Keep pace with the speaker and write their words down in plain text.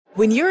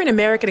When you're an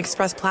American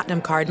Express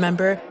Platinum card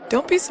member,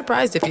 don't be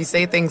surprised if you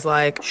say things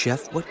like,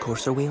 "Chef, what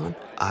course are we on?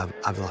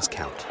 I've lost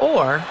count."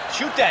 Or,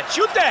 Shoot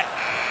that!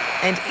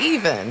 And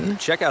even,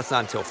 Checkout's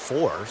not until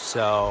 4,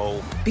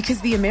 so...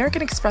 Because the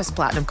American Express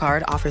Platinum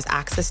Card offers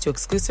access to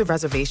exclusive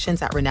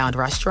reservations at renowned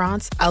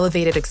restaurants,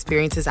 elevated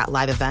experiences at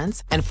live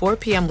events, and 4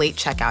 p.m. late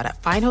checkout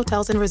at fine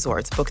hotels and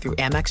resorts booked through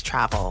Amex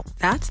Travel.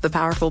 That's the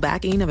powerful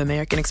backing of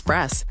American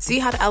Express. See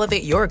how to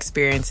elevate your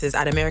experiences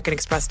at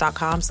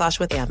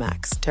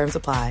americanexpress.com/withAmex. Terms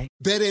apply.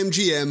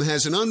 BetMGM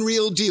has an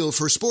unreal deal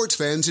for sports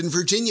fans in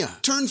Virginia.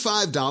 Turn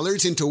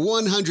 $5 into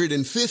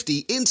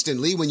 $150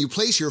 instantly when you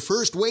place your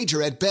first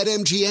wager at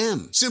BetMGM.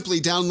 Simply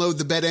download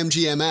the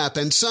BetMGM app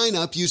and sign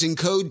up using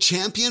code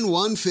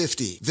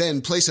CHAMPION150.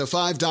 Then place a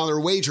 $5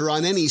 wager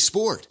on any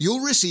sport. You'll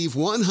receive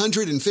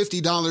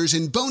 $150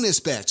 in bonus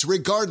bets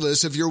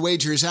regardless of your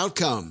wager's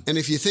outcome. And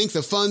if you think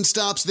the fun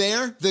stops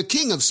there, the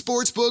King of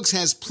Sportsbooks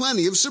has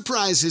plenty of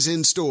surprises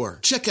in store.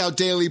 Check out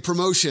daily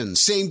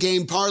promotions,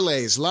 same-game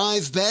parlays,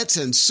 live bets,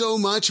 and so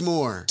much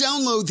more.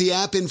 Download the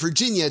app in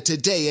Virginia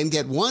today and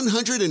get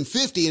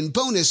 $150 in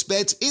bonus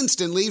bets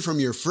instantly from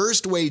your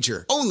first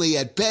wager. Only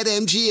at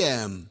BetMGM.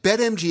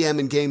 BetMGM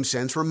and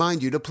GameSense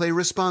remind you to play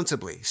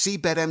responsibly. See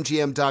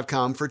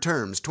BetMGM.com for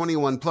terms.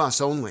 21 plus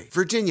only.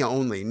 Virginia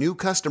only. New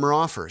customer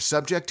offer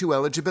subject to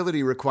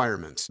eligibility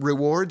requirements.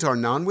 Rewards are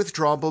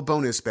non-withdrawable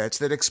bonus bets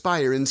that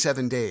expire in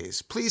 7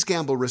 days. Please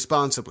gamble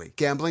responsibly.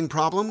 Gambling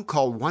problem?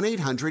 Call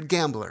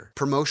 1-800-GAMBLER.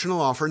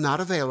 Promotional offer not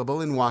available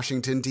in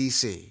Washington,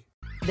 D.C.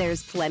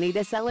 There's plenty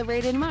to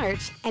celebrate in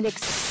March and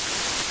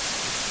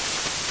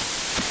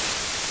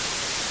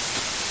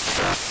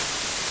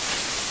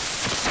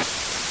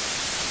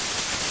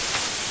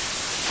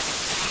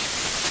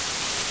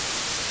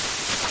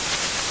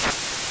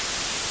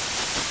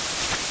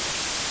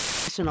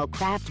National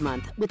Craft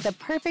Month with the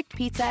perfect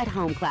pizza at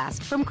home class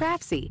from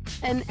Craftsy.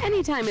 And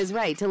anytime is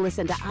right to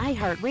listen to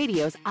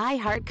iHeartRadio's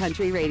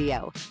iHeartCountry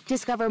Radio.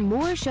 Discover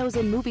more shows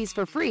and movies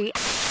for free.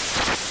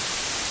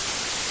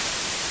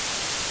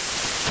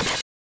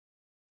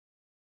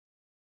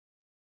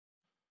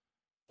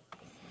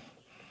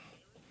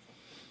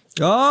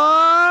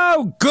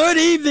 Oh, good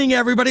evening,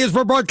 everybody, as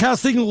we're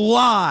broadcasting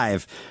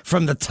live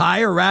from the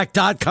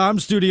TireRack.com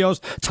studios.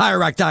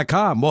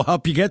 TireRack.com will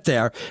help you get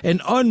there.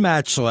 An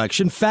unmatched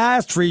selection,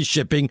 fast, free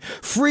shipping,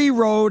 free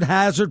road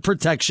hazard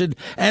protection,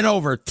 and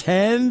over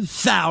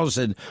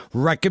 10,000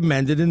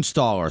 recommended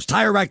installers.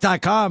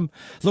 TireRack.com,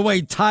 the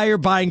way tire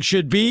buying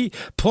should be.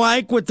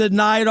 Plank with the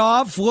night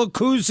off. Look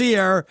who's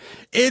here.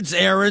 It's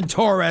Aaron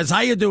Torres.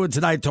 How you doing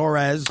tonight,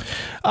 Torres?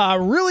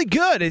 Really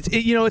good.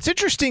 It's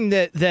interesting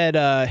that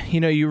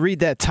you read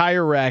that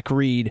Tire Rack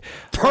read.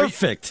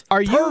 Perfect.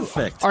 Are you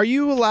Perfect. Are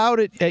you allowed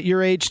at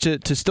your age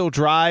to still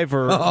drive,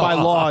 or by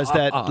law is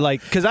that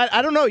because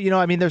I don't know.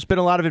 There's been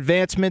a lot of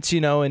advancements,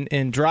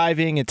 in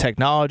driving and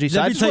technology.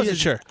 So I just wasn't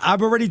sure.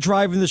 I'm already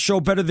driving the show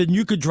better than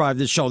you could drive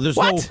the show. There's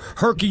no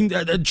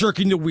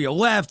jerking the wheel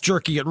left,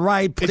 jerking it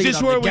right. Is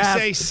this where we gas,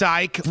 say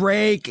psych?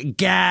 Brake,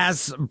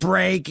 gas,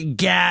 brake,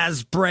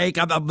 gas, brake.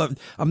 I'm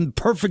a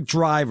perfect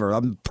driver.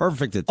 I'm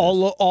perfect at this.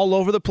 All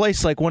over the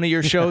place, like one of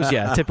your shows.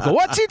 Yeah, typical.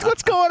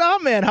 What's going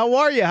on, man? How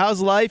are you? How's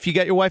life? You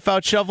got your wife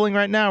out shoveling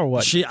right now, or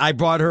what? I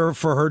brought her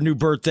for her new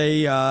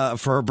birthday.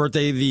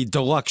 The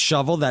deluxe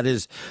shovel that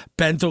is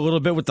bent a little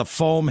bit with the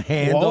foam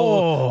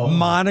handle,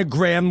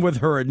 monogrammed with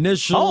her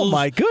initials. Oh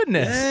my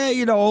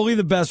goodness! Only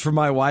the best for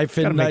my wife.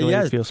 And make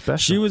a feel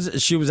special.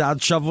 She was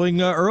out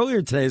shoveling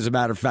earlier today, as a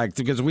matter of fact,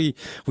 because we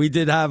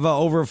did have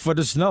over a foot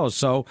of snow.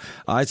 So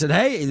I said,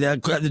 hey,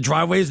 the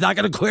driveway is not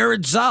going to clear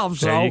itself.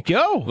 So there you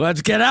go.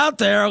 Let's get out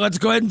there. Let's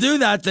go ahead and do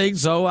that thing.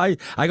 So I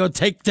go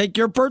take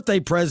your birthday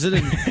present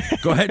and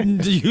go ahead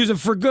and use it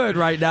for good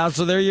right now.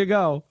 So there you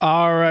go.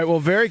 All right. Well,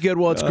 very good.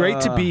 Well, it's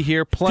great to be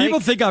here. People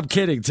think I'm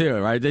kidding too,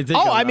 right? They think.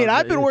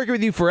 I've been working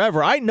with you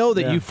forever. I know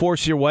that you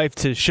force your wife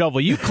to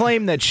shovel. You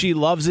claim that she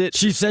loves it.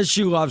 She says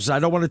she loves it. I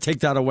don't want to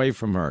take that away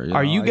from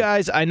her. You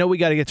guys? I know we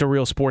got to get to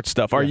real sports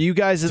stuff. Are you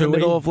guys in the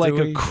middle of like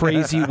a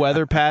crazy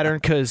weather pattern?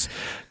 Because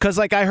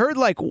I heard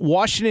like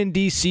Washington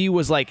D.C.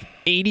 was like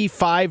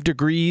 85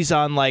 degrees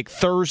on like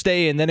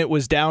Thursday, and then it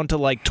was down to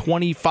like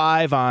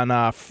 25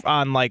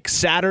 on like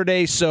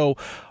Saturday. So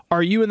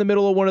are you in the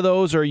middle of one of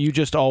those, or are you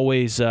just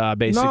always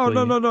basically?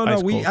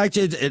 No. We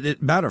actually,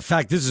 matter of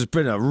fact, this has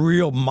been a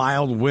real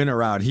mild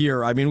winter out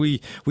here. I mean, we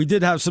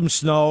did have some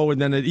snow,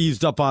 and then it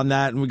eased up on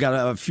that, and we got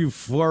a few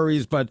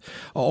flurries. But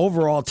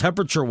overall,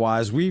 temperature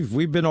wise,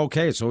 we've been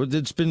okay. So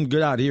it's been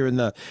good out here in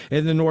the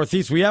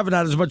Northeast. We haven't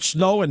had as much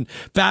snow and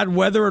bad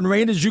weather and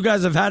rain as you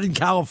guys have had in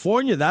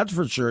California. That's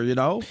for sure.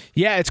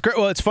 Yeah, it's great.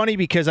 Well, it's funny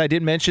because I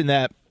did mention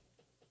that.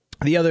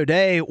 The other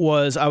day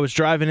I was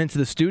driving into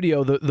the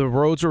studio. The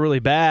roads were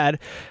really bad.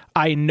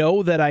 I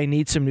know that I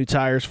need some new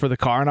tires for the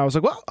car, and I was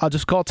like, well, I'll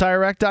just call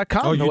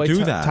TireRack.com. Oh, you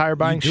do that. Tire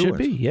buying should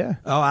be, yeah.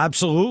 Oh,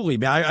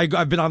 absolutely.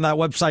 I've been on that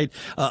website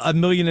 1.5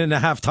 million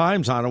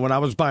times on it when I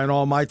was buying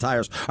all my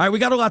tires. All right, we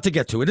got a lot to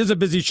get to. It is a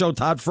busy show.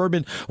 Todd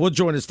Furman will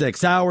join us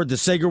next hour.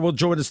 DeSager will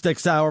join us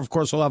next hour. Of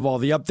course, we'll have all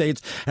the updates.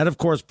 And, of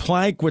course,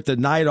 Plank with the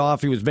night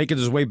off. He was making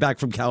his way back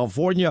from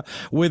California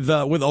with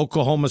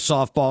Oklahoma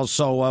softball,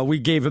 so we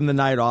gave him the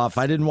night off.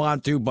 I didn't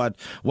want to, but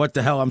what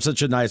the hell? I'm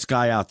such a nice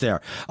guy out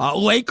there.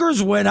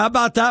 Lakers win. How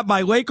about that?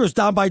 My Lakers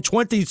down by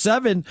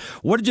 27.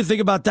 What did you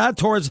think about that,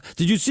 Torres?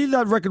 Did you see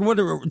that record? What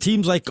are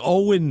teams like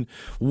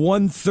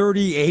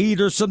 0-138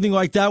 or something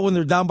like that when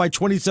they're down by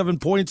 27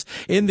 points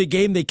in the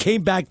game? They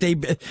came back.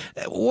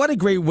 What a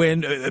great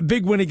win. A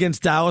big win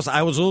against Dallas.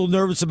 I was a little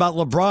nervous about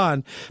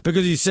LeBron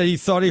because he said he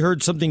thought he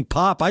heard something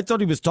pop. I thought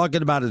he was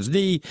talking about his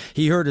knee.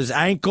 He hurt his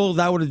ankle.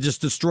 That would have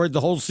just destroyed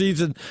the whole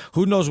season.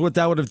 Who knows what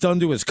that would have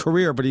done to his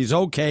career, but he's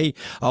okay.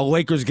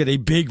 Lakers get a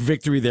big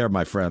victory there,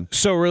 my friend.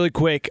 So really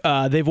quick,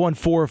 they've won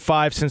 4 or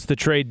 5 since the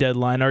trade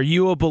deadline. Are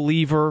you a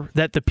believer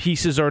that the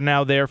pieces are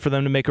now there for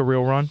them to make a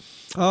real run?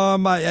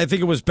 I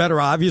think it was better,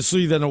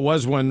 obviously, than it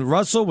was when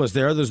Russell was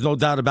there. There's no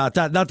doubt about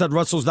that. Not that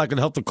Russell's not going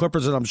to help the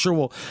Clippers, and I'm sure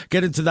we'll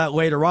get into that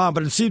later on,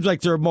 but it seems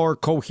like they're more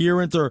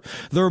coherent, or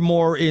they're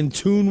more in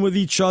tune with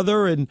each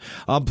other and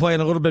playing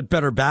a little bit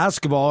better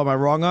basketball. Am I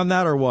wrong on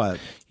that or what?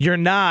 You're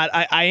not.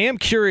 I am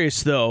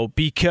curious, though,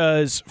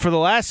 because for the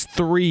last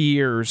 3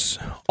 years,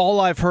 all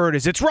I've heard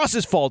is it's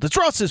Russ's fault, it's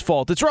Russ's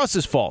fault, it's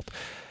Russ's fault.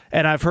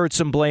 And I've heard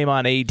some blame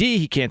on AD.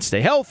 He can't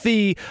stay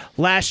healthy.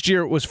 Last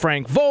year it was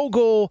Frank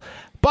Vogel.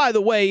 By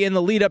the way, in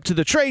the lead up to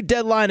the trade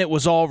deadline, it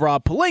was all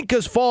Rob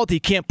Pelinka's fault.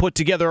 He can't put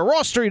together a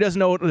roster. He doesn't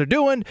know what they're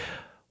doing.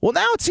 Well,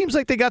 now it seems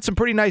like they got some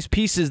pretty nice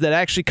pieces that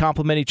actually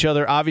complement each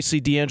other.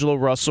 Obviously, D'Angelo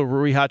Russell,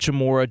 Rui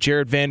Hachimura,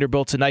 Jared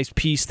Vanderbilt's a nice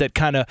piece that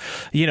kind of,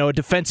 a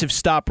defensive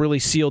stop really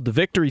sealed the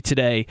victory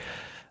today.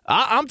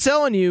 I'm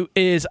telling you,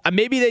 is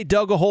maybe they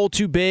dug a hole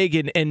too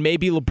big, and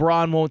maybe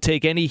LeBron won't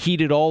take any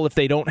heat at all if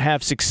they don't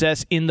have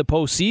success in the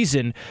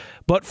postseason.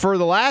 But for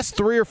the last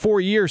 3 or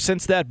 4 years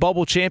since that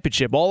bubble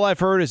championship, all I've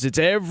heard is it's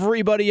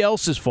everybody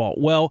else's fault.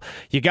 Well,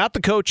 you got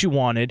the coach you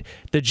wanted.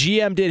 The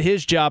GM did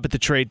his job at the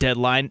trade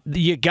deadline.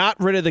 You got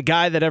rid of the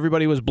guy that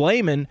everybody was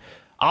blaming.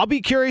 I'll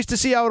be curious to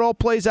see how it all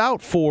plays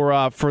out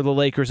for the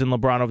Lakers and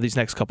LeBron over these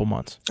next couple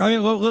months. I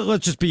mean,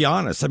 let's just be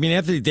honest. I mean,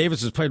 Anthony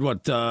Davis has played,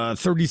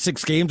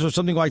 36 games or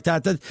something like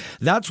that?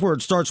 That's where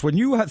it starts. When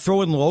you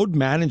throw in load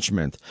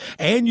management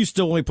and you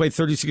still only play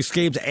 36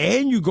 games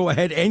and you go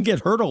ahead and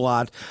get hurt a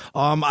lot,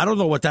 I don't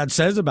know what that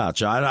says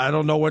about you. I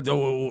don't know if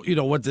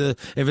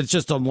it's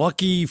just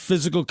unlucky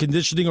physical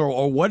conditioning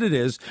or what it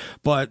is,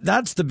 but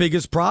that's the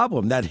biggest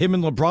problem, that him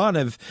and LeBron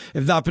have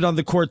not been on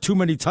the court too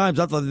many times.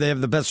 Not that they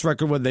have the best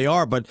record when they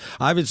are, but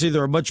obviously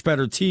they're a much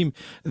better team.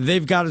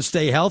 They've got to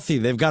stay healthy.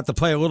 They've got to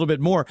play a little bit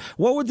more.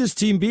 What would this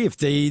team be if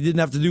they didn't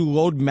have to do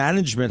load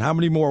management? How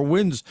many more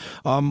wins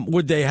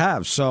would they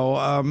have?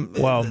 So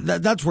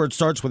that's where it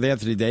starts with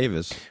Anthony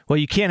Davis. Well,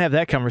 you can't have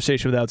that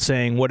conversation without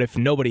saying, what if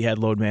nobody had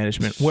load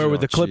management? Where would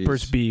the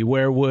Clippers be?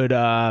 Where would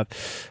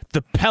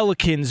the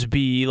Pelicans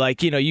be?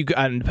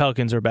 And the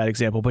Pelicans are a bad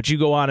example, but you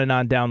go on and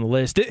on down the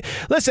list.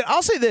 Listen,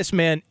 I'll say this,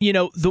 man.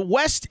 The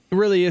West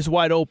really is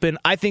wide open.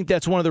 I think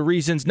that's one of the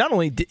reasons. Not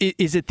only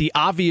is it the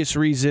obvious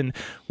reason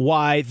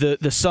why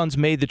the Suns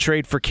made the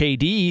trade for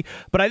KD,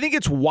 but I think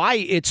it's why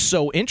it's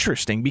so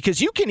interesting,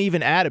 because you can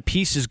even add a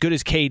piece as good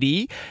as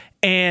KD,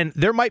 and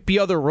there might be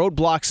other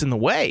roadblocks in the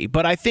way.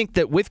 But I think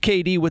that with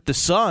KD, with the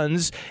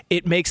Suns,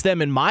 it makes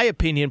them, in my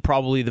opinion,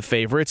 probably the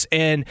favorites.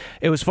 And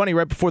it was funny,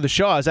 right before the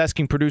show, I was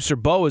asking producer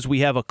Bo, as we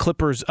have a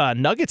Clippers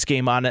Nuggets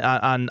game on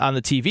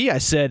the TV, I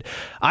said,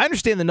 I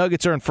understand the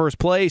Nuggets are in first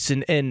place,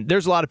 and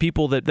there's a lot of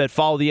people that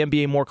follow the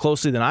NBA more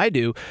closely than I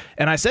do.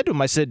 And I said to him,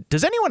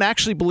 does anyone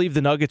actually believe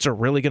the Nuggets are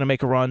really going to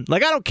make a run? I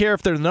don't care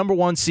if they're the number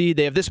 1 seed,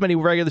 they have this many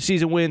regular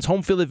season wins,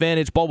 home field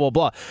advantage, blah, blah,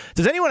 blah.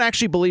 Does anyone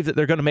actually believe that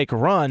they're going to make a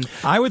run?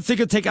 I would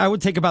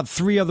take about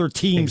 3 other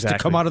teams to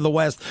come out of the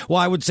West. Well,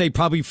 I would say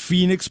probably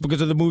Phoenix because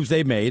of the moves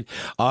they made,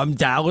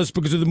 Dallas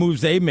because of the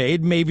moves they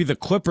made, maybe the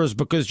Clippers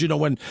because,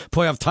 when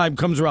playoff time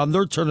comes around,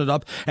 they're turning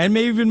up, and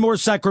maybe even more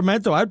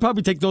Sacramento. I'd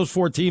probably take those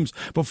 4 teams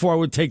before I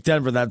would take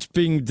Denver. That's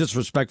being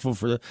disrespectful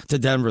to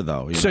Denver,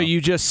 though. You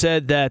just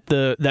said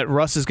that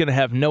Russ is going to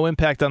have no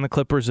impact on the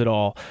Clippers at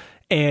all.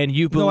 And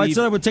you believe... No, I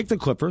said I would take the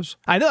Clippers.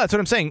 I know, that's what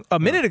I'm saying. A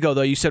minute ago,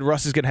 though, you said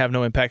Russ is going to have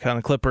no impact on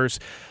the Clippers.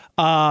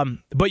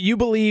 But you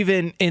believe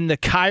in the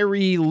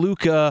Kyrie,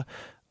 Luka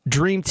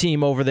dream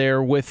team over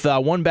there with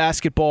one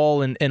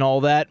basketball and all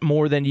that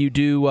more than you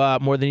do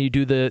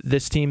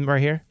this team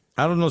right here?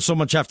 I don't know so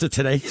much after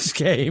today's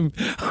game,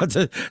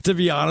 to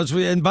be honest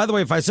with you. And by the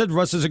way, if I said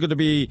Russ isn't going to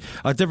be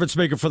a difference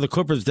maker for the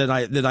Clippers, then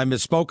I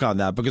misspoke on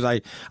that, because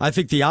I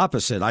think the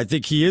opposite. I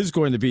think he is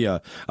going to be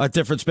a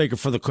difference maker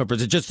for the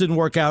Clippers. It just didn't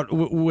work out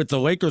with the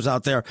Lakers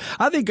out there.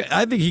 I think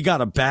he got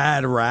a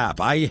bad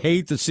rap. I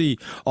hate to see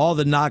all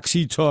the knocks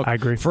he took. I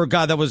agree. For a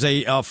guy that was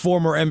a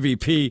former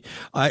MVP.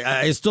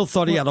 I still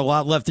thought he had a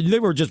lot left. They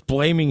were just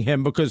blaming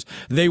him because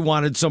they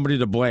wanted somebody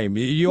to blame.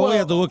 You only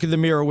have to look in the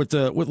mirror with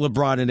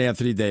LeBron and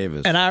Anthony Davis.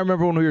 And I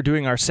remember when we were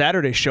doing our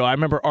Saturday show, I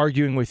remember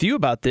arguing with you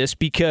about this,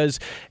 because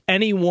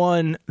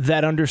anyone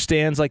that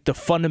understands like the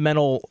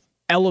fundamental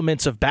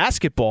elements of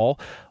basketball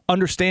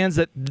understands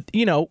that,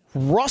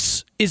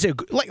 Russ is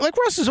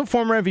Russ is a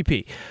former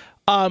MVP.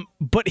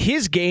 But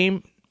his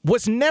game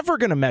was never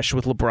going to mesh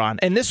with LeBron.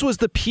 And this was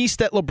the piece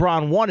that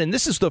LeBron won. And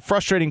this is the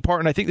frustrating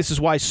part, and I think this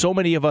is why so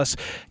many of us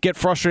get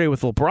frustrated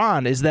with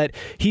LeBron, is that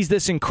he's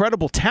this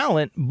incredible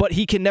talent, but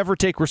he can never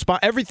take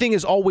everything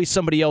is always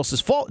somebody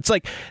else's fault. It's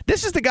like,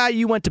 this is the guy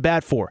you went to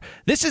bat for.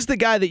 This is the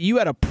guy that you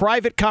had a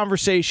private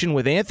conversation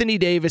with Anthony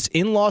Davis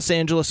in Los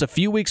Angeles a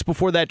few weeks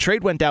before that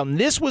trade went down.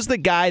 This was the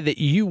guy that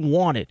you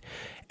wanted.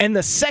 And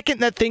the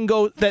second that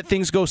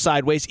things go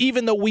sideways,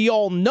 even though we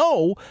all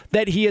know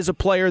that he is a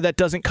player that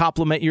doesn't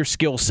complement your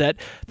skill set,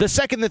 the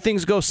second that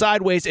things go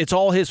sideways, it's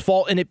all his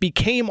fault, and it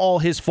became all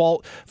his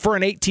fault for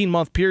an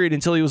 18-month period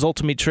until he was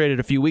ultimately traded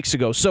a few weeks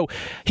ago. So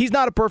he's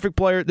not a perfect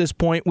player at this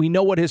point. We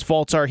know what his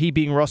faults are, he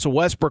being Russell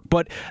Westbrook,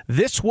 but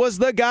this was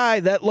the guy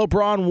that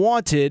LeBron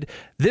wanted.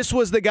 This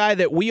was the guy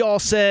that we all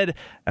said,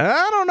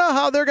 I don't know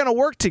how they're going to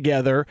work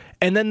together.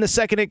 And then the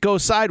second it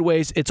goes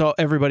sideways, it's all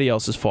everybody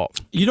else's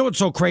fault. You know what's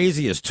so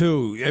crazy is,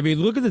 too, I mean,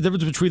 look at the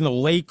difference between the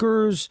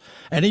Lakers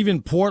and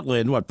even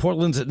Portland.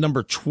 Portland's at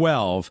number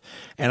 12,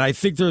 and I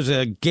think there's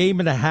a game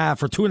and a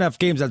half or 2.5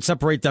 games that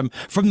separate them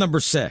from number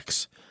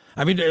 6.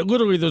 I mean,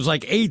 literally, there's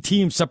like 8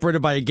 teams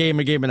separated by a game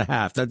and a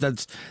half.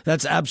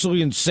 That's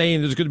absolutely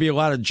insane. There's going to be a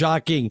lot of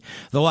jockeying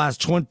the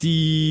last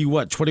 21,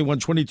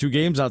 22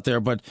 games out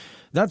there, but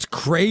that's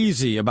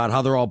crazy about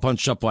how they're all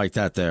bunched up like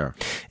that there.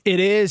 It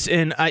is,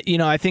 and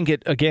I think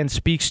it, again,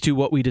 speaks to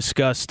what we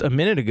discussed a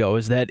minute ago,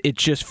 is that it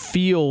just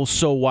feels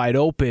so wide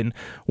open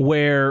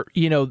where,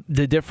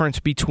 the difference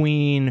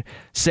between,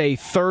 say,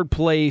 third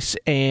place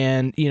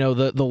and,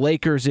 the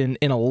Lakers in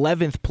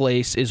 11th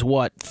place is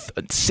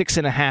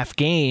 6.5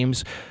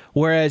 games,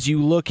 whereas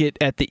you look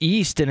at the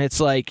East and it's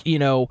like,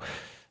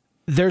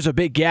 there's a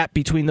big gap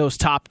between those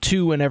top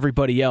two and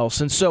everybody else.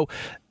 And so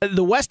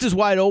the West is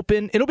wide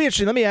open. It'll be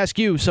interesting. Let me ask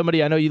you,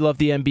 somebody, I know you love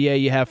the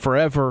NBA, you have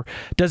forever.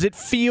 Does it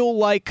feel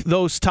like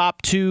those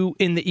top two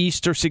in the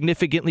East are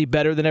significantly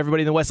better than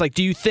everybody in the West? Like,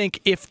 do you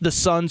think if the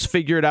Suns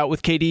figure it out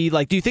with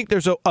KD, do you think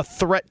there's a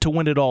threat to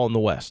win it all in the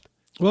West?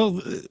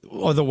 Well,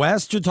 or the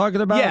West you're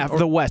talking about? Yeah,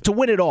 the West. To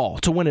win it all.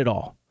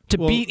 To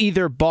beat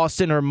either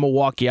Boston or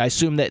Milwaukee. I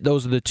assume that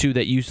those are the two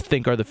that you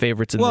think are the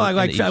favorites. I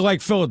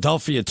like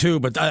Philadelphia too,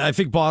 but I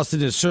think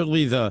Boston is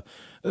certainly the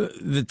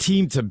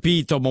team to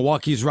beat, though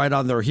Milwaukee's right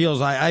on their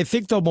heels. I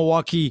think, though,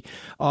 Milwaukee,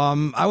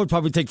 I would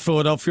probably take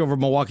Philadelphia over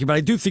Milwaukee, but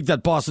I do think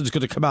that Boston's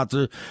going to come out.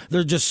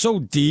 They're just so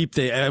deep.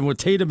 And with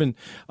Tatum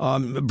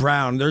and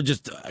Brown, they're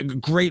just a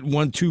great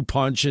 1-2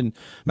 punch. And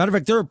matter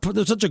of fact,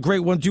 they're such a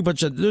great 1-2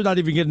 punch that they're not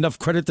even getting enough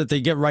credit that they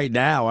get right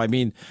now. I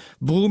mean,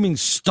 blooming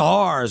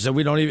stars, and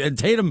we don't even. And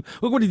Tatum,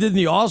 look what he did in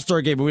the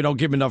All-Star game, and we don't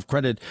give him enough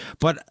credit.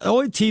 But the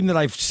only team that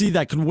I see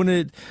that can win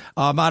it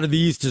out of the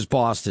East is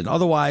Boston.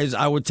 Otherwise,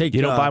 I would take.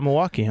 You don't buy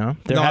Milwaukee. Huh?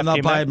 No, I'm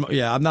not buying.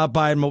 Yeah, I'm not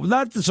buying.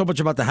 Not so much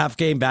about the half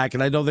game back,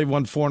 and I know they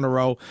won 4 in a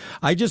row.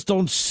 I just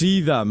don't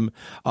see them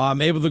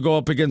able to go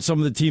up against some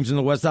of the teams in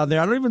the West out there.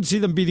 I don't even see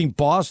them beating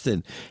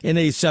Boston in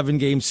a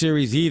 7-game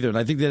series either. And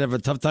I think they'd have a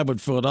tough time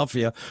with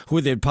Philadelphia, who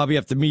they'd probably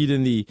have to meet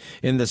in the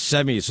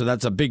semis. So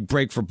that's a big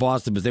break for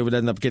Boston, because they would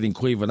end up getting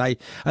Cleveland. I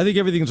think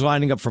everything's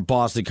lining up for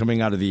Boston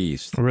coming out of the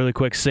East. Really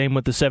quick, same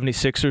with the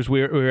 76ers.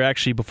 We were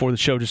actually before the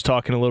show just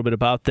talking a little bit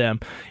about them.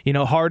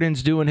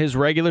 Harden's doing his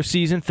regular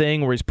season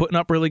thing where he's putting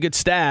up really good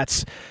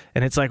stats,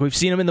 and it's like we've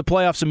seen him in the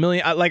playoffs a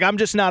million. I'm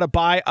just not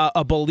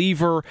a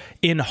believer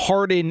in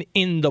Harden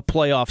in the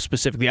playoffs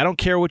specifically. I don't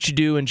care what you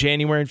do in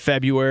January and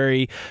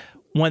February.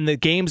 When the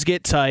games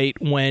get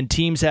tight, when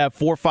teams have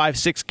 4, 5,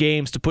 6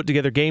 games to put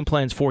together game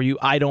plans for you,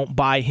 I don't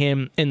buy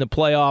him in the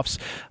playoffs.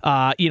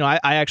 I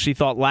actually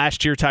thought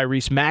last year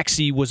Tyrese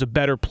Maxey was a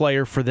better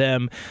player for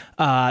them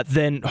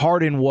than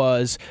Harden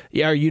was.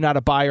 Are you not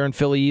a buyer in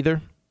Philly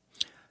either?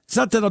 It's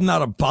not that I'm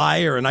not a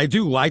buyer, and I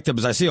do like them,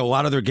 because I see a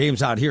lot of their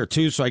games out here,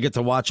 too, so I get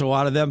to watch a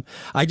lot of them.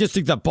 I just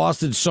think that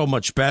Boston's so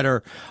much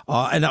better.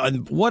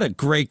 And what a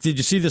great – did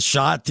you see the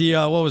shot?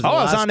 What was the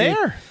last it was on game?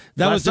 Air.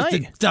 That was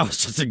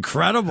just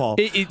incredible.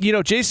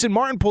 Jason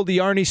Martin pulled the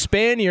Arnie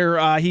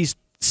Spanier. He's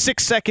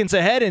 6 seconds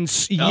ahead and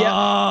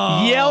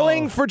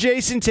yelling for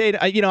Jason Tatum.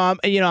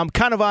 I'm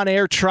kind of on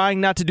air trying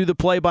not to do the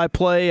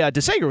play-by-play.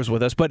 DeSager was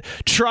with us, but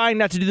trying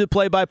not to do the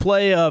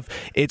play-by-play of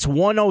it's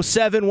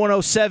 107.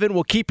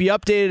 We'll keep you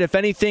updated if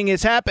anything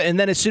has happened. And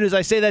then as soon as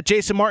I say that,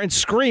 Jason Martin's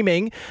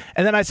screaming,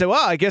 and then I say,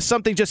 well, I guess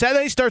something just happened.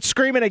 Then he starts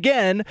screaming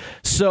again.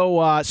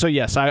 So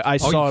yes, I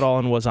saw it all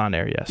and was on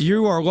air, yes.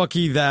 You are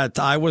lucky that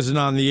I wasn't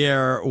on the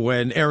air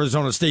when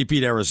Arizona State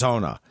beat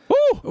Arizona.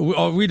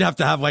 We'd have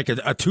to have like a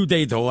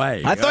 2-day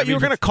delay. I thought you were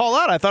going to call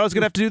out. I thought I was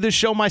going to have to do this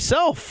show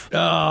myself.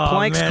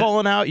 Plank's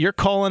calling out. You're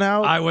calling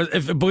out.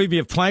 Believe me,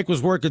 if Plank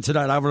was working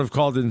tonight, I would have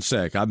called in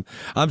sick. I'm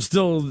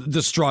still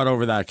distraught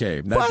over that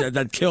game.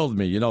 That killed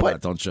me. You know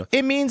that, don't you?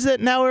 It means that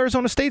now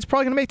Arizona State's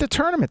probably going to make the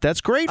tournament.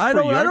 That's great for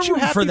you. I don't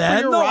root for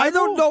that. No, I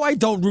don't know. I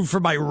don't root for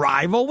my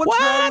rival. What's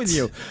wrong with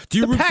you? Do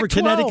you root for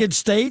Connecticut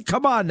State?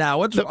 Come on now.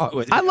 What's wrong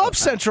with you? I love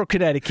Central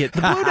Connecticut.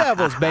 The Blue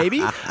Devils,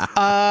 baby.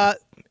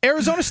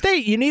 Arizona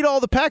State, you need all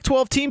the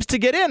Pac-12 teams to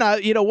get in.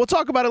 We'll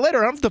talk about it later.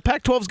 I don't know if the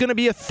Pac-12 is going to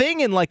be a thing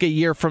in like a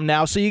year from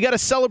now, so you got to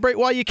celebrate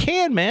while you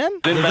can, man.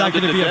 Inbound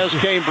to Des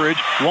Cambridge,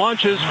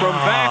 launches from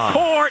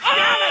backcourt.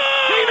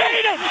 He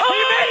made it!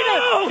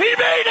 He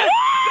made it!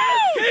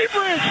 Des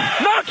Cambridge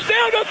knocks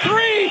down a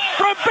 3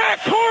 from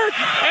backcourt,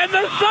 and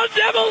the Sun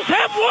Devils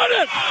have won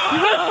it!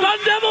 The Sun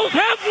Devils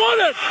have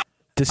won it!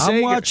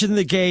 I'm watching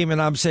the game,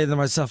 and I'm saying to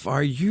myself,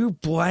 are you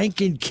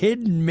blanking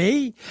kidding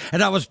me?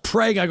 And I was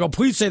praying. I go,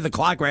 please say the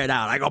clock ran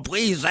out. I go,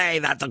 please say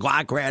that the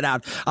clock ran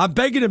out. I'm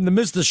begging him to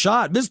miss the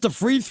shot, miss the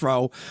free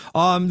throw.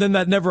 Then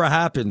that never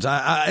happens.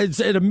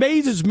 It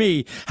amazes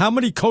me how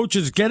many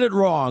coaches get it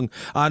wrong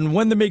on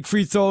when to make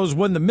free throws,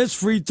 when to miss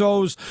free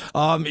throws.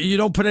 You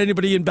don't put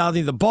anybody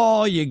inbounding the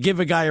ball. You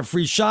give a guy a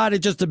free shot. It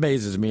just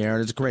amazes me,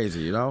 Aaron. It's crazy,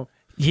 you know?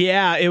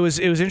 Yeah, it was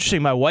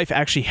interesting. My wife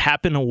actually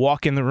happened to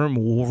walk in the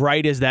room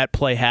right as that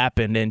play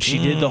happened, and she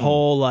did the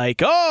whole I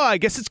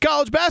guess it's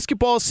college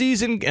basketball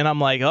season, and I'm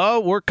like,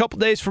 we're a couple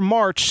days from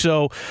March,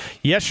 so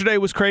yesterday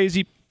was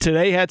crazy.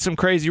 Today had some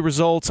crazy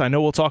results. I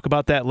know we'll talk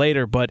about that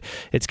later, but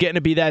it's getting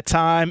to be that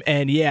time,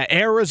 and yeah,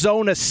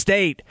 Arizona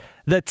State,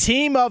 the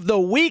team of the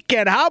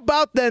weekend. How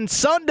about them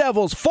Sun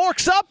Devils?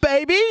 Forks up,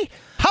 baby!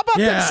 How about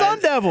them Sun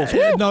Devils?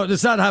 No,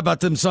 it's not how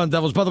about them Sun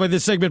Devils. By the way,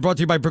 this segment brought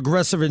to you by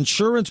Progressive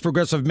Insurance.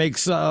 Progressive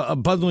makes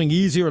bundling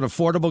easier and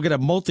affordable. Get a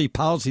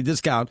multi-policy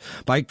discount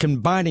by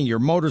combining your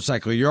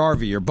motorcycle, your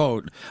RV, your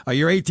boat,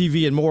 your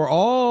ATV, and more,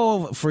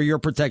 all for your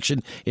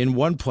protection in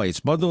one place.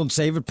 Bundle and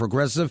save at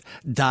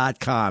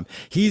Progressive.com.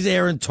 He's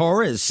Aaron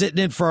Torres, sitting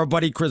in for our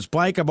buddy Chris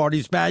Blank. I'm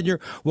Artie Spanier.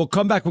 We'll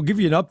come back. We'll give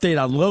you an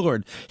update on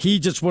Lillard. He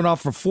just went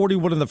off for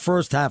 41 in the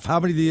first half.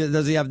 How many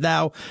does he have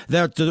now?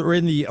 They're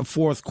in the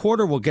fourth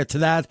quarter. We'll get to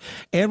that.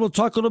 And we'll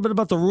talk a little bit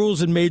about the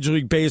rules in Major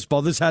League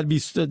Baseball. This had me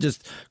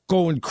just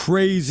going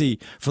crazy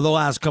for the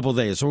last couple of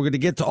days. So we're going to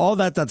get to all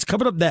that. That's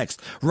coming up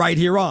next right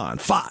here on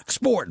Fox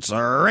Sports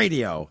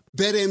Radio.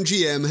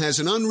 BetMGM has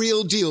an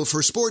unreal deal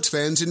for sports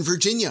fans in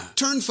Virginia.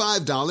 Turn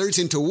 $5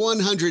 into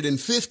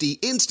 $150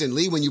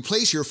 instantly when you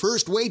place your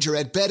first wager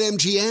at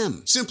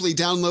BetMGM. Simply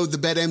download the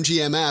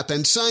BetMGM app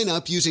and sign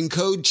up using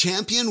code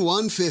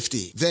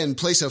Champion150. Then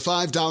place a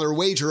 $5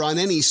 wager on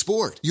any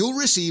sport. You'll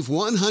receive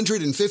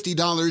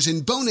 $150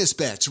 in bonus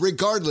bets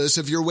regardless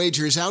of your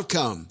wager's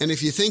outcome. And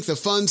if you think the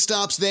fun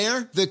stops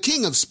there, the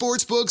king of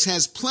sportsbooks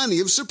has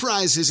plenty of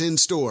surprises in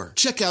store.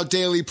 Check out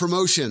daily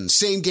promotions,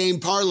 same-game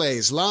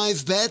parlays,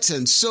 live bets,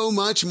 and so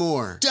much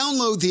more.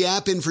 Download the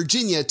app in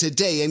Virginia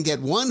today and get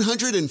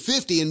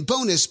 $150 in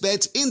bonus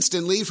bets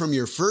instantly from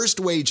your first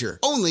wager.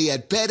 Only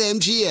at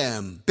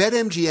BetMGM.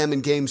 BetMGM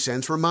and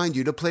GameSense remind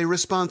you to play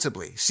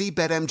responsibly. See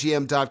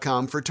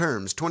BetMGM.com for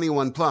terms.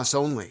 21 plus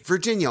only.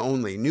 Virginia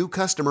only. New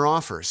customer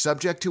offer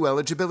subject to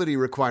eligibility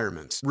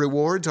requirements.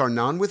 Rewards are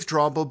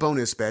non-withdrawable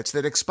bonus bets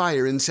that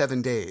expire in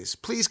 7 days.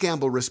 Please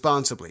gamble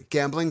responsibly.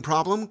 Gambling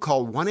problem?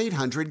 Call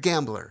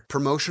 1-800-GAMBLER.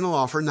 Promotional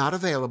offer not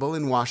available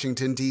in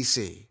Washington,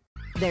 D.C.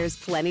 There's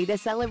plenty to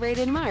celebrate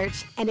in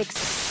March and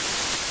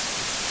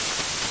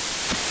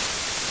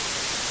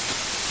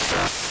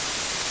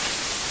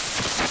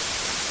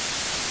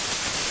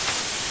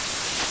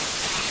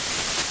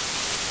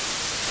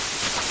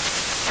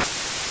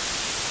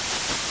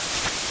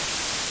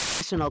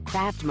National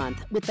Craft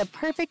Month with the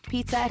perfect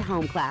pizza at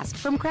home class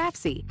from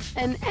Craftsy.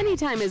 And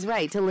anytime is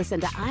right to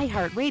listen to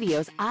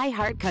iHeartRadio's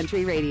iHeart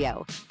Country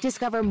Radio.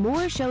 Discover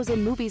more shows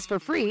and movies for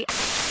free.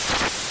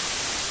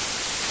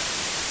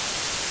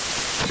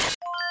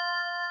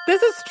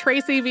 This is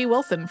Tracy V.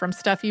 Wilson from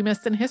Stuff You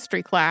Missed in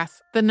History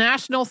Class. The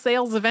national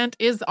sales event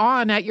is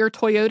on at your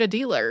Toyota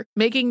dealer,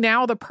 making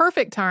now the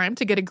perfect time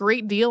to get a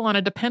great deal on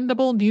a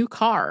dependable new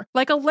car.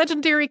 Like a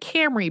legendary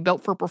Camry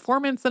built for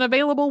performance and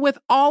available with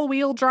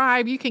all-wheel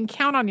drive, you can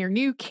count on your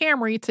new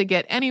Camry to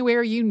get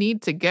anywhere you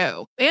need to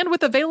go. And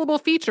with available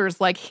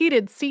features like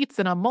heated seats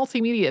and a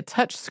multimedia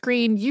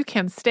touchscreen, you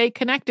can stay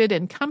connected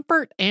in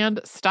comfort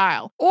and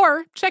style.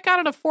 Or check out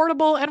an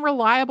affordable and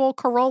reliable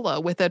Corolla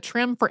with a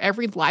trim for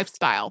every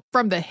lifestyle. style.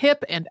 From the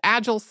hip and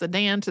agile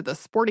sedan to the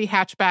sporty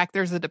hatchback,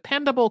 there's a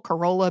dependable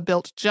Corolla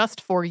built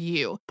just for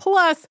you.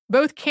 Plus,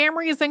 both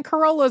Camrys and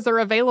Corollas are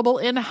available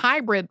in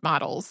hybrid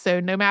models, so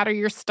no matter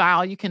your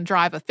style, you can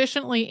drive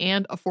efficiently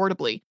and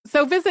affordably.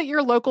 So visit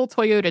your local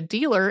Toyota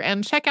dealer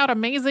and check out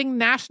amazing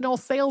national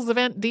sales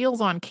event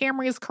deals on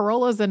Camrys,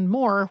 Corollas, and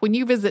more when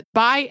you visit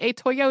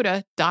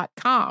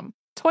buyatoyota.com.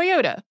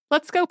 Toyota,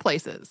 let's go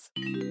places.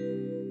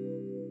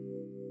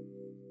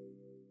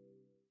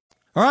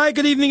 All right,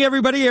 good evening,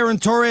 everybody. Aaron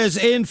Torres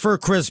in for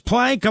Chris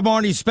Plank. I'm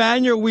Arnie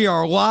Spanier. We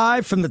are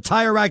live from the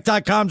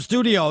TireRack.com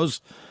studios,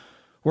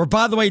 where,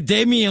 by the way,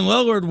 Damian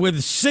Lillard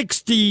with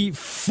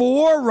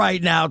 64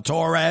 right now,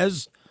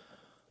 Torres.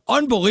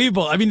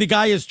 Unbelievable. I mean, the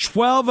guy is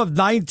 12 of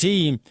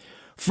 19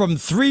 from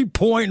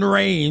three-point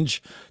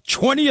range,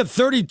 20 of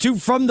 32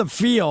 from the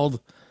field,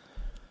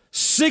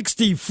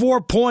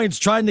 64 points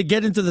trying to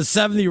get into the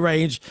 70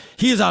 range.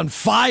 He is on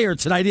fire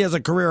tonight. He has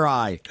a career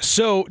high.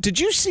 So, did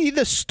you see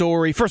the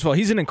story? First of all,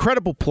 he's an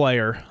incredible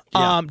player.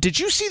 Yeah. Did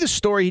you see the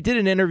story? He did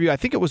an interview, I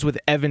think it was with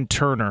Evan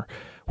Turner,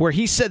 where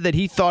he said that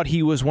he thought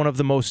he was one of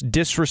the most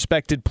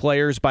disrespected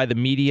players by the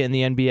media in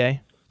the NBA.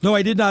 No,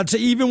 I did not say.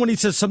 Even when he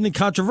says something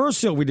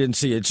controversial, we didn't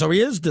see it. So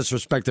he is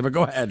disrespected. But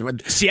go ahead.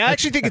 See, I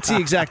actually think it's the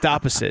exact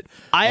opposite.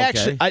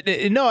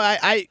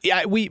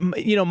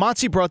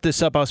 Monty brought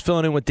this up. I was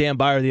filling in with Dan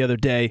Byer the other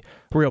day.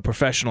 Real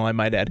professional, I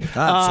might add.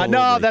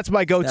 No, that's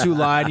my go-to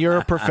line. You're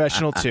a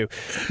professional too.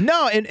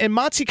 No, and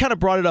Monty kind of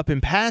brought it up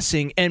in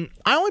passing, and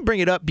I only bring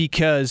it up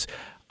because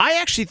I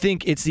actually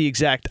think it's the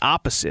exact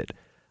opposite.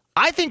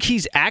 I think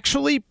he's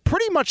actually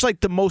pretty much like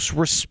the most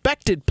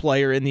respected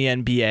player in the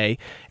NBA.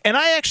 And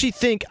I actually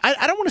think,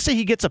 I don't want to say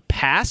he gets a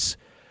pass,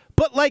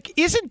 but like,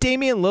 isn't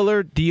Damian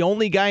Lillard the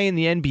only guy in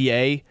the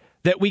NBA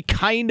that we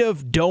kind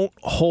of don't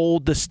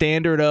hold the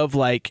standard of,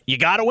 like, you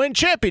got to win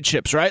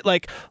championships, right?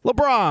 Like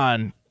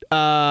LeBron,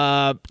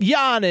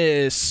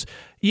 Giannis,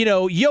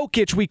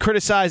 Jokic, we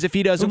criticize if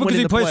he doesn't win. Because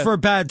he plays play. for a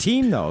bad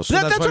team, though. So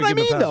that's what I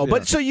mean, though. Yeah.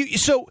 But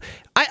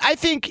I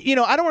think, I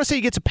don't want to say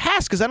he gets a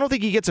pass because I don't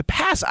think he gets a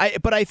pass.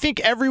 But I think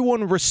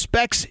everyone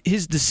respects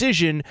his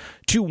decision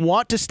to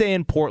want to stay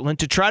in Portland,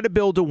 to try to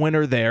build a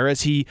winner there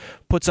as he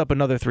puts up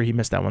another three. He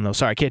missed that one, though.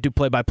 Sorry, I can't do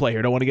play-by-play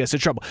here. Don't want to get us in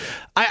trouble.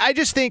 I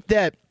just think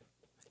that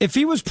if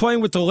he was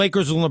playing with the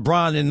Lakers and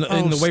LeBron in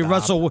the way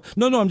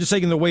I'm just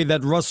saying in the way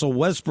that Russell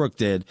Westbrook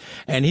did,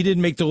 and he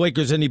didn't make the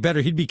Lakers any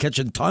better, he'd be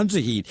catching tons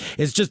of heat.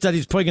 It's just that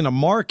he's playing in a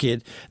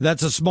market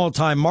that's a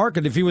small-time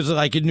market. If he was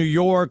like in New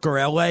York or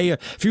L.A.,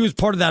 if he was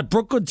part of that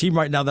Brooklyn team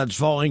right now that's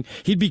falling,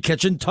 he'd be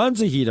catching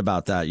tons of heat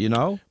about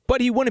that,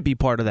 But he wouldn't be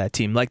part of that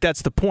team. Like,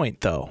 that's the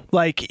point, though.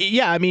 Like,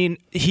 yeah, I mean,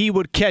 he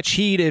would catch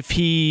heat if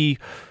he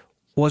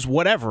was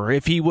whatever.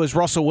 If he was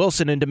Russell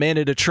Wilson and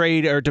demanded a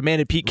trade or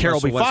demanded Pete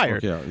Carroll be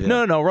fired. Yeah.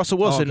 No, Russell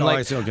Wilson.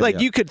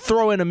 You could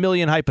throw in a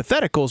million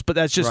hypotheticals, but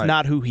that's just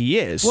not who he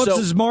is. What's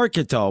his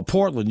market, though?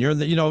 Portland.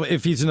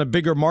 If he's in a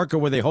bigger market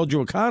where they hold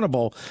you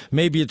accountable,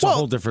 maybe it's a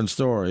whole different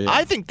story. Yeah.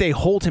 I think they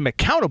hold him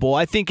accountable.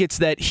 I think it's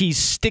that he's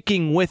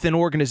sticking with an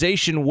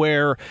organization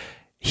where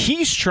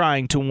he's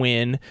trying to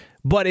win,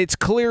 but it's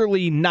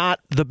clearly not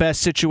the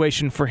best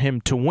situation for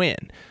him to win.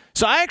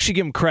 So I actually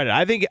give him credit.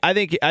 I think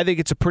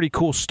it's a pretty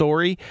cool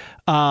story.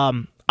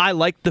 I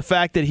like the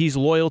fact that he's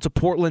loyal to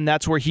Portland.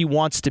 That's where he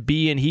wants to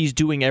be, and he's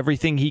doing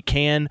everything he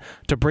can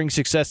to bring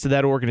success to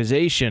that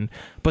organization.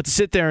 But to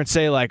sit there and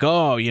say like,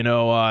 I'm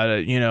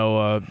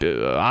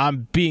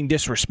being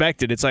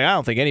disrespected, it's like I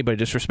don't think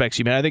anybody disrespects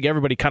you, man. I think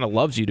everybody kind of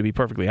loves you, to be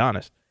perfectly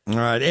honest. All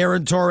right,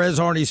 Aaron Torres,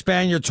 Arnie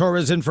Spanier,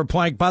 Torres in for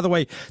Plank. By the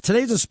way,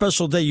 today's a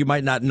special day. You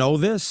might not know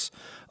this.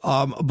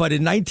 But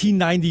in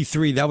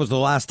 1993, that was the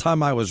last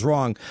time I was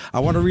wrong. I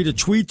want to read a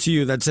tweet to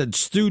you that said,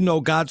 Stu No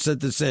God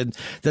said this in,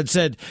 that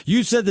said,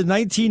 you said the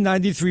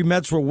 1993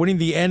 Mets were winning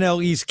the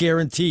NL East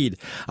guaranteed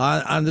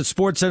on the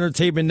Sports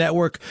Entertainment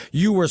Network.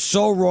 You were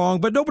so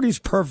wrong, but nobody's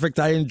perfect.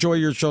 I enjoy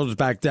your shows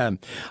back then.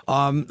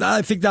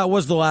 I think that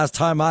was the last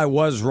time I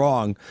was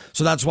wrong.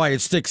 So that's why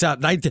it sticks out.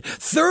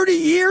 30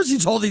 years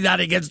he's holding that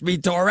against me,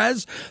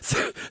 Torres.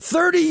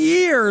 30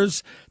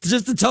 years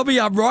just to tell me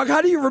I'm wrong.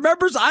 How do you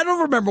remember? I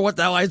don't remember what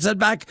the hell I said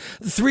back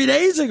 3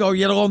 days ago,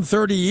 let alone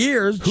 30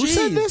 years. Who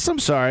said this? I'm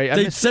sorry.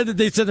 They said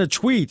a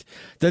tweet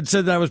that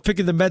said that I was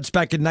picking the Mets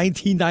back in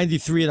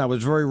 1993, and I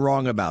was very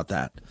wrong about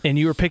that. And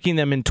you were picking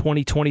them in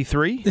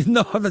 2023?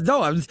 No,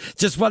 I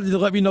just wanted to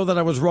let me know that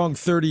I was wrong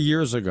 30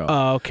 years ago.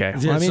 Oh, okay.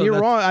 Well, you're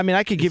wrong. I mean,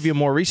 I could give you a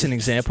more recent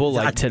example,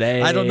 like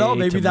today. I don't know.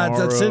 Maybe tomorrow.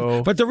 That's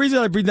it. But the reason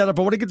I bring that up,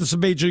 I want to get to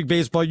some Major League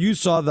Baseball. You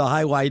saw the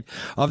highlight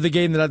of the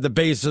game that had the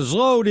bases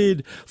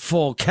loaded,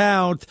 full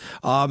count.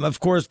 Of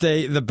course,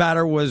 the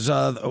batter was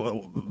not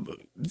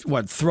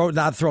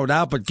thrown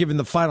out, but given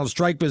the final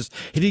strike because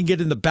he didn't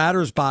get in the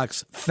batter's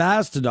box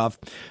fast enough.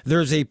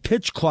 There's a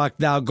pitch clock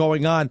now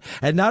going on,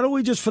 and not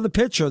only just for the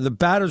pitcher. pressure. The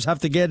batters have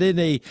to get in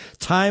a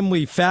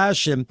timely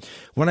fashion.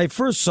 When I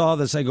first saw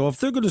this, I go, if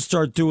they're going to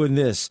start doing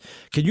this,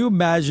 can you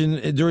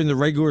imagine during the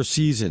regular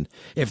season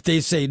if they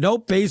say,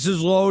 nope,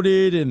 bases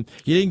loaded and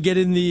you didn't get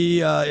in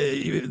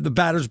the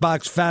batter's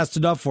box fast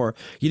enough or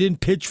you didn't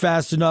pitch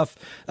fast enough,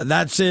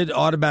 that's it,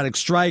 automatic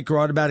strike or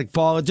automatic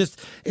ball.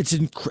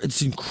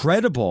 It's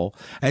incredible.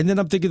 And then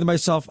I'm thinking to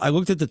myself, I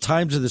looked at the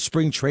times of the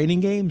spring training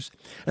games,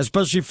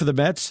 especially for the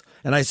Mets,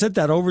 and I sent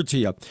that over to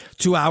you.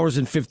 2 hours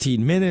and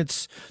 15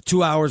 minutes,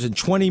 2 hours and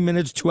 20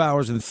 minutes, 2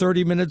 hours and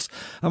 30 minutes.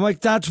 I'm like,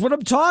 that's what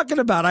I'm talking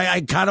about.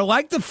 I kind of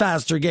like the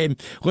faster game.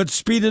 Let's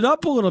speed it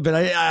up a little bit.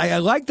 I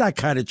like that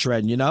kind of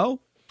trend, you know?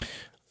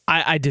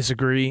 I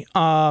disagree.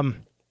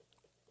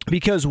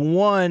 Because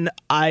one,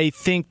 I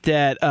think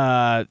that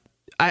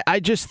I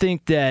just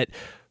think that,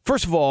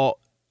 first of all,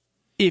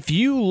 if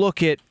you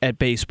look at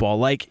baseball,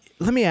 like,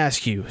 let me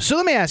ask you,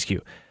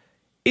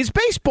 is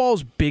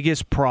baseball's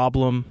biggest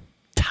problem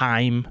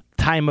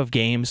time of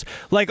games?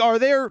 Like, are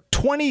there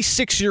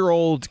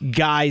 26-year-old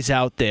guys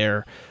out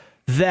there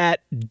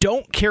that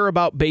don't care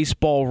about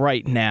baseball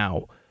right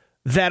now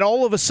that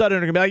all of a sudden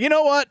are going to be like, you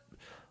know what?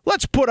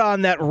 Let's put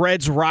on that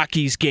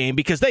Reds-Rockies game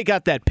because they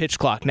got that pitch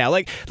clock now.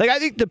 Like I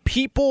think the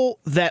people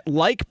that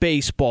like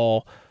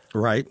baseball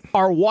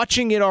are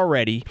watching it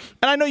already.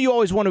 And I know you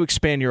always want to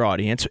expand your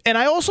audience. And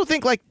I also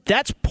think like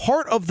that's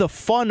part of the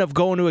fun of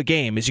going to a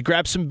game is you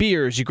grab some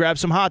beers, you grab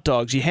some hot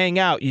dogs, you hang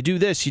out, you do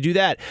this, you do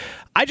that.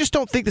 I just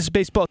don't think this is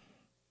baseball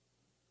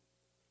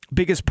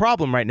biggest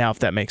problem right now, if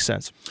that makes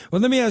sense. Well,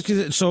 let me ask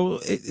you, so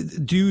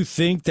do you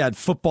think that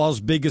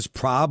football's biggest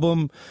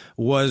problem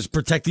was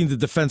protecting the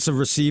defensive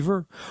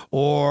receiver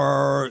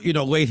or,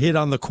 late hit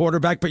on the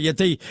quarterback, but yet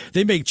they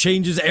make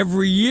changes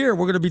every year?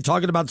 We're going to be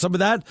talking about some of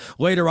that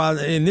later on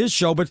in this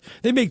show, but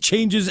they make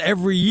changes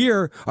every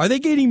year. Are they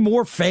getting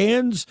more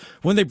fans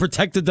when they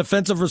protect the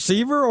defensive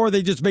receiver, or are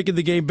they just making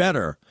the game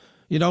better?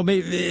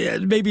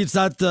 Maybe it's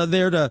not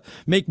there to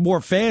make more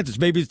fans.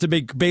 Maybe it's to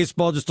make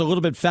baseball just a little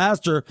bit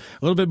faster, a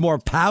little bit more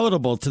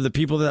palatable to the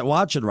people that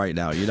watch it right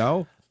now,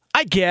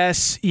 I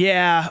guess,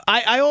 yeah.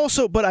 I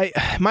also, but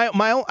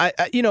my own,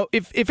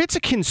 if it's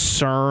a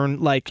concern,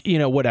 like,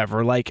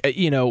 whatever, like,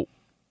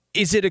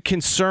 is it a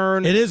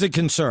concern? It is a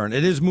concern.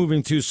 It is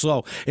moving too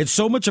slow. It's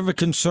so much of a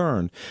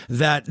concern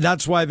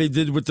that's why they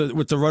did with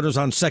the runners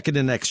on second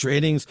and extra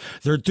innings.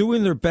 They're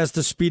doing their best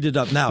to speed it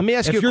up. Now, let me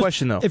ask you a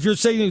question, though. If you're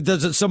saying,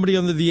 does somebody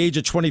under the age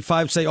of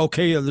 25 say,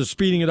 okay, they're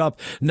speeding it up,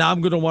 now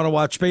I'm going to want to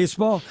watch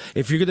baseball?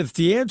 If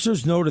the answer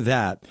is no to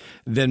that,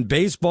 then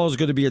baseball is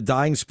going to be a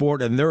dying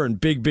sport, and they're in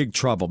big, big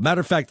trouble.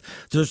 Matter of fact,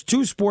 there's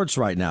two sports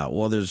right now.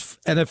 Well, there's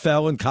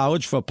NFL and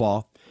college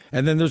football.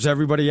 And then there's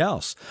everybody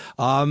else.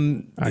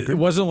 It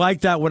wasn't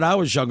like that when I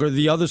was younger.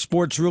 The other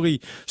sports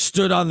really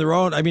stood on their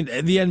own. I mean,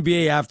 the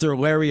NBA after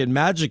Larry and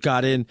Magic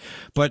got in.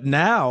 But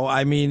now,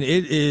 I mean,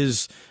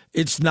 it's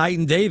night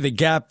and day, the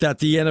gap that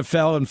the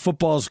NFL and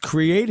football has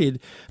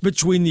created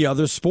between the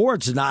other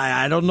sports. And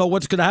I don't know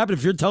what's going to happen.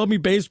 If you're telling me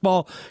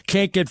baseball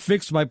can't get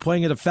fixed by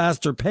playing at a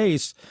faster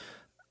pace,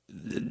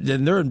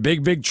 then they're in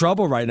big, big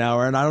trouble right now,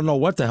 and I don't know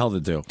what the hell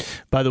to do.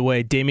 By the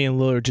way, Damian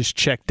Lillard just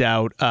checked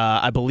out.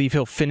 I believe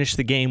he'll finish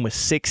the game with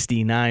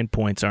 69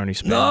 points, Arnie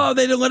Spanier. No,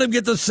 they didn't let him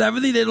get to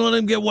 70. They didn't let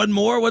him get one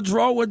more. What's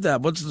wrong with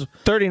that?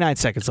 39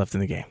 seconds left in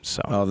the game.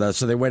 So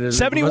they waited.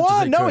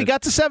 71? No, he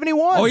got to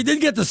 71. Oh, he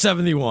did get to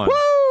 71.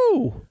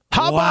 Woo!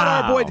 How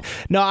about our boy?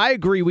 No, I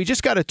agree. We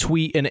just got a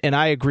tweet, and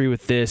I agree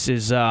with this,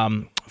 is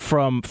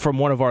from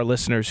one of our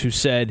listeners who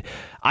said,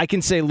 I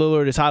can say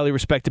Lillard is highly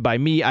respected by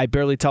me. I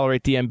barely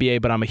tolerate the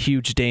NBA, but I'm a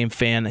huge Dame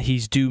fan.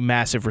 He's due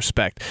massive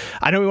respect.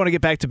 I know we want to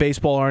get back to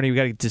baseball, Arnie. We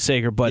got to get to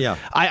Sager, but yeah.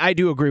 I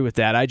do agree with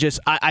that.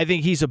 I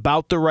think he's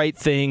about the right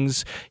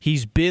things.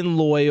 He's been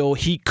loyal.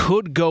 He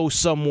could go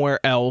somewhere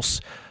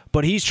else,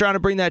 but he's trying to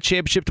bring that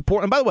championship to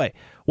Portland. By the way,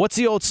 what's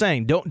the old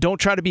saying? Don't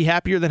try to be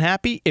happier than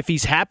happy. If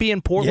he's happy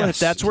in Portland, if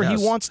that's where he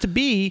wants to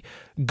be,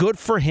 good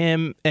for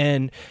him.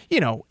 And,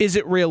 is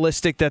it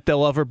realistic that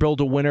they'll ever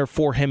build a winner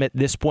for him at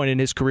this point in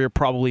his career?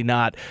 Probably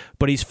not.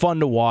 But he's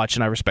fun to watch,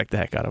 and I respect the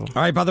heck out of him.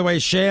 All right, by the way,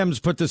 Shams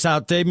put this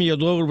out. Damian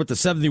Lillard with the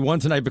 71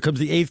 tonight becomes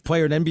the 8th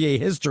player in NBA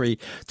history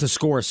to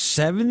score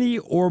 70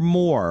 or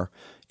more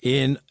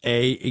in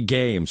a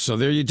game. So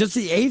they're just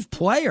the 8th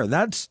player.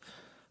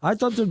 I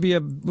thought there'd be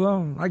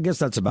I guess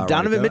that's about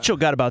Donovan right. Mitchell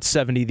got about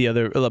 70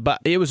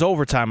 it was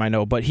overtime, I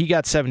know, but he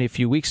got 70 a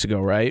few weeks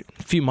ago, right?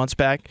 A few months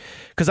back.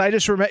 Because I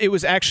just remember, it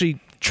was actually,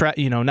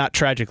 not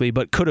tragically,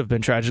 but could have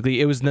been tragically.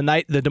 It was the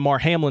night the DeMar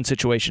Hamlin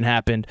situation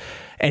happened,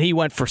 and he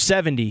went for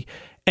 70,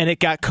 and it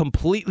got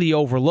completely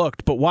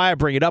overlooked. But why I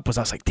bring it up was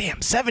I was like,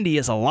 damn, 70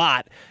 is a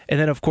lot. And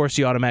then, of course,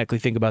 you automatically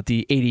think about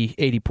the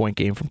 80-point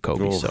game from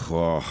Kobe.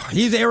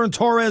 He's Aaron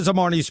Torres. I'm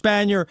Arnie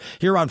Spanier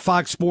here on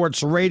Fox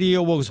Sports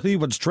Radio. We'll see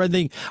what's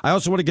trending. I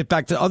also want to get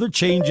back to other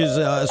changes,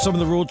 some of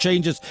the rule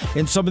changes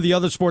in some of the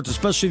other sports,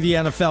 especially the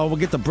NFL. We'll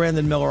get to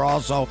Brandon Miller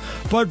also.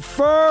 But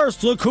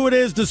first, look who it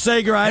is,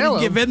 DeSager. I didn't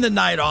give him the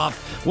night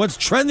off. What's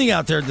trending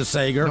out there,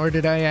 DeSager? Nor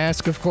did I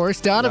ask, of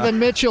course. Donovan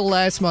Mitchell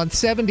last month,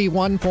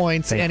 71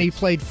 points, and he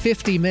played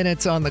 50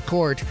 minutes on the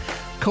court.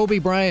 Kobe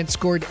Bryant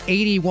scored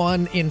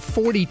 81 in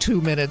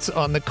 42 minutes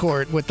on the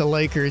court with the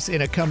Lakers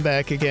in a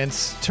comeback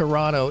against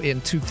Toronto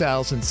in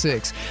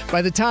 2006.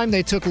 By the time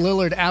they took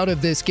Lillard out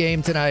of this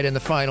game tonight in the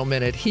final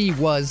minute, he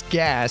was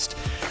gassed.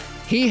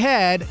 He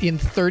had, in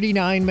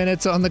 39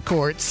 minutes on the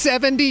court,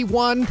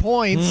 71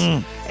 points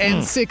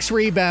and 6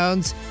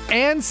 rebounds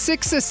and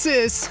 6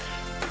 assists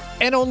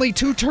and only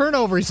 2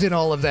 turnovers in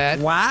all of that.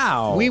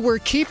 Wow. We were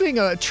keeping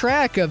a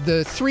track of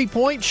the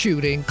three-point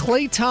shooting.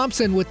 Klay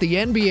Thompson with the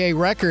NBA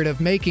record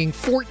of making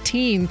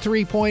 14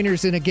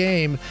 three-pointers in a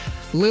game.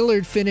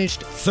 Lillard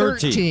finished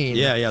 13.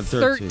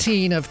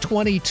 13 of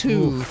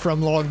 22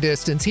 from long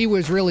distance. He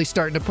was really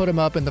starting to put him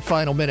up in the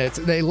final minutes.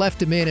 They left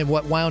him in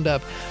what wound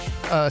up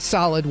a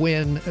solid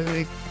win.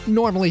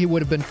 Normally he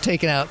would have been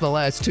taken out in the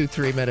last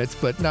 2-3 minutes,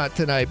 but not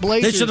tonight.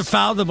 Blazers, they should have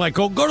fouled him like,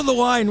 go to the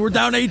line. We're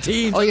down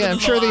 18. Oh, yeah, I'm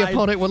sure the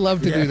opponent would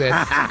love to do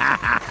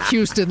that.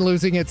 Houston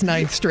losing its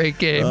 9th straight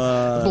game.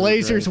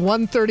 Blazers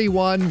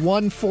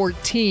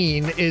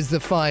 131-114 is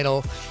the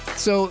final.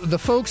 So the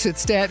folks at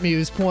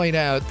StatMuse point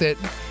out that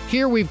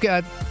here we've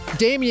got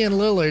Damian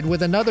Lillard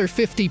with another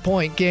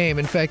 50-point game.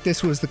 In fact,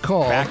 this was the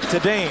call. Back to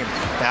Dame.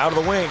 Now to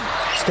the wing.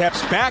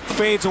 Steps back,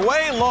 fades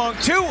away. Long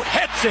 2,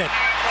 hits it.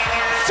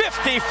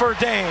 50 for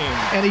Dame.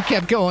 And he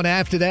kept going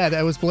after that.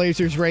 That was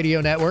Blazers Radio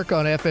Network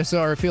on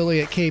FSR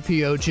affiliate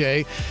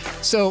KPOJ.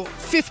 So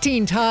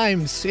 15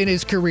 times in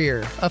his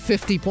career, a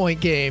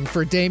 50-point game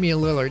for Damian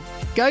Lillard.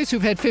 Guys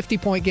who've had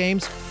 50-point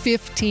games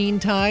 15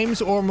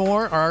 times or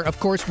more are, of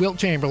course, Wilt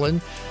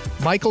Chamberlain,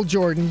 Michael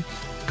Jordan,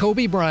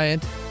 Kobe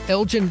Bryant,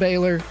 Elgin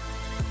Baylor,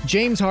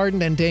 James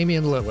Harden, and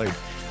Damian Lillard.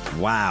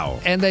 Wow.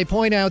 And they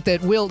point out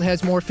that Wilt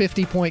has more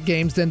 50-point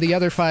games than the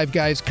other 5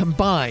 guys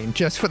combined,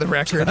 just for the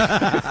record.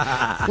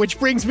 Which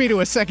brings me to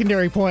a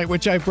secondary point,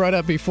 which I brought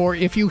up before.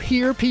 If you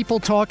hear people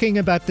talking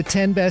about the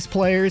 10 best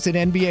players in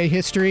NBA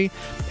history,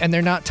 and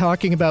they're not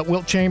talking about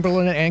Wilt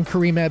Chamberlain and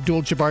Kareem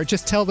Abdul-Jabbar,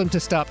 just tell them to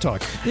stop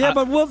talking. Yeah,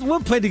 but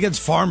Wilt played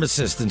against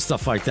pharmacists and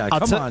stuff like that.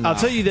 Come on now. I'll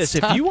tell you this.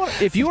 If you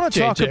want to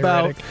talk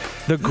about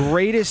the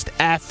greatest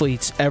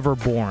athletes ever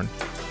born,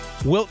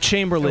 Wilt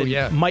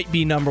Chamberlain might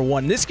be number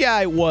 1. This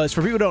guy was,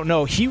 for people who don't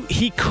know,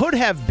 he could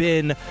have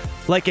been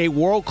like a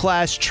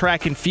world-class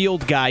track and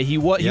field guy. He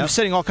was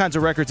setting all kinds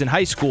of records in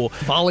high school.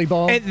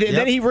 Volleyball. And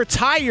then he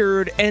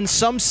retired, and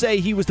some say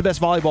he was the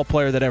best volleyball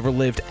player that ever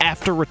lived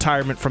after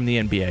retirement from the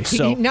NBA.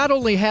 So he not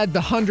only had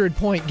the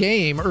 100-point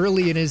game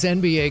early in his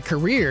NBA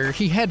career,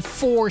 he had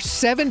 4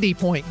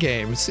 70-point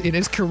games in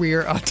his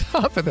career on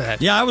top of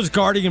that. Yeah, I was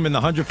guarding him in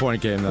the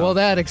 100-point game, though. Well,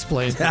 that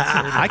explains it.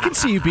 I can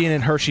see you being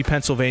in Hershey,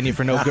 Pennsylvania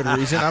for no good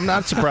reason. I'm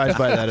not surprised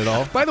by that at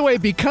all. By the way,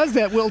 because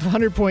that Wilt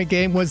 100-point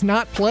game was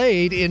not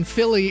played in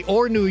Philly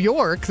or New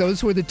York,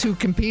 those were the 2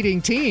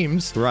 competing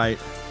teams. Right.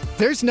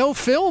 There's no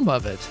film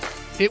of it.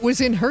 It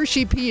was in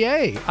Hershey,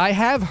 PA. I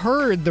have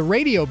heard the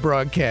radio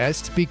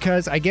broadcast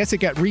because I guess it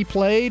got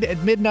replayed at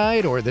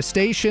midnight or the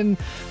station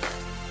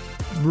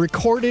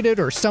recorded it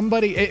or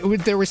somebody.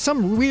 There was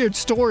some weird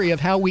story of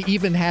how we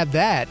even had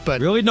that. But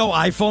really, no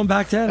iPhone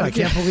back then? I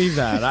can't believe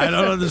that. I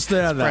don't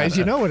understand that. Surprised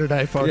you know what an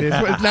iPhone is.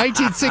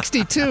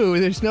 1962.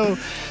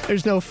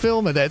 There's no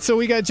film of that. So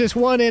we got just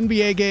one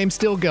NBA game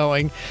still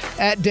going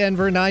at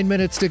Denver. 9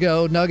 minutes to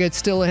go. Nuggets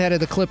still ahead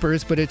of the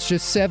Clippers, but it's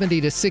just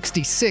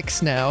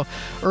 70-66 now.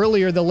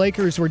 Earlier, the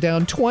Lakers were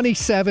down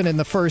 27 in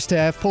the first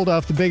half. Pulled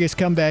off the biggest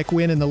comeback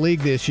win in the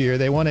league this year.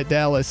 They won at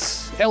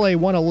Dallas. LA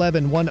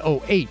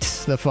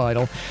 111-108 the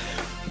final.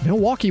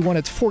 Milwaukee won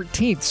its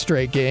 14th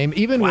straight game,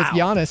 even with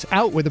Giannis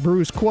out with a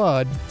bruised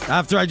quad.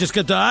 After I just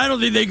got I don't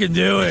think they can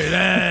do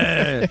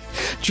it.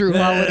 Drew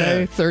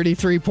Holiday,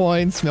 33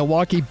 points.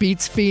 Milwaukee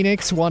beats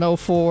Phoenix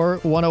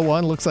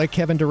 104-101. Looks like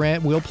Kevin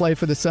Durant will play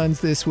for the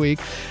Suns this week.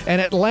 And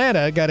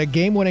Atlanta got a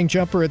game-winning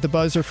jumper at the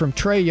buzzer from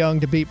Trae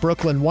Young to beat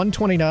Brooklyn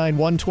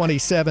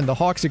 129-127. The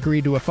Hawks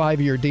agreed to a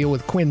 5-year deal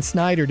with Quinn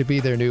Snyder to be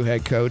their new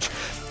head coach.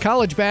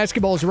 College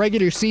basketball's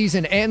regular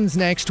season ends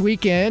next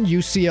weekend.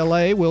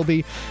 UCLA will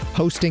be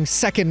hosting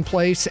second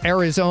place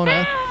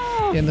Arizona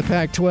in the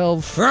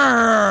Pac-12.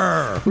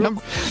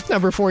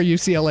 Number 4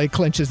 UCLA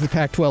clinches the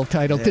Pac-12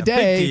 title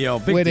today,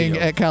 winning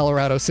at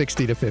Colorado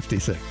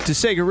 60-56. To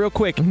Sager, real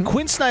quick,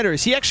 Quinn Snyder,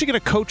 is he actually going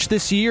to coach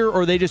this year,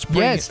 or they just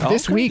bring it?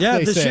 This week. Yeah,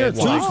 they this say. year,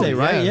 Tuesday,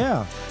 right?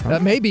 Yeah.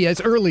 Maybe as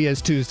early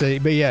as Tuesday,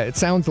 but yeah, it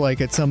sounds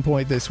like at some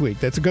point this week.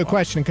 That's a good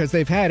question because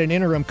they've had an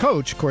interim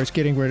coach, of course,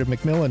 getting rid of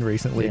McMillan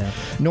recently. Yeah.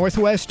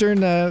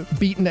 Northwestern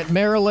beaten at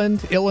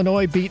Maryland.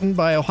 Illinois beaten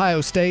by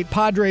Ohio State.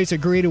 Padres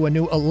agree to a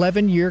new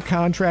 11-year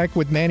contract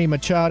with Manny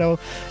Machado,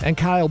 and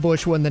Kyle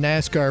Busch won the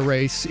NASCAR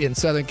race in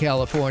Southern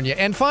California.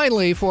 And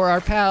finally, for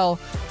our pal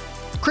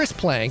Chris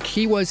Plank,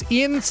 he was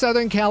in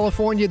Southern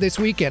California this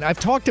weekend. I've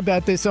talked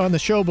about this on the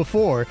show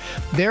before.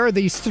 There are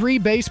these 3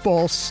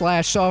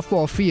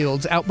 baseball/softball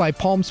fields out by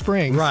Palm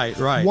Springs.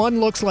 Right.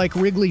 One looks like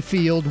Wrigley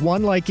Field,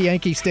 one like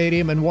Yankee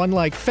Stadium, and one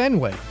like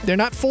Fenway. They're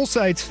not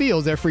full-size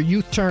fields. They're for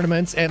youth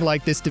tournaments and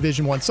like this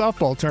Division I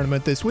softball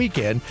tournament this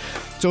weekend.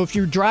 So if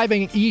you're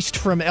driving east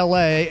from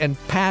L.A. and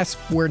past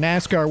where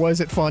NASCAR was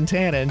at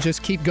Fontana and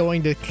just keep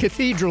going to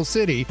Cathedral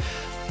City,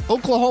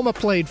 Oklahoma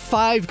played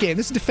 5 games.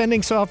 This is defending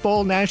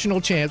softball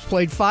national champs.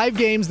 Played 5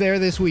 games there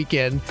this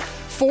weekend.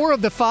 4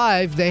 of the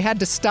 5, they had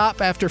to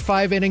stop after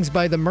 5 innings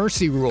by the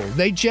mercy rule.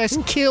 They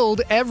just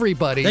killed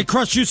everybody. They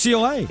crushed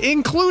UCLA.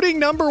 Including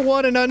number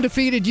 1 and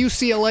undefeated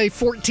UCLA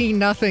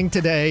 14-0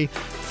 today.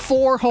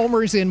 4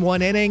 homers in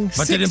 1 inning.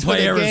 But they didn't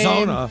play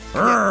Arizona.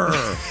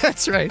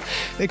 That's right.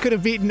 They could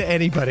have beaten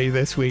anybody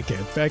this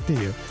weekend. Back to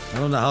you. I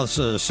don't know how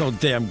it's so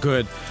damn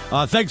good.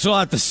 Thanks a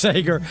lot to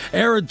Sager.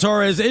 Aaron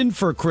Torres in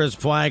for Chris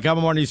Plank.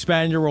 I'm Marty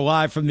Spanier. We're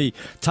live from the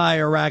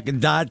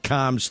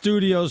TireRack.com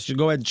studios. So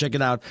go ahead and check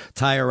it out,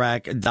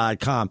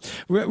 TireRack.com.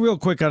 Real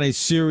quick on a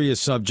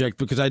serious subject,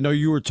 because I know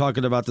you were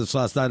talking about this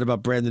last night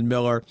about Brandon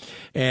Miller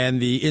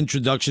and the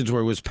introductions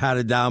where he was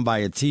patted down by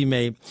a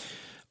teammate.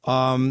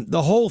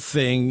 The whole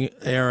thing,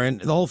 Aaron,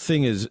 the whole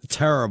thing is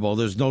terrible.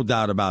 There's no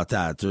doubt about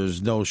that.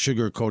 There's no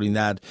sugarcoating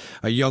that.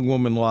 A young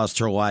woman lost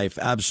her life.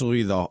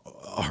 Absolutely the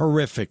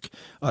horrific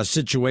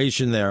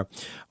situation there.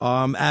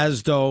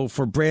 As though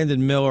for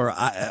Brandon Miller,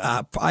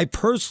 I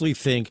personally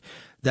think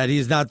that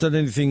he's not done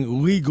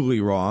anything legally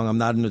wrong. I'm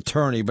not an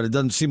attorney, but it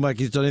doesn't seem like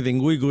he's done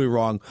anything legally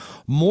wrong.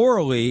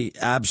 Morally,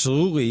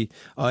 absolutely,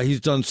 he's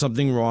done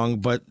something wrong,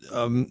 but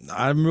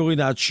I'm really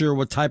not sure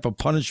what type of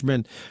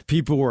punishment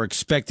people were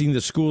expecting the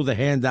school to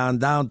hand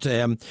down to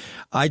him.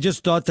 I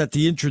just thought that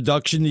the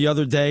introduction the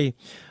other day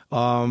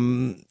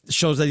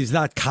shows that he's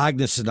not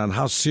cognizant on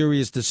how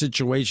serious the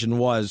situation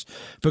was,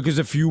 because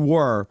if you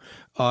were,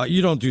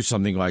 you don't do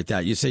something like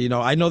that. You say,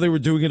 I know they were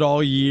doing it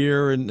all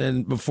year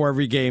and before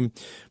every game,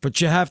 but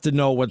you have to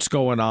know what's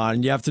going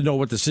on. You have to know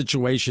what the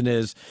situation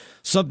is,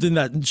 something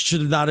that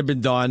should not have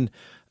been done.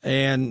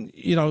 And,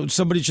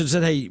 somebody should have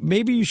said, hey,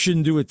 maybe you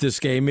shouldn't do it this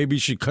game. Maybe you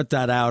should cut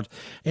that out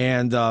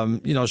and,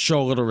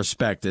 show a little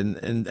respect.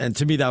 And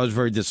to me, that was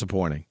very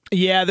disappointing.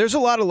 Yeah, there's a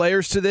lot of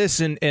layers to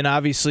this, and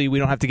obviously we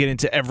don't have to get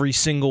into every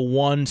single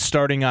one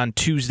starting on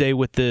Tuesday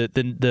with the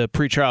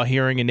pretrial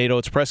hearing and Nate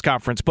Oates' press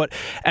conference. But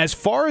as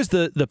far as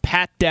the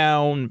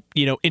pat-down,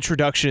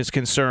 introduction is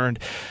concerned,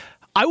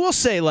 I will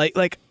say,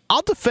 like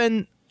I'll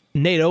defend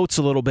Nate Oates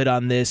a little bit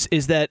on this,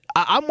 is that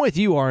I'm with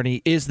you,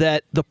 Arnie, is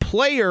that the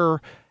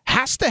player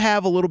has to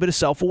have a little bit of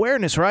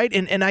self-awareness, right?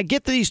 And I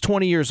get that he's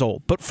 20 years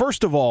old, but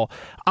first of all,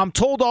 I'm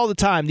told all the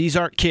time these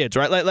aren't kids,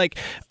 right?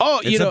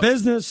 It's a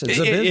business.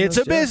 It's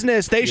a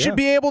business. They should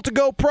be able to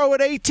go pro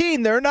at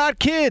 18. They're not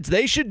kids.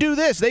 They should do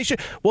this.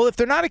 Well, if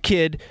they're not a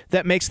kid,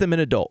 that makes them an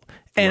adult.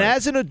 And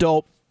as an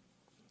adult,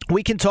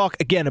 we can talk,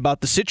 again,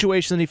 about the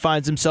situation that he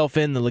finds himself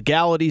in, the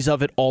legalities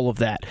of it, all of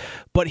that.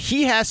 But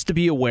he has to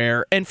be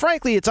aware, and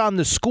frankly, it's on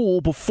the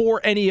school before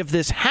any of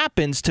this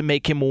happens to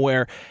make him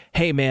aware,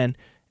 hey, man,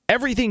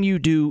 everything you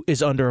do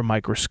is under a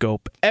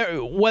microscope.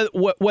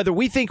 Whether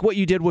we think what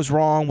you did was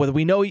wrong, whether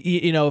we know,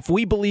 if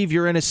we believe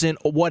you're innocent,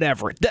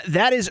 whatever,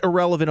 that is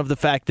irrelevant of the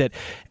fact that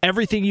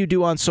everything you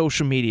do on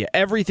social media,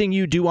 everything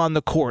you do on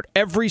the court,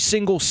 every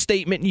single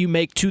statement you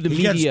make to the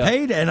media. He gets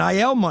paid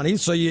NIL money,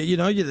 so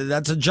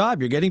that's a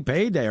job. You're getting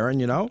paid,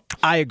 Aaron,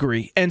 I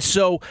agree. And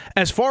so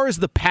as far as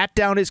the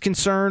pat-down is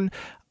concerned,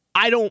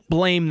 I don't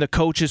blame the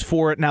coaches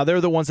for it. Now, they're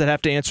the ones that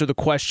have to answer the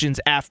questions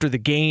after the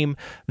game.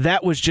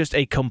 That was just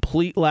a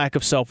complete lack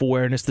of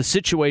self-awareness. The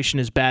situation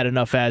is bad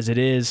enough as it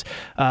is.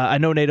 I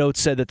know Nate Oates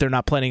said that they're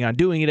not planning on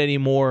doing it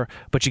anymore,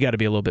 but you got to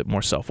be a little bit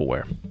more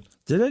self-aware.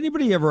 Did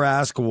anybody ever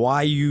ask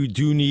why you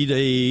do need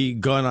a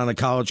gun on a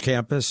college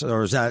campus,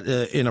 or is that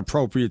an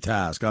inappropriate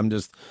task? I'm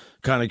just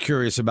kind of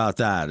curious about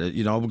that,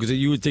 because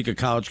you would think a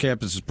college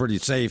campus is pretty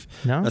safe,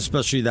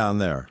 especially down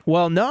there.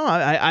 Well, no,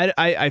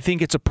 I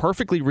think it's a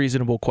perfectly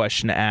reasonable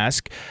question to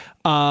ask.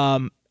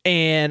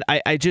 And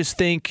I just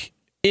think,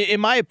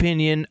 in my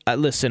opinion,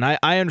 listen, I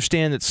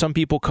understand that some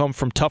people come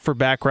from tougher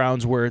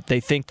backgrounds where they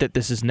think that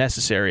this is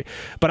necessary.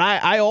 But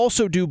I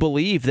also do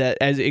believe that,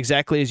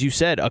 exactly as you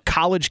said, a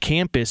college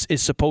campus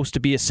is supposed to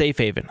be a safe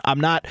haven.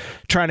 I'm not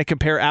trying to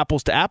compare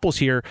apples to apples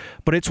here,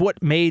 but it's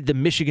what made the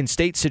Michigan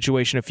State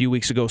situation a few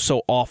weeks ago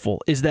so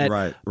awful, is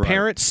that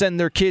parents send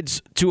their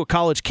kids to a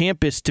college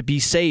campus to be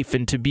safe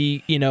and to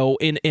be, in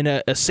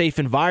a safe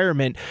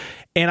environment.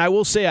 And I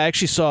will say, I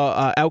actually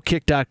saw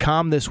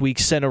Outkick.com this week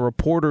sent a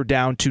reporter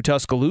down to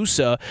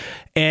Tuscaloosa,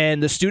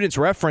 and the students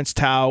referenced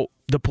how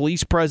the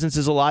police presence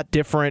is a lot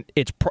different.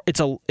 It's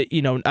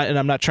and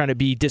I'm not trying to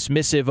be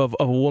dismissive of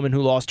a woman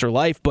who lost her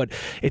life, but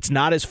it's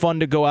not as fun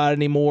to go out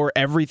anymore.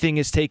 Everything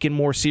is taken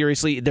more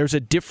seriously. There's a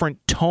different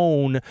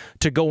tone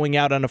to going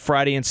out on a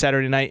Friday and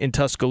Saturday night in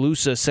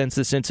Tuscaloosa since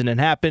this incident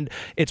happened.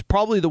 It's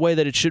probably the way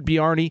that it should be,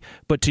 Arnie,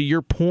 but to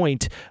your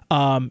point,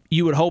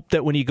 you would hope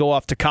that when you go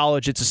off to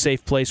college, it's a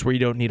safe place where you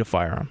don't need a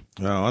firearm.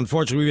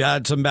 Unfortunately, we've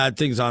had some bad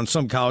things on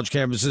some college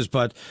campuses,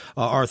 but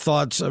our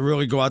thoughts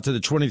really go out to the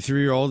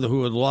 23-year-old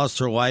who had lost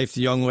her life,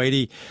 the young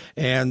lady.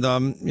 And,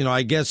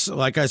 I guess,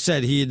 like I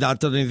said, he had not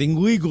done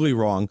anything legally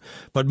wrong,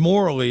 but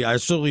morally, I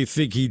certainly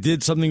think he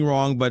did something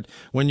wrong. But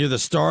when you're the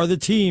star of the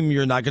team,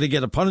 you're not going to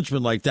get a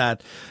punishment like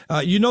that.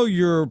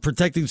 You're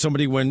protecting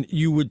somebody when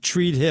you would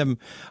treat him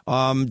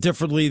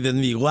differently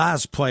than the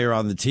last player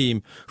on the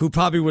team, who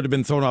probably would have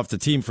been thrown off the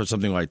team for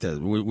something like that.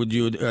 Would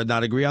you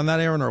not agree on that,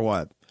 Aaron, or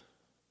what?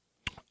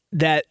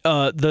 that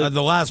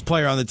the last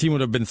player on the team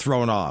would have been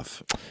thrown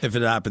off if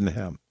it happened to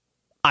him.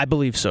 I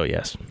believe so,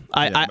 yes.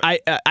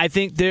 I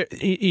think there,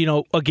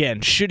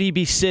 again, should he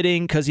be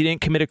sitting because he didn't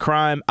commit a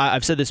crime?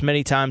 I've said this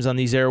many times on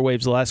these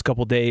airwaves the last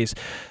couple of days.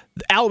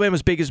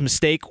 Alabama's biggest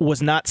mistake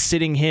was not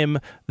sitting him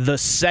the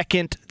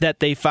second that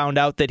they found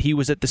out that he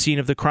was at the scene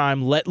of the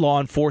crime, let law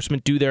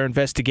enforcement do their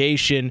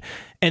investigation,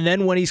 and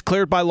then when he's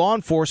cleared by law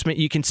enforcement,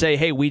 you can say,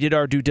 hey, we did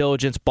our due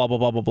diligence, blah, blah,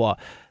 blah, blah, blah.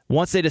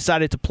 Once they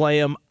decided to play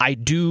him, I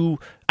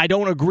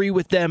don't agree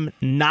with them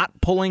not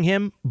pulling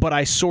him, but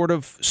I sort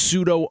of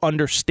pseudo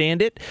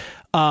understand it.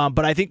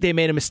 But I think they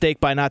made a mistake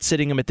by not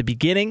sitting him at the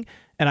beginning.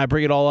 And I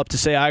bring it all up to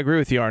say I agree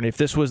with you, Arnie. If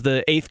this was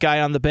the 8th guy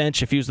on the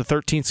bench, if he was the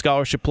 13th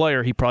scholarship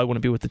player, he probably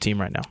wouldn't be with the team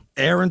right now.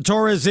 Aaron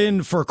Torres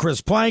in for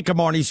Chris Plank. I'm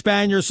Arnie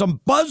Spanier. Some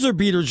buzzer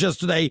beaters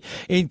yesterday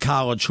in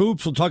college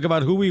hoops. We'll talk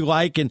about who we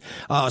like and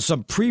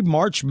some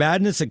pre-March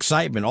Madness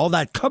excitement. All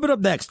that coming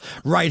up next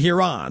right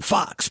here on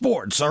Fox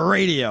Sports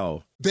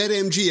Radio.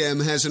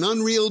 BetMGM has an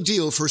unreal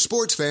deal for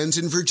sports fans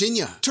in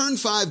Virginia. Turn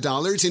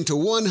 $5 into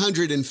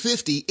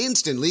 $150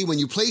 instantly when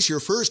you place your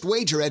first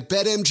wager at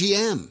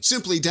BetMGM.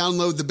 Simply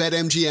download the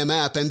BetMGM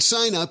app and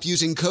sign up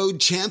using code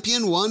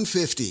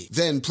CHAMPION150.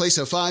 Then place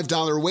a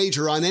 $5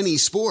 wager on any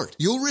sport.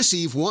 You'll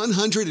receive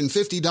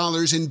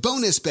 $150 in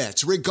bonus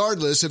bets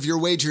regardless of your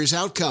wager's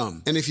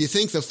outcome. And if you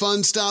think the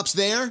fun stops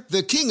there,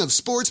 the king of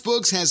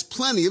sportsbooks has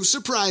plenty of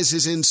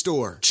surprises in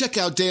store. Check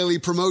out daily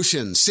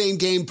promotions,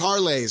 same-game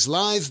parlays,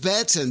 live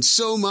bets, and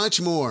so much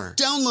more.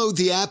 Download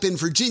the app in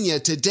Virginia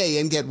today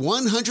and get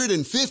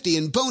 $150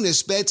 in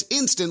bonus bets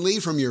instantly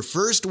from your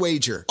first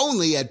wager.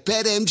 Only at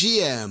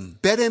BetMGM.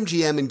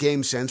 BetMGM and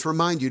GameSense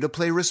remind you to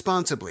play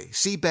responsibly.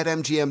 See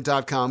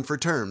BetMGM.com for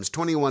terms.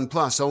 21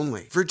 plus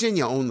only.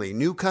 Virginia only.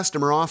 New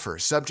customer offer.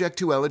 Subject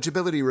to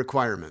eligibility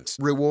requirements.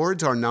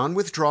 Rewards are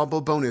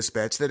non-withdrawable bonus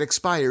bets that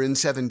expire in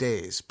 7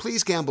 days.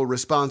 Please gamble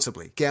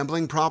responsibly.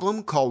 Gambling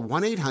problem? Call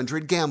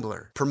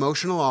 1-800-GAMBLER.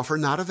 Promotional offer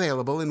not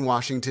available in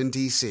Washington,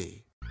 D.C.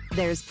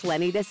 There's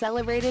plenty to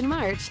celebrate in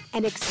March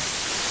and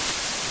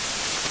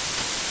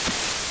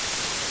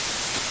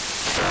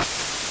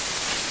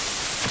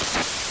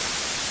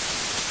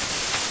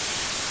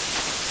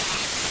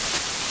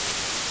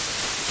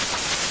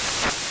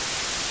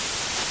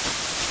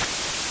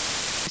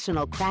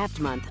National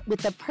Craft Month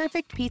with the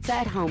perfect pizza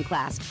at home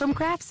class from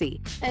Craftsy.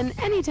 And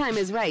anytime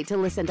is right to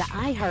listen to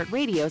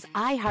iHeartRadio's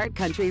iHeart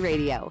Country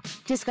Radio.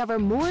 Discover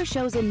more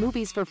shows and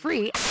movies for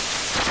free.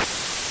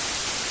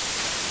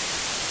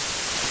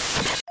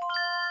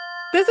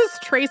 This is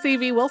Tracy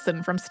V.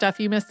 Wilson from Stuff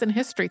You Missed in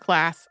History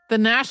Class. The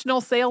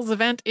national sales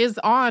event is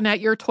on at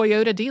your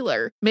Toyota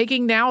dealer,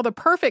 making now the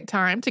perfect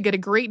time to get a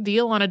great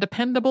deal on a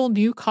dependable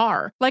new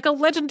car. Like a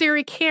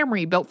legendary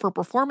Camry built for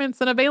performance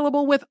and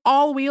available with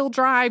all-wheel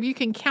drive, you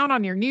can count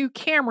on your new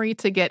Camry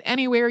to get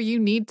anywhere you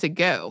need to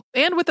go.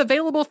 And with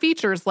available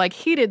features like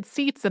heated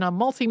seats and a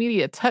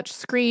multimedia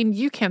touchscreen,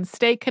 you can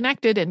stay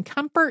connected in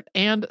comfort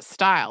and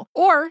style.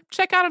 Or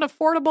check out an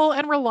affordable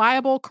and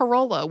reliable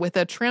Corolla with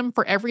a trim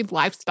for every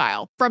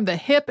lifestyle. From the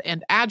hip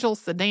and agile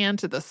sedan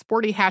to the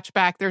sporty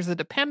hatchback, there's a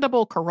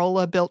dependable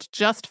Corolla built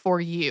just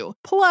for you.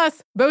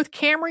 Plus, both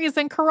Camrys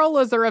and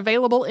Corollas are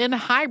available in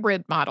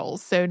hybrid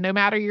models, so no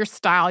matter your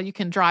style, you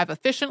can drive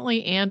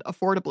efficiently and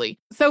affordably.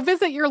 So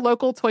visit your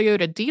local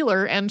Toyota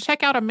dealer and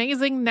check out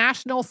amazing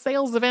national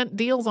sales event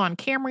deals on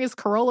Camrys,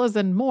 Corollas,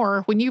 and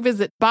more when you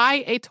visit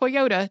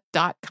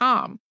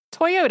buyatoyota.com.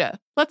 Toyota,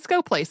 let's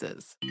go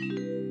places.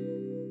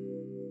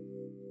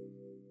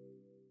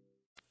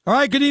 All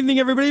right, good evening,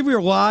 everybody. We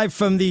are live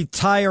from the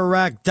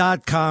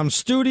TireRack.com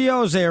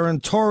studios.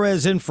 Aaron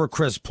Torres in for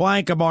Chris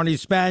Plank. I'm Arnie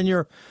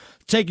Spanier,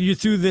 taking you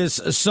through this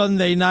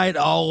Sunday night.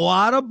 A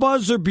lot of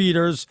buzzer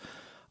beaters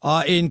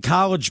in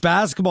college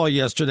basketball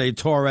yesterday,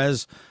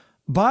 Torres.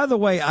 By the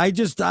way, I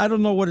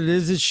don't know what it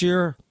is this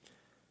year.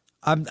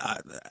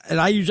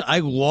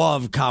 I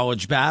love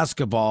college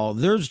basketball.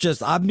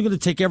 I'm going to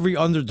take every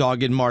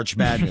underdog in March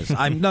Madness.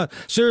 I'm not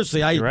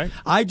seriously. Right.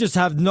 I just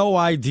have no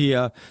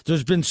idea.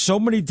 There's been so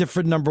many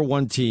different number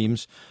one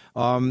teams.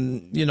 I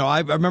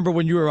remember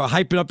when you were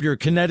hyping up your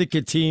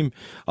Connecticut team,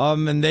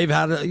 and they've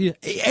had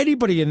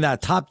anybody in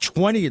that top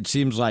 20. It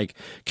seems like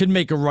can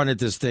make a run at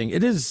this thing.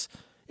 It is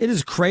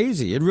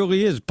crazy. It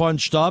really is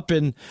bunched up,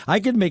 and I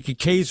could make a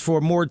case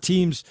for more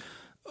teams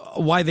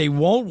why they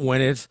won't win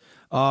it.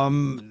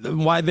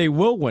 Why they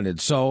will win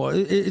it. So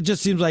it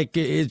just seems like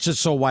it's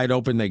just so wide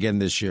open again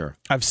this year.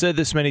 I've said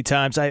this many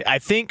times. I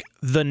think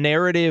the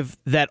narrative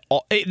that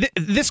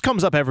this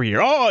comes up every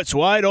year. Oh, it's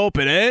wide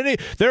open.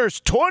 There's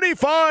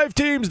 25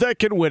 teams that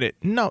can win it.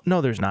 No,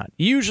 there's not.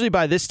 Usually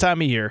by this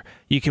time of year,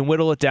 you can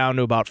whittle it down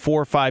to about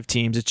 4 or 5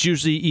 teams. It's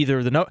usually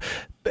either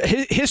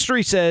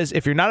history says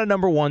if you're not a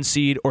number one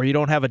seed or you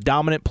don't have a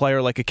dominant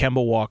player like a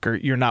Kemba Walker,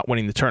 you're not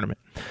winning the tournament.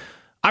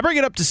 I bring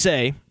it up to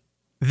say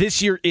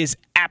this year is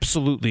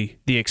absolutely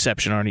the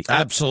exception, Arnie.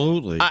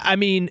 Absolutely. I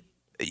mean,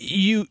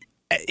 you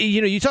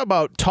talk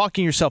about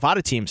talking yourself out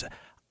of teams.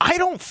 I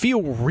don't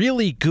feel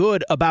really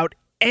good about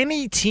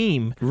any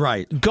team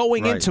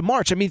going into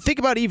March. I mean, think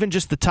about even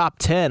just the top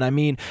 10. I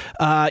mean,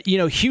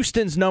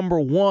 Houston's number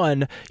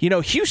 1.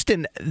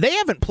 Houston, they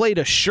haven't played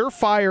a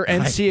surefire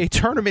NCAA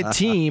tournament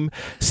team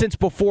since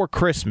before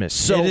Christmas.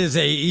 So it is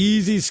a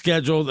easy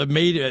schedule that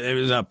made it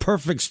was a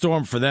perfect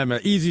storm for them.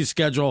 An easy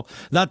schedule.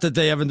 Not that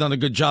they haven't done a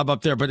good job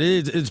up there, but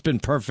it's been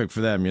perfect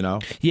for them,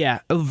 Yeah,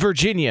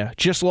 Virginia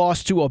just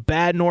lost to a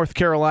bad North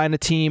Carolina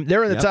team.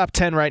 They're in the top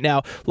 10 right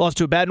now. Lost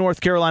to a bad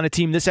North Carolina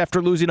team this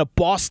after losing to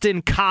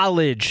Boston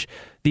College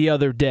the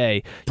other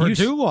day.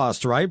 Purdue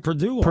lost, right?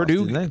 Purdue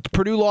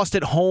lost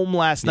at home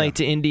last night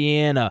to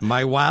Indiana.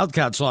 My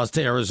Wildcats lost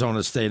to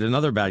Arizona State.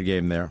 Another bad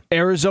game there.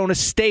 Arizona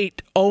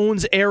State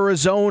owns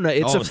Arizona.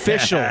 It's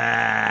official.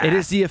 It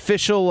is the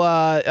official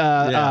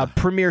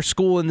premier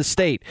school in the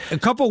state. A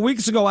couple of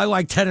weeks ago, I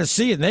liked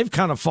Tennessee, and they've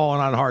kind of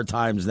fallen on hard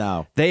times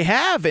now. They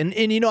have. And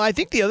I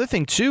think the other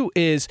thing, too,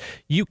 is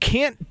you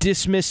can't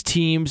dismiss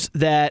teams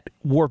that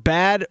were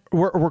bad,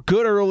 were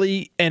good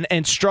early,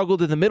 and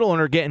struggled in the middle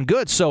and are getting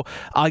good. So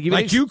I'll give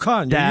you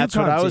UConn. That's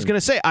what I was going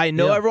to say. I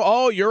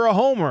know you're a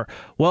homer.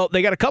 Well,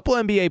 they got a couple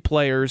NBA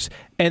players,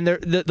 and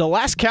the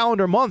last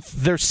calendar month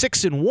they're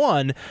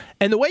 6-1.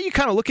 And the way you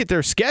kind of look at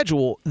their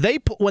schedule,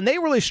 when they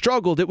really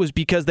struggled, it was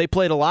because they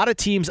played a lot of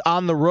teams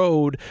on the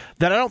road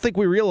that I don't think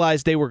we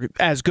realized they were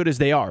as good as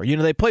they are.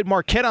 They played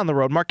Marquette on the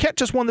road. Marquette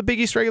just won the Big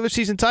East regular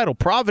season title.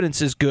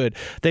 Providence is good.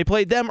 They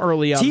played them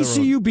early on.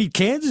 TCU beat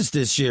Kansas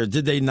this year,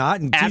 did they not?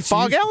 And at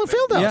Fog Allen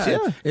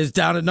Fieldhouse, is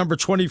down at number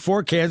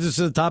 24. Kansas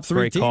is the top 3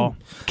 Great team. Call.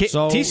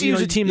 So, TCU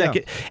is a team that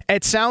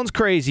it sounds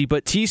crazy,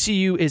 but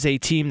TCU is a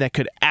team that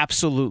could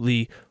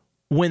absolutely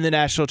win the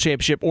national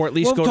championship, or at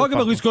least go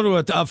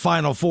to a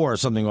Final Four or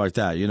something like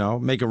that.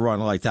 Make a run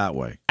like that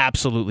way.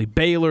 Absolutely.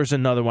 Baylor's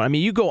another one. I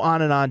mean, you go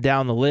on and on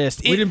down the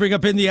list. We didn't bring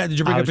up Indiana. Did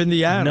you bring up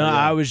Indiana? No,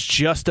 I was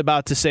just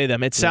about to say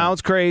them. It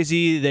sounds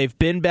crazy. They've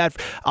been bad.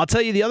 I'll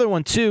tell you the other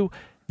one too.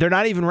 They're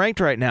not even ranked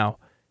right now.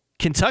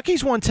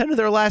 Kentucky's won 10 of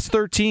their last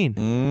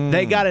 13.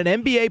 They got an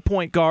NBA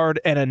point guard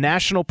and a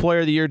National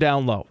Player of the Year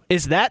down low.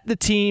 Is that the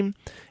team,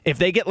 if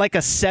they get like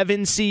a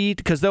 7 seed,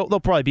 because they'll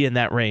probably be in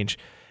that range,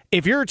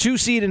 if you're a 2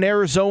 seed in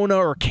Arizona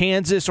or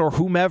Kansas or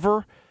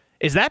whomever,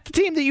 is that the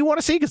team that you want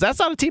to see? Because that's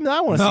not a team that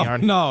I want to see,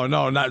 Arnie. No,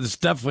 it's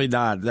definitely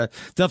not.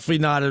 Definitely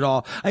not at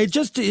all. It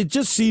just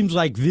seems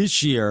like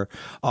this year,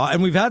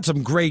 and we've had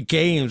some great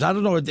games. I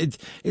don't know. It's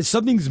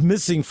something's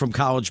missing from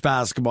college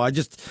basketball.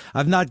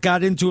 I've not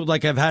got into it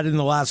like I've had in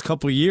the last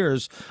couple of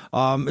years.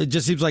 It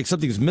just seems like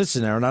something's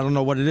missing there, and I don't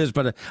know what it is.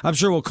 But I'm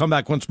sure we'll come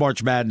back once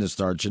March Madness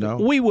starts.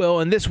 We will,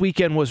 and this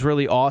weekend was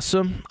really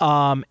awesome.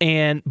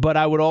 But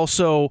I would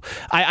also,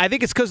 I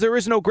think it's because there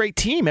is no great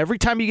team. Every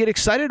time you get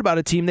excited about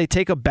a team, they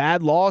take a bad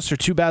loss or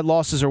 2 bad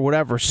losses or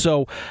whatever.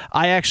 So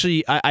I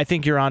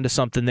think you're onto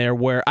something there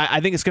where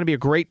I think it's going to be a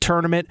great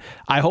tournament.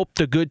 I hope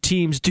the good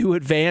teams do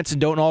advance and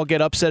don't all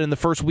get upset in the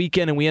first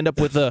weekend and we end up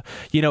with a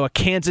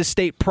Kansas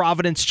State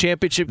Providence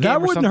championship game.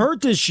 That wouldn't hurt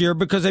this year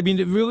because,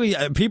 really,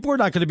 people are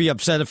not going to be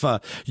upset if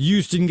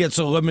Houston gets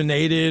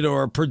eliminated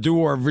or Purdue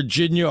or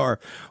Virginia or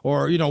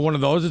one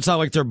of those. It's not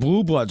like they're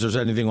blue bloods or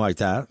anything like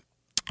that.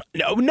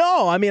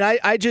 No. I mean,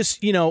 I just,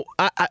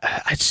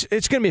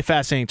 it's going to be a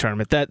fascinating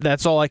tournament.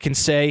 That's all I can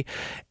say.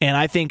 And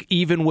I think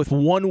even with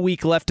 1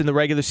 week left in the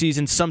regular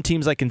season, some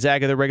teams like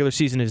Gonzaga, their regular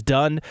season is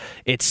done.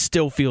 It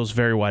still feels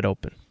very wide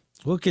open.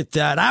 Look at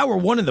that. Hour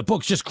 1 in the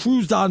books just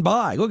cruised on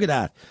by. Look at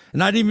that.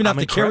 And I didn't even have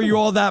to carry you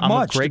all that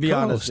much, to be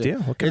honest.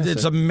 Yeah,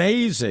 it's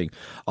amazing.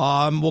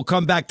 We'll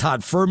come back.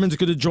 Todd Furman's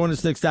going to join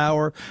us next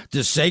hour.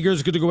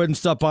 DeSager's going to go ahead and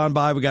step on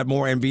by. We got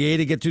more NBA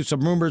to get to,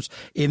 some rumors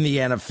in the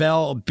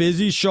NFL. A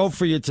busy show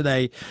for you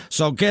today.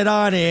 So get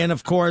on in.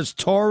 Of course,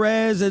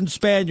 Torres and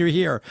Spanier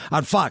here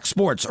on Fox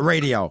Sports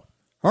Radio.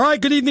 All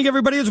right, good evening,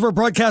 everybody, as we're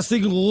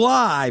broadcasting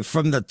live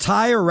from the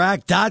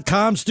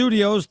TireRack.com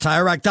studios.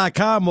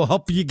 TireRack.com will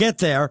help you get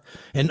there.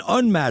 An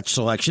unmatched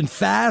selection,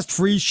 fast,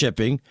 free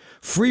shipping,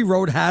 free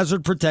road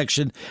hazard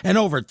protection, and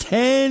over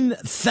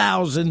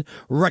 10,000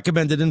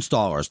 recommended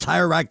installers.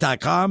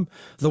 TireRack.com,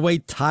 the way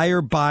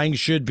tire buying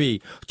should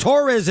be.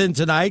 Torres in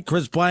tonight.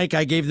 Chris Blank,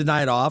 I gave the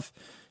night off.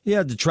 He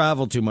had to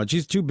travel too much.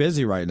 He's too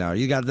busy right now.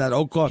 You got that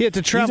Oklahoma. He had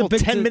to travel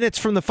 10 minutes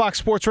from the Fox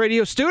Sports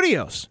Radio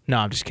studios. No,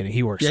 I'm just kidding.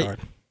 He works hard.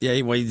 Yeah,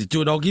 well,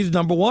 he's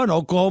number 1,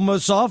 Oklahoma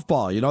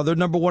softball. They're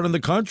number 1 in the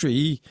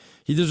country.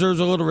 He deserves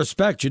a little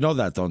respect. You know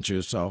that, don't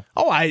you? So.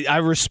 Oh, I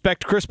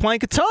respect Chris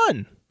Plank a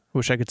ton.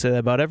 Wish I could say that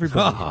about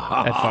everybody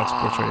at Fox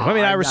Sports Radio. I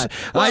mean,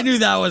 I knew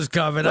that was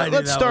coming.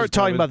 Let's start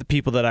talking about the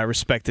people that I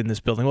respect in this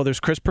building. Well,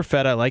 there's Chris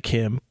Perfett. I like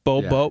him.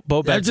 Bo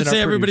Benson, just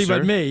say everybody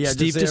but me.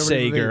 Steve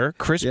DeSager,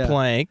 Chris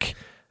Plank,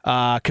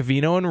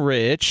 Cavino and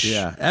Rich.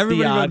 Yeah,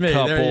 everybody the Odd but me.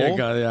 Couple, there you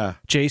go. Yeah,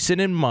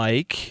 Jason and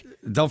Mike.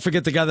 Don't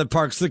forget the guy that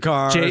parks the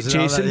car.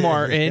 Jason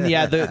Martin.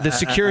 Yeah, the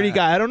security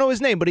guy. I don't know his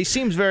name, but he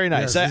seems very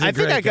nice. Yes, I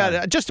think I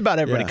got just about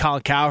everybody. Yeah.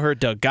 Colin Cowherd,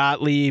 Doug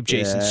Gottlieb,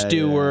 Jason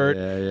Stewart.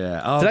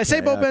 Yeah. Okay, did I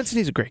say Bo Benson?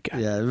 He's a great guy.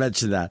 Yeah, I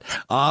mentioned that.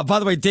 By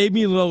the way,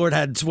 Damian Lillard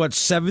had,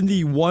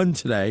 71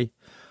 today.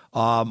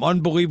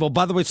 Unbelievable.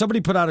 By the way,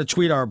 somebody put out a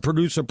tweet. Our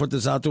producer put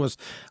this out to us.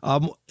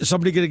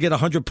 Somebody going to get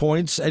 100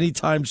 points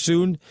anytime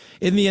soon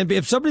in the NBA?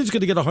 If somebody's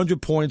going to get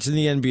 100 points in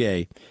the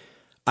NBA,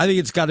 I think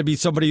it's got to be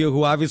somebody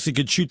who obviously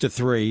could shoot the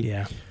three.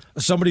 Yeah.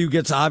 Somebody who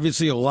gets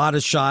obviously a lot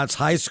of shots,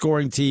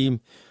 high-scoring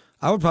team.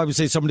 I would probably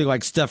say somebody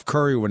like Steph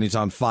Curry when he's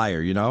on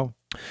fire, you know?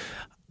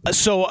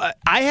 So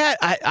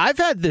I've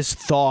had this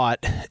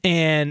thought,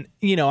 and,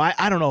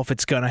 I don't know if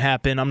it's going to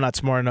happen. I'm not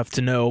smart enough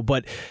to know,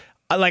 but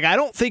I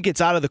don't think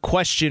it's out of the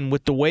question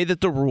with the way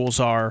that the rules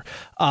are.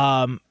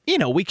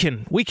 We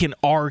can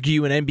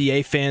argue, and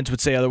NBA fans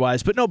would say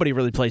otherwise, but nobody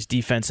really plays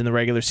defense in the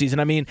regular season.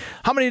 I mean,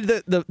 how many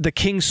did the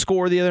Kings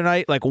score the other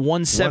night? Like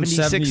 176?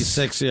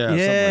 176, yeah. Yeah. Something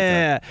like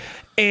that.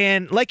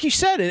 And like you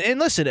said, and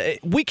listen,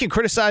 we can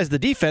criticize the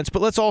defense,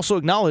 but let's also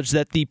acknowledge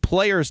that the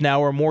players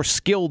now are more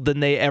skilled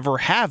than they ever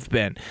have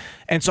been.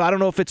 And so I don't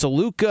know if it's a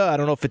Luka, I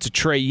don't know if it's a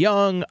Trae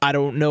Young, I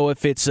don't know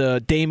if it's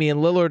a Damian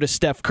Lillard, a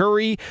Steph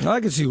Curry. I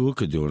can see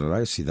Luka doing it.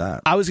 I see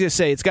that. I was going to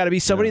say, it's got to be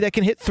somebody that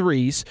can hit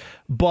threes,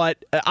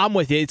 but I'm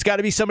with you. It's got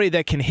to be somebody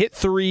that can hit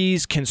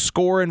threes, can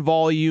score in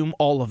volume,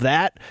 all of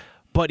that.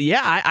 But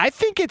yeah, I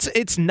think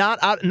it's not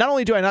out. Not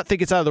only do I not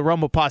think it's out of the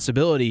realm of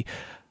possibility,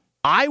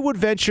 I would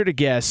venture to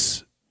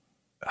guess.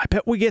 I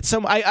bet we get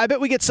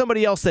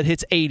somebody else that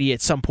hits 80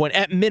 at some point,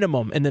 at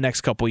minimum, in the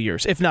next couple of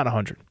years, if not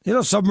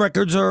 100. Some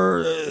records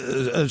are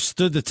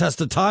stood the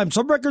test of time.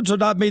 Some records are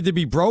not made to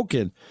be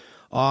broken.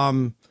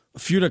 A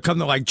few that come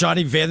to like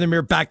Johnny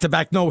Vandermeer,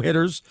 back-to-back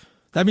no-hitters.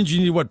 That means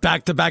you need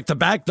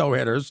back-to-back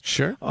no-hitters.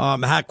 Sure.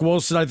 Hack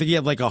Wilson, I think he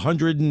had like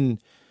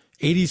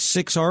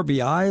 186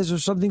 RBIs or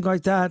something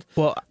like that.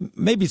 Well,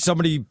 maybe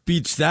somebody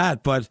beats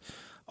that, but.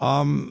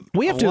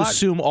 We have to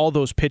assume all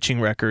those pitching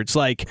records,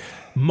 like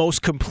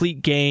most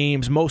complete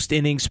games, most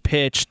innings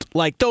pitched,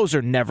 like those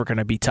are never going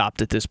to be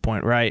topped at this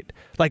point, right?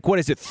 Like, what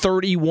is it,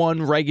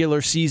 31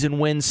 regular season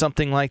wins,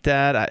 something like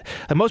that?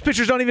 Most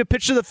pitchers don't even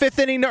pitch to the fifth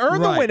inning to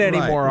earn the win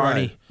anymore,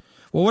 Arnie.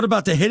 Well, what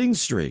about the hitting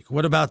streak?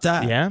 What about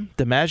that? Yeah,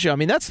 DiMaggio. I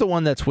mean, that's the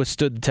one that's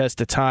withstood the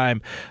test of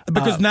time.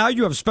 Because now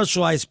you have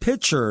specialized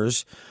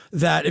pitchers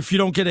that if you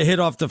don't get a hit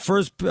off the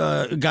first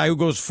guy who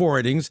goes 4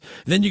 innings,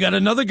 then you got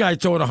another guy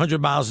throwing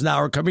 100 miles an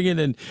hour coming in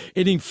and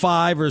inning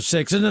 5 or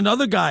 6, and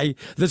another guy,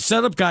 the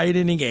setup guy in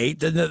inning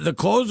 8, and the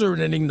closer in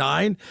inning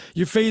 9.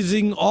 You're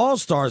phasing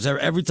all-stars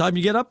every time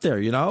you get up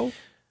there,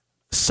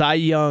 Cy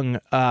Young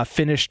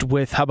finished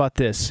with, how about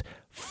this,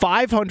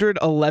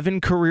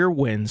 511 career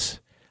wins.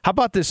 How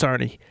about this,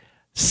 Arnie?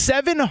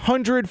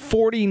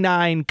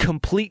 749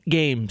 complete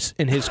games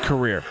in his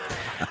career.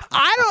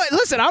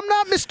 Listen, I'm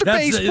not Mr.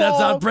 Baseball. That's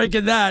not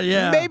breaking that,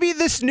 yeah. Maybe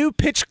this new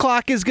pitch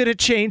clock is going to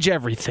change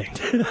everything.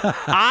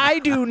 I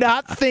do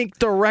not think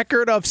the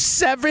record of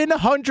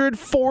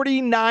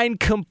 749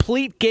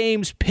 complete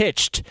games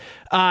pitched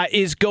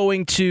is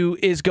going to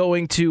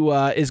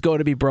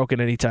be broken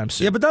anytime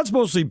soon. Yeah, but that's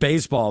mostly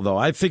baseball, though.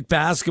 I think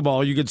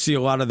basketball, you can see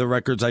a lot of the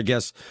records, I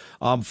guess,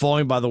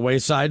 falling by the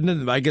wayside. And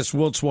then I guess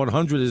Wilt's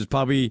 100 is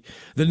probably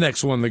the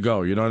next one to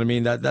go. You know what I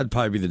mean? That'd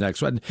probably be the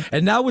next one.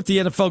 And now with the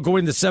NFL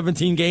going to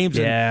 17 games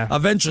and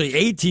eventually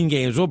 18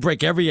 games, we'll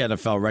break every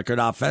NFL record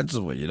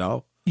offensively,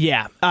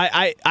 Yeah,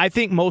 I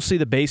think mostly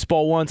the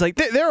baseball ones. Like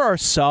there are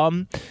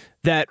some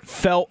that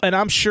felt, and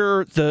I'm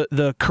sure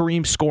the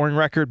Kareem scoring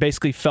record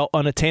basically felt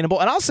unattainable.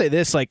 And I'll say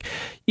this,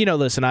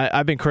 listen,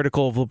 I've been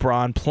critical of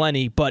LeBron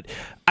plenty, but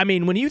I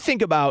mean, when you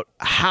think about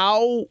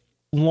how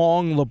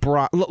long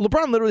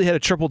LeBron literally had a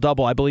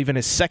triple-double, I believe, in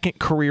his second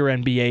career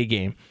NBA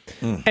game,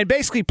 and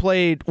basically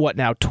played,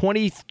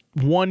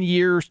 21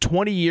 years,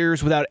 20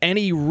 years without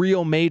any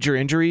real major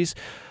injuries.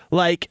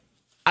 Like,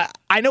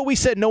 I know we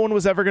said no one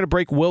was ever going to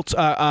break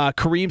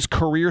Kareem's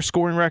career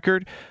scoring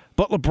record,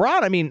 but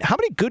LeBron, I mean, how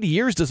many good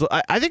years does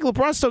I think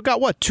LeBron's still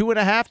got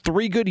 2.5,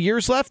 3 good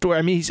years left?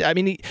 Or he's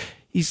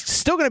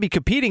still going to be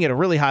competing at a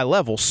really high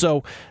level.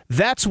 So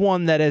that's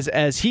one that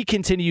as he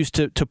continues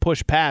to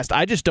push past,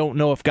 I just don't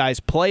know if guys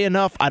play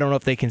enough. I don't know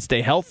if they can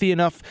stay healthy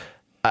enough.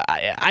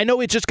 I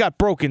know it just got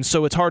broken,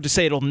 so it's hard to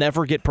say it'll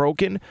never get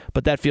broken,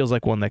 but that feels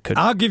like one that could.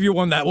 I'll give you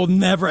one that will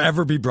never,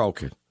 ever be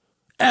broken.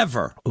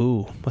 Ever.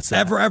 Ooh, what's that?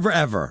 Ever, ever,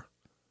 ever.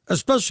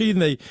 Especially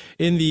in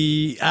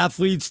the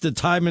athletes, the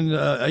time in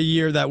a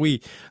year that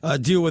we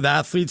deal with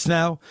athletes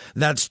now,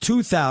 that's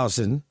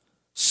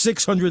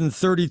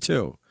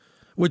 2,632,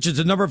 which is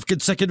the number of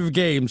consecutive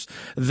games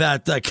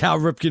that Cal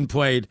Ripken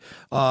played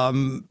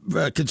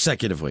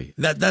consecutively.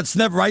 That's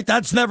never right.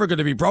 That's never going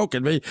to be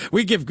broken.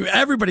 We give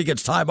everybody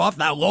gets time off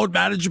now. Load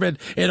management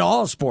in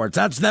all sports.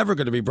 That's never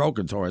going to be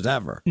broken, Torres,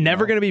 ever.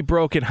 Never going to be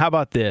broken. How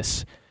about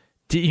this?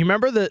 Do you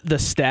remember the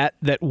stat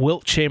that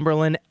Wilt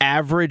Chamberlain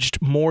averaged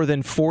more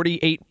than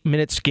 48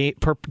 minutes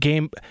per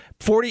game,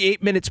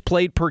 48 minutes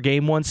played per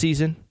game one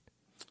season?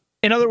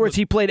 In other words,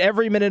 he played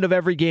every minute of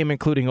every game,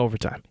 including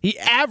overtime. He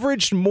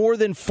averaged more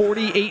than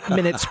 48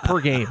 minutes per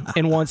game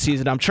in one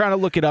season. I'm trying to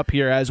look it up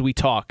here as we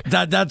talk.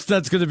 That's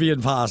going to be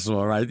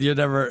impossible, right?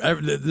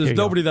 There's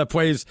nobody that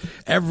plays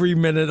every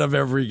minute of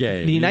every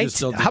game.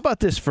 How about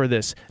this for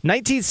this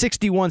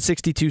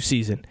 1961-62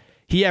 season?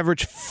 He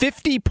averaged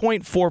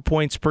 50.4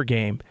 points per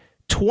game,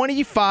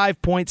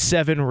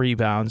 25.7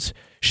 rebounds,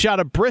 shot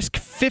a brisk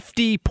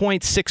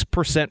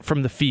 50.6%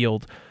 from the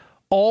field,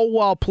 all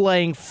while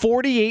playing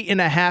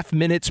 48.5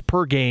 minutes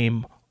per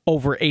game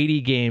over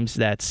 80 games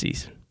that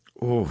season.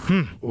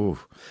 Ooh.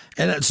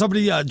 And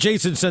somebody,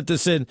 Jason sent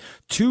this in,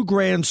 2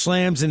 grand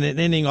slams in an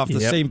inning off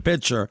the same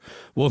pitcher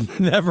will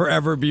never,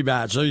 ever be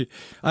matched. So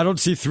I don't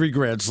see 3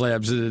 grand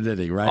slams in an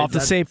inning, right? Off the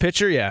same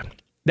pitcher, yeah.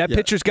 That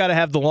pitcher's got to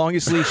have the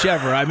longest leash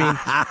ever. I mean,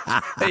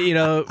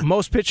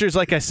 most pitchers,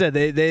 like I said,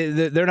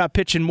 they're not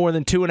pitching more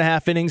than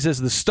 2.5 innings as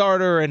the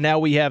starter, and now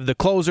we have the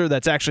closer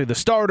that's actually the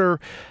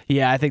starter.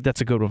 Yeah, I think that's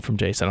a good one from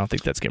Jason. I don't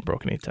think that's getting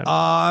broken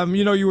anytime.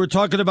 You were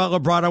talking about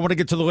LeBron. I want to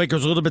get to the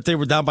Lakers a little bit. They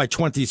were down by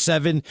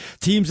 27.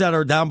 Teams that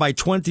are down by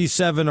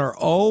 27 are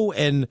 0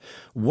 and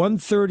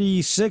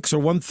 136 or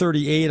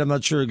 138. I'm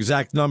not sure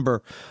exact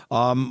number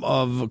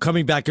of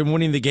coming back and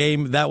winning the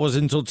game. That was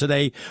until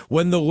today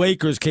when the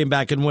Lakers came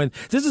back and win.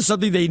 This is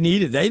something they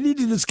needed. They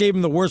needed this game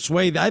in the worst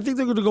way. I think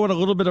they're going to go on a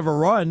little bit of a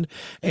run,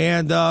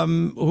 and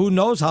who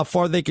knows how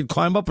far they can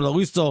climb up, but at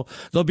least they'll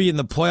be in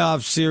the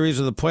playoff series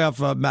or the playoff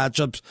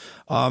matchups.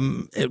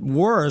 At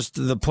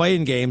worst, the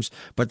play-in games,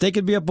 but they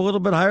could be up a little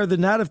bit higher than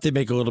that if they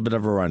make a little bit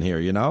of a run here,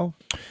 you know?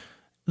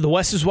 The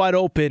West is wide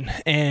open,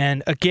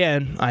 and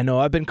again, I know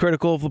I've been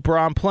critical of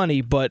LeBron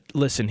plenty, but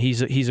listen,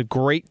 he's a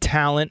great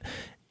talent.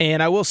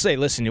 And I will say,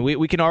 listen,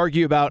 we can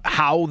argue about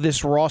how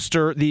this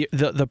roster,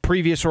 the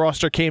previous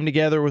roster came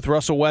together with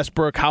Russell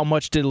Westbrook. How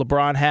much did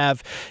LeBron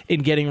have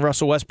in getting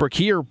Russell Westbrook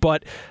here?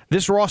 But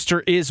this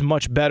roster is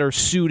much better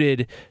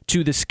suited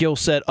to the skill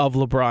set of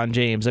LeBron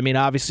James. I mean,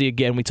 obviously,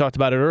 again, we talked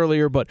about it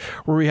earlier, but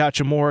Rui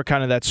Hachimura,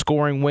 kind of that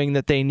scoring wing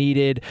that they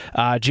needed.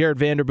 Jared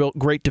Vanderbilt,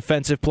 great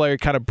defensive player,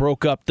 kind of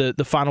broke up the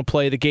final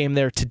play of the game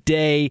there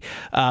today.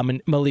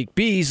 And Malik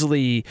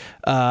Beasley,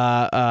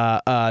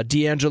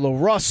 D'Angelo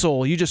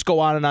Russell, you just go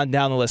on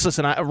down the list.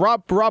 Listen,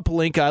 Rob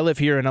Pelinka, I live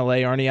here in LA,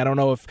 Arnie. I don't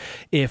know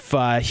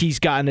if he's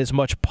gotten as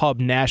much pub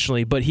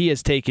nationally, but he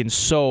has taken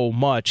so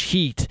much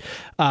heat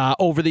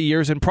over the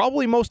years, and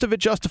probably most of it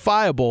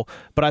justifiable.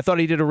 But I thought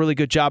he did a really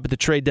good job at the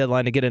trade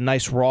deadline to get a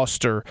nice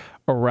roster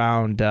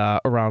around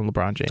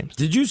LeBron James.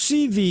 Did you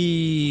see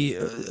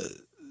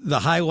the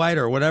highlight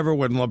or whatever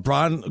when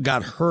LeBron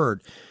got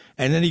hurt,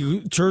 and then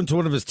he turned to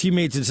one of his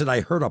teammates and said,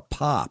 "I heard a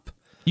pop"?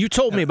 You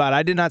told me about it.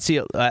 I did not see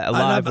it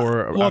live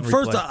or well, at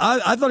first,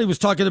 I thought he was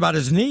talking about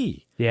his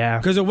knee. Yeah.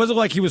 Because it wasn't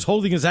like he was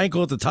holding his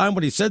ankle at the time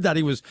when he said that.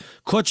 He was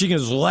clutching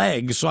his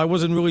leg, so I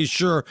wasn't really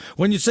sure.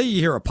 When you say you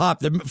hear a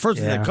pop, the first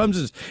thing that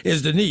comes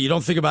is the knee. You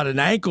don't think about an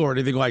ankle or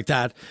anything like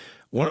that.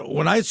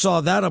 When I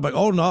saw that, I'm like,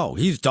 oh, no,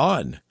 he's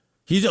done.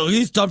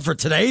 He's done for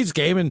today's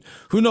game, and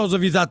who knows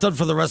if he's not done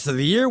for the rest of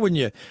the year when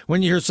you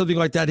hear something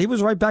like that. He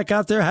was right back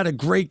out there, had a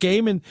great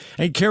game, and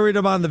carried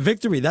him on the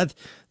victory.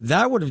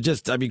 That would have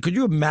just, I mean, could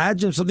you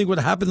imagine if something would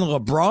have happened to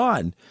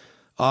LeBron?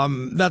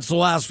 That's the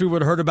last we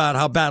would have heard about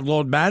how bad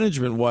load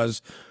management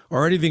was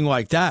or anything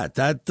like that.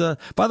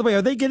 By the way,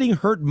 are they getting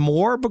hurt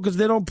more because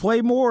they don't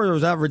play more, or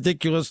is that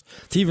ridiculous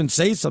to even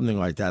say something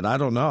like that? I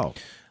don't know.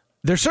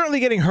 They're certainly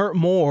getting hurt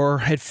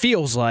more, it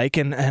feels like,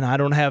 and I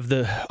don't have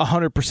the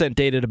 100%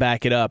 data to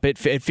back it up. It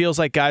feels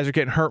like guys are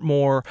getting hurt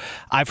more.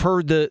 I've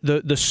heard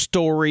the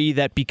story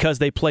that because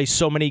they play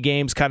so many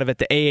games kind of at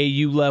the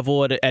AAU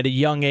level at a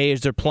young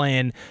age, they're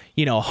playing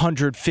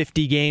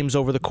 150 games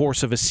over the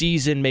course of a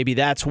season. Maybe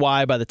that's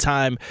why by the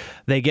time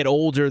they get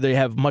older, they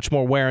have much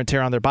more wear and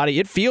tear on their body.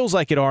 It feels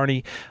like it,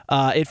 Arnie.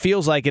 It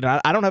feels like it.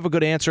 I don't have a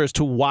good answer as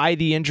to why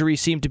the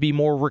injuries seem to be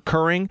more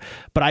recurring,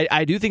 but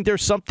I do think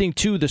there's something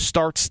to the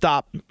start-stop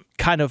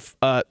kind of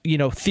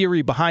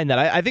theory behind that.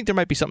 I think there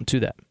might be something to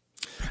that.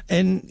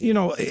 And,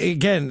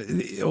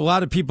 again, a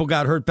lot of people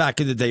got hurt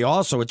back in the day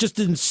also. It just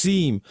didn't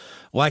seem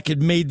like it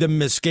made them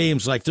miss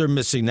games like they're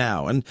missing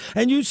now. And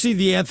you see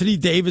the Anthony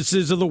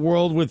Davises of the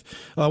world with,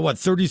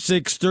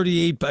 36,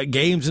 38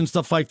 games and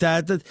stuff like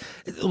that.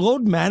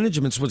 Load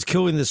management's what's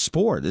killing this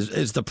sport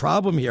is the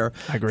problem here.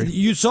 I agree.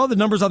 You saw the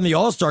numbers on the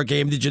All-Star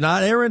game, did you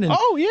not, Aaron?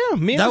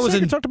 And me and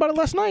Sager talked about it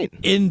last night.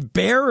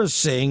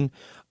 Embarrassing.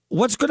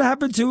 What's going to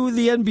happen to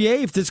the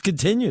NBA if this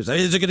continues?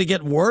 Is it going to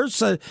get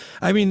worse?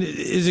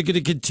 Is it going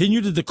to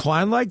continue to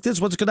decline like this?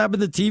 What's going to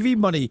happen to TV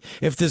money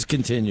if this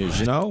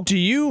continues, Do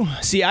you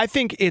see, I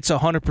think it's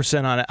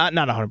 100% on it.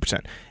 Not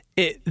 100%.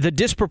 The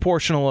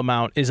disproportional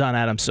amount is on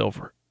Adam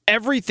Silver.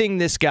 Everything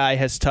this guy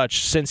has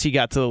touched since he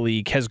got to the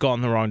league has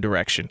gone the wrong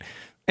direction.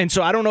 And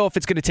so I don't know if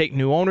it's going to take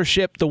new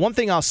ownership. The one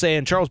thing I'll say,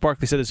 and Charles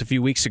Barkley said this a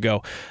few weeks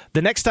ago,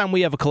 the next time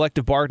we have a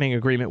collective bargaining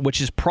agreement,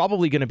 which is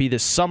probably going to be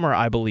this summer,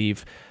 I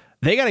believe,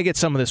 they got to get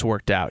some of this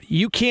worked out.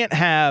 You can't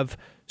have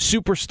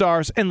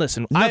superstars. And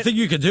listen, nothing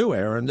you could do,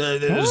 Aaron.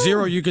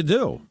 Zero you could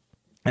do.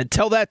 And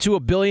tell that to a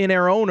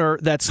billionaire owner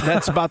that's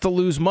about to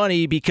lose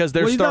money because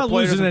their star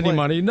players not losing any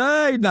money.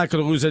 No, you're not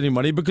going to lose any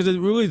money because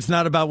it's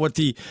not about what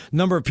the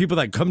number of people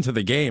that come to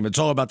the game. It's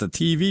all about the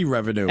TV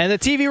revenue. And the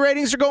TV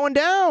ratings are going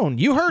down.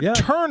 You heard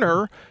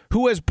Turner,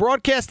 who has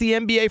broadcast the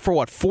NBA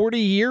for, 40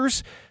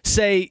 years,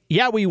 say,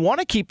 yeah, we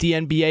want to keep the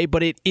NBA,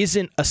 but it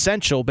isn't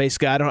essential.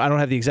 Basically, I don't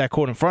have the exact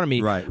quote in front of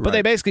me. Right. But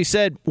they basically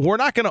said, we're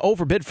not going to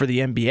overbid for the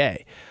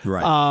NBA.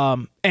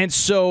 Right. And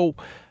so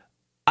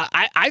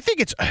I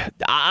think it's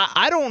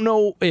I don't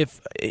know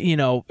if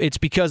it's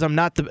because I'm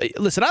not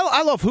listen,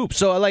 I love hoops,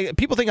 so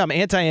people think I'm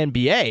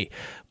anti-NBA,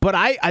 but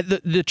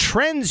the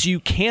trends you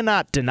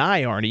cannot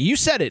deny, Arnie. You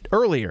said it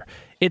earlier.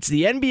 It's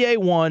the NBA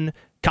 1,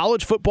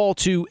 college football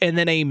 2, and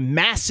then a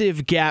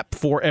massive gap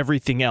for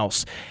everything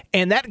else.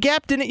 And that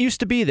gap didn't used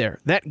to be there.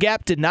 That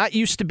gap did not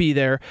used to be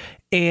there,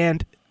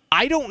 and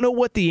I don't know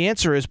what the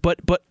answer is, but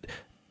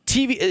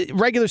TV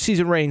regular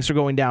season ratings are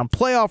going down.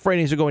 Playoff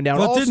ratings are going down.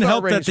 Well, it didn't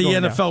help that the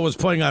NFL down. Was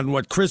playing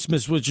on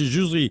Christmas, which is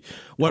usually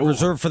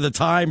reserved for the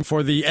time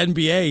for the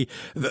NBA.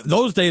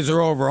 Those days are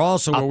over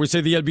also, where we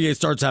say the NBA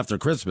starts after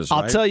Christmas,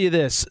 right? I'll tell you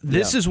this.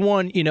 This is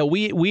one,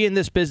 we in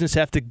this business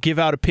have to give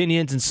out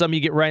opinions, and some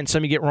you get right and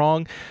some you get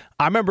wrong.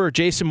 I remember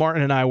Jason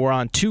Martin and I were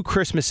on 2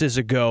 Christmases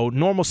ago,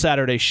 normal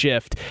Saturday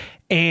shift,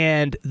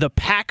 and the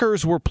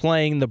Packers were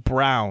playing the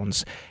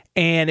Browns,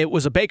 and it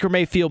was a Baker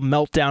Mayfield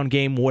meltdown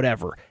game,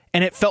 whatever.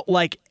 And it felt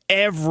like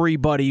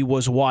everybody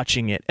was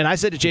watching it. And I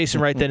said to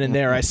Jason right then and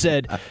there, I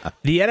said,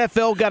 the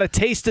NFL got a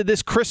taste of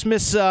this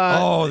Christmas. They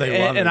love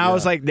it. And I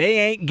was like, they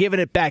ain't giving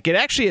it back. It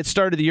actually had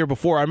started the year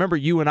before. I remember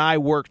you and I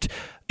worked.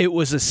 It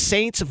was a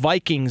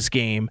Saints-Vikings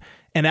game,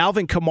 and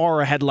Alvin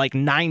Kamara had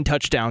 9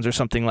 touchdowns or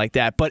something like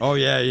that. But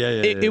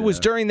it was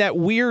during that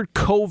weird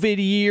COVID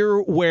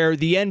year where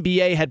the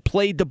NBA had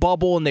played the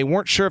bubble and they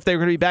weren't sure if they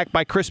were going to be back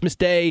by Christmas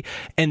Day.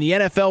 And the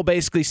NFL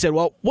basically said,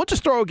 well, we'll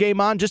just throw a game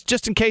on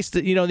just in case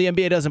the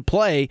NBA doesn't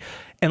play.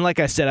 And like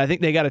I said, I think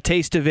they got a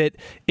taste of it.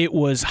 It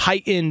was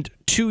heightened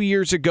 2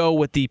 years ago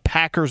with the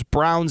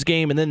Packers-Browns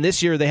game, and then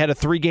this year they had a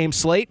 3-game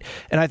slate.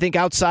 And I think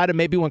outside of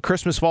maybe when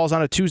Christmas falls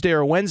on a Tuesday or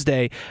a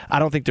Wednesday, I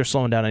don't think they're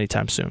slowing down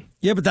anytime soon.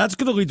 Yeah, but that's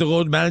going to lead to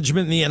load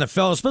management in the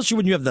NFL, especially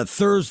when you have the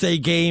Thursday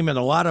game, and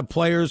a lot of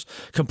players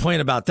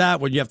complain about that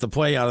when you have to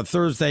play on a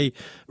Thursday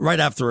right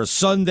after a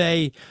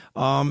Sunday.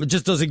 It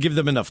just doesn't give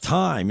them enough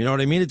time. You know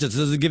what I mean? It just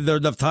doesn't give them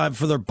enough time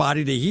for their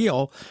body to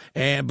heal.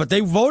 But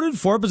they voted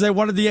for it because they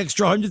wanted the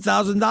extra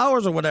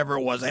 $100,000 or whatever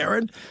it was,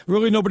 Aaron.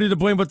 Really nobody to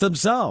blame but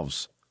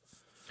themselves.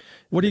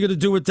 What are you going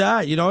to do with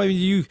that?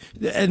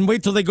 And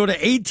wait till they go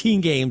to 18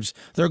 games.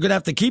 They're going to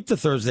have to keep the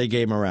Thursday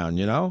game around,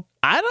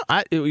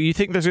 You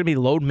think there's going to be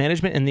load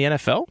management in the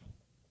NFL?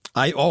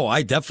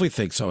 I definitely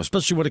think so,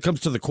 especially when it comes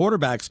to the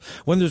quarterbacks.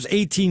 When there's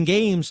 18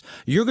 games,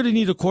 you're going to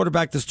need a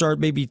quarterback to start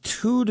maybe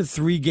 2 to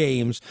 3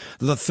 games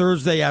the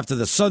Thursday after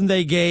the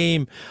Sunday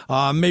game.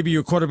 Maybe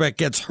your quarterback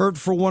gets hurt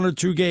for 1 or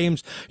 2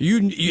 games.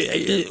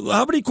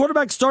 How many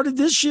quarterbacks started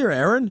this year,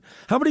 Aaron?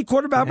 How many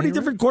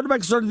different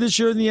quarterbacks started this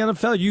year in the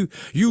NFL?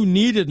 You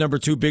needed number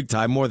 2 big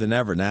time more than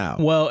ever now.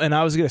 Well, and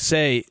I was going to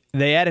say,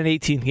 they add an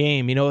 18th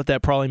game. You know what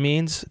that probably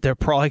means? They're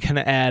probably going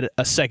to add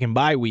a second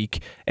bye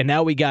week. And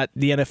now we got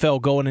the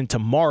NFL going into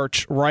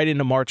March, right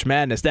into March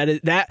Madness.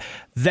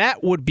 That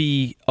would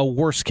be a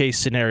worst case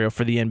scenario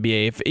for the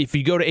NBA. If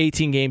you go to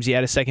 18 games, you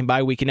add a second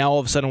bye week, and now all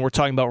of a sudden we're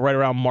talking about right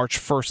around March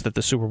 1st that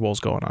the Super Bowl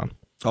is going on.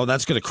 Oh,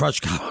 that's going to crush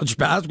college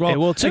basketball. It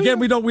will too. Again,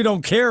 we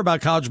don't care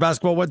about college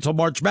basketball until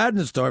March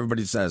Madness, though,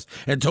 everybody says.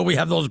 Until we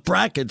have those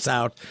brackets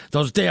out,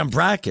 those damn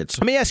brackets.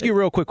 Let me ask you a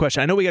real quick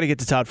question. I know we got to get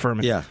to Todd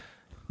Furman. Yeah.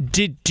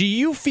 Do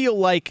you feel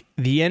like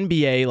the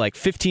NBA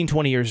 15,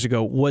 20 years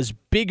ago was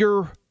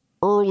bigger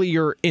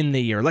earlier in the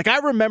year? I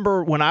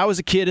remember when I was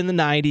a kid in the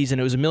 90s,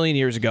 and it was a million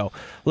years ago,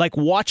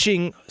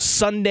 watching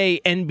Sunday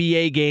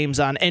NBA games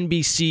on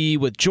NBC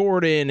with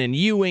Jordan and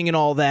Ewing and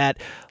all that.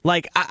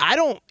 I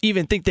don't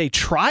even think they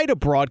try to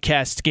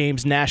broadcast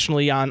games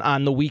nationally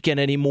on the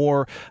weekend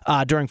anymore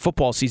during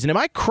football season. Am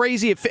I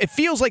crazy? It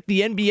feels like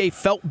the NBA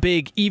felt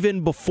big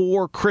even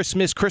before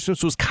Christmas.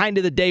 Christmas was kind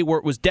of the day where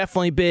it was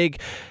definitely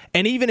big.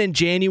 And even in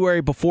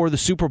January before the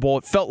Super Bowl,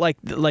 it felt like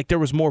there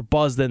was more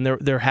buzz than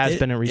there has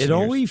been in recent years.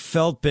 It only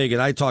felt big,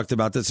 and I talked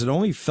about this, it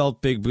only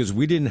felt big because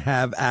we didn't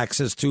have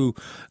access to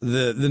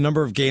the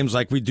number of games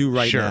like we do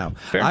right now.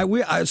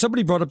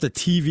 Somebody brought up the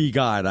TV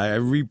guide. I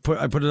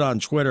put it on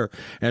Twitter,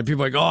 and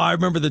people are like, oh, I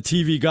remember the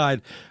TV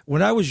guide.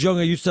 When I was young,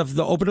 I used to have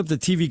to open up the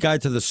TV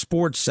guide to the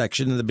sports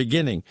section in the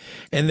beginning,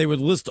 and they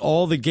would list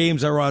all the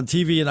games that were on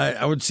TV, and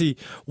I would see,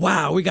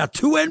 wow, we got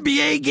 2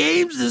 NBA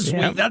games this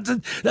week.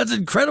 That's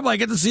incredible. I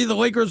get to see the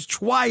Lakers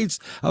twice.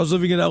 I was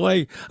living in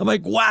LA. I'm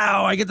like,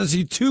 wow, I get to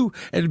see 2,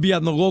 and it'd be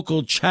on the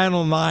local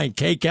Channel 9,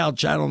 KCAL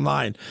Channel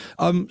 9.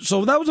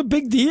 So that was a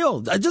big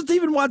deal. I just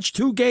even watched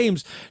 2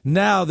 games.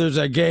 Now there's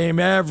a game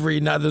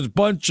every night. There's a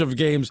bunch of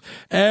games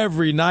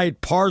every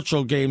night,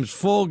 partial games,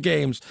 full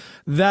games.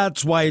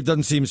 That's why it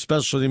doesn't seem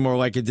special anymore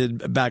like it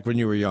did back when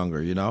you were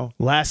younger,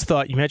 Last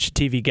thought, you mentioned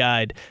TV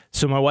Guide.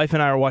 So my wife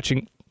and I are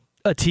watching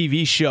a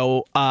TV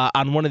show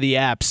on one of the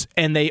apps,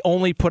 and they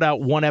only put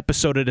out one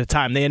episode at a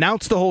time. They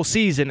announce the whole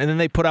season, and then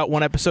they put out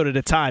one episode at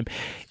a time.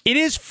 It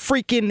is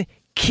freaking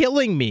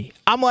killing me.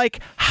 I'm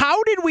like,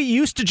 how did we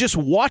used to just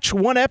watch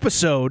one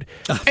episode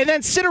and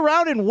then sit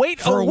around and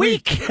wait for a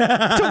week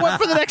to wait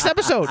for the next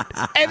episode?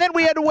 And then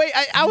we had to wait.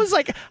 I was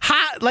like,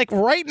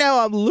 right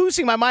now I'm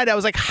losing my mind. I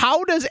was like,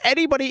 how did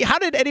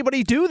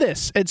anybody do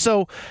this? And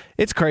so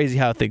it's crazy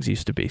how things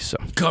used to be. So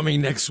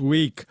coming next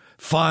week,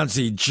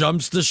 Fonzie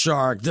jumps the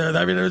shark.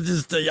 I mean,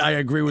 I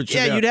agree with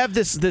you. Yeah, you'd have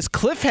this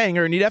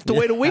cliffhanger, and you'd have to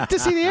wait a week to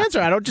see the answer.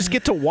 I don't just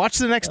get to watch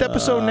the next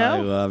episode now.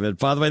 I love it.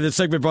 By the way, this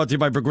segment brought to you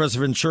by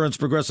Progressive Insurance.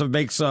 Progressive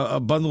makes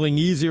bundling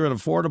easier and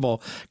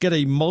affordable. Get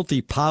a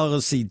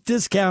multi-policy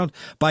discount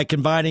by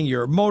combining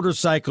your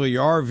motorcycle,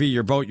 your RV,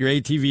 your boat, your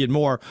ATV, and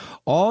more.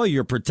 All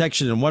your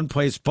protection in one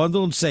place.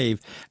 Bundle and save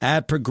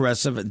at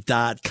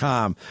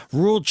Progressive.com.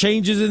 Rule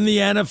changes in the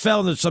NFL,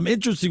 and there's some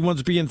interesting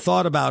ones being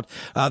thought about.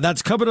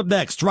 That's coming up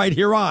next, right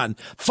here on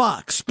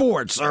Fox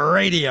Sports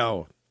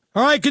Radio.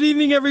 All right, good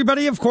evening,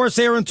 everybody. Of course,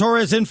 Aaron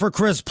Torres in for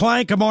Chris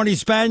Plank. I'm Arnie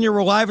Spanier.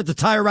 We're live at the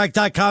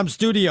TireRack.com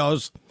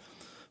studios.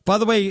 By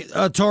the way,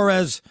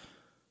 Torres,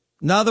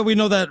 now that we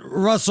know that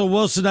Russell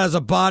Wilson has a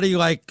body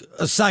like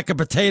a sack of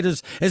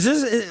potatoes,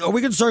 are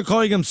we going to start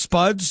calling him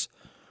Spuds?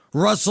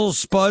 Russell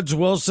Spuds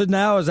Wilson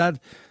now? Is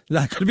that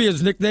going to be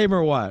his nickname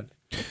or what?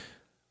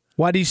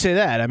 Why do you say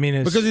that? I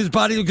mean, because his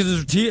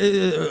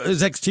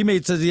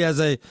ex-teammate says he has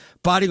a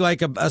body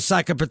like a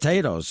sack of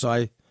potatoes. So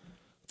I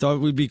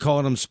thought we'd be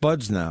calling him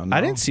Spuds now. No?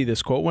 I didn't see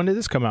this quote. When did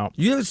this come out?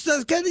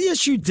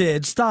 Yes, you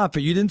did. Stop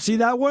it. You didn't see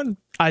that one?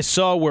 I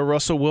saw where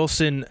Russell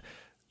Wilson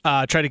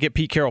tried to get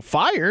Pete Carroll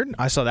fired.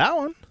 I saw that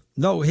one.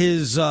 No,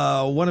 his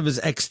one of his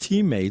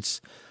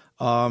ex-teammates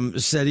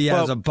said he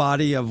has a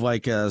body of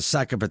like a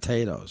sack of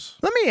potatoes.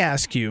 Let me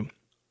ask you.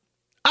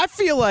 I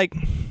feel like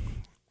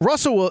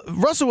Russell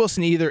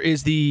Wilson either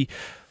is the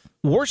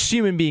worst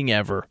human being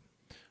ever,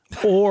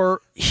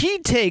 or he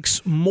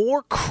takes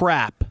more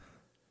crap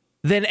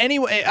than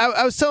anyone.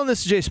 I was telling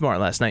this to Jay Smart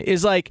last night.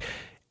 Is like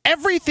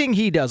everything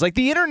he does. Like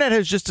the internet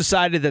has just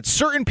decided that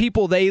certain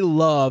people they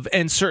love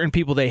and certain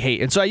people they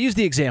hate. And so I use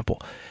the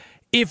example: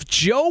 if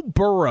Joe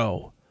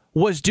Burrow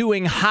was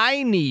doing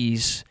high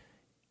knees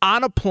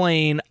on a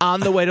plane on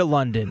the way to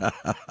London,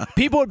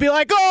 people would be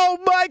like, oh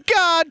my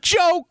God,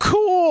 Joe,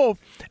 cool.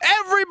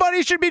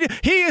 Everybody should be.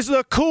 He is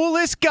the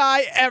coolest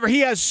guy ever. He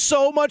has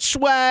so much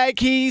swag.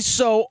 He's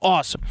so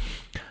awesome.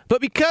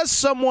 But because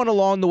someone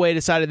along the way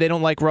decided they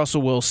don't like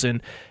Russell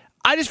Wilson,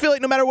 I just feel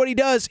like no matter what he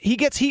does, he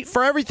gets heat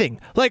for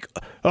everything. Like,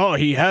 oh,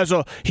 he has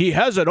an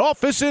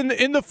office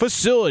in the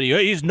facility.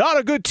 He's not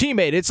a good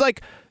teammate. It's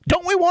like,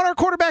 don't we want our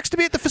quarterbacks to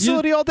be at the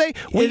facility all day?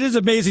 It is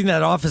amazing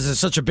that office is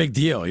such a big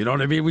deal. You know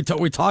what I mean?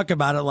 We talk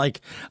about it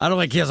like, I don't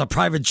like he has a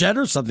private jet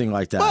or something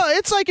like that. Well,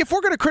 it's like if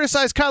we're going to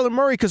criticize Kyler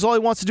Murray because all he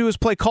wants to do is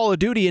play Call of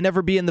Duty and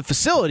never be in the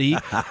facility,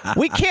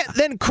 we can't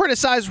then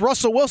criticize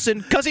Russell Wilson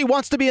because he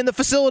wants to be in the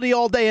facility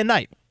all day and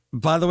night.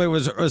 By the way, it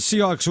was a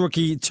Seahawks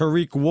rookie,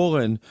 Tariq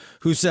Woolen,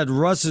 who said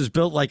Russ is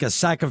built like a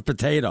sack of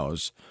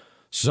potatoes.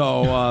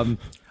 So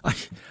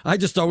I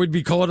just thought we'd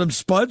be calling him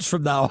Spuds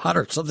from now on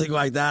or something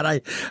like that.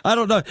 I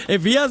don't know.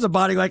 If he has a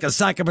body like a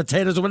sack of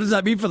potatoes, what does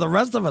that mean for the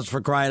rest of us,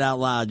 for crying out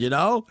loud, you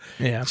know?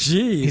 Yeah.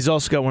 Jeez. He's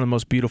also got one of the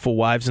most beautiful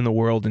wives in the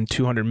world and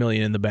 $200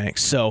 million in the bank.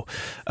 So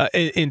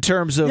in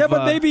terms of... Yeah,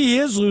 but maybe he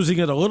is losing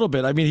it a little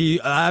bit. I mean, he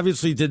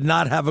obviously did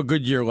not have a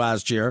good year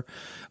last year.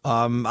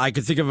 I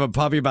could think of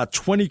probably about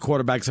 20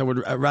 quarterbacks I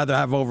would rather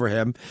have over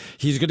him.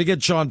 He's going to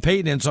get Sean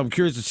Payton in, so I'm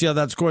curious to see how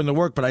that's going to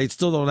work, but I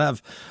still don't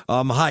have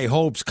high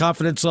hopes.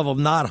 Confidence level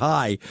not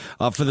high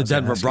for the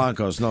Denver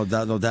Broncos, no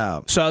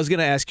doubt. So I was going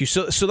to ask you,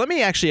 so let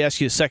me actually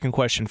ask you a second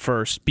question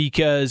first,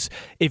 because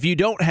if you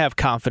don't have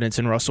confidence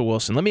in Russell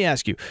Wilson, let me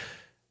ask you,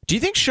 do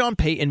you think Sean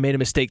Payton made a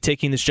mistake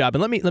taking this job?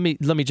 And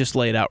let me just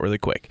lay it out really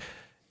quick.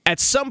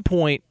 At some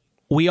point,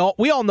 we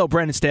all know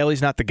Brandon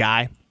Staley's not the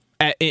guy.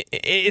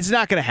 It's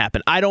not going to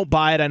happen. I don't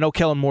buy it. I know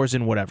Kellen Moore's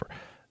in whatever.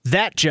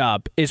 That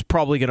job is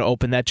probably going to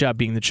open, that job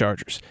being the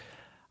Chargers.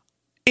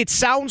 It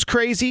sounds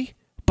crazy,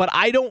 but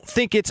I don't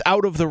think it's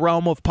out of the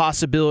realm of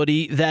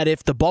possibility that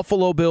if the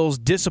Buffalo Bills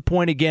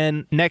disappoint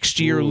again next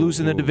year,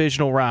 losing the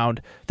divisional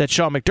round, that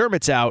Sean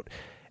McDermott's out.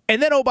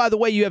 And then, oh, by the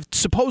way, you have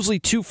supposedly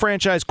 2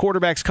 franchise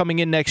quarterbacks coming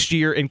in next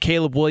year in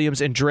Caleb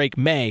Williams and Drake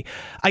May.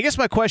 I guess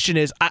my question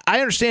is,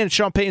 I understand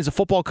Sean Payton's a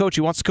football coach.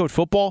 He wants to coach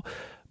football.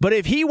 But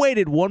if he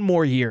waited one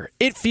more year,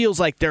 it feels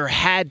like there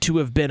had to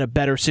have been a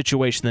better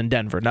situation than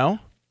Denver, no?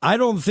 I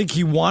don't think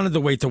he wanted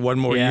to wait to one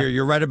more year.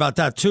 You're right about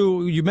that,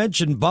 too. You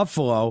mentioned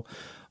Buffalo.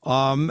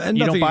 And you nothing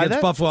don't buy against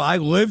that? Buffalo. I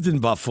lived in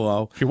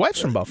Buffalo. Your wife's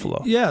from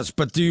Buffalo. Yes,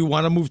 but do you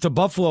want to move to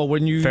Buffalo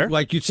when you, Fair.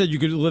 like you said, you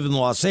could live in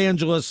Los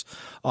Angeles.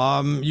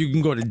 You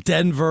can go to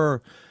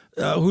Denver.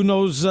 Who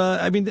knows?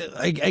 I mean,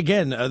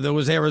 again, there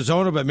was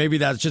Arizona, but maybe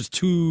that's just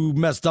too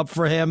messed up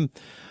for him.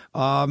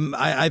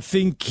 I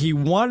think he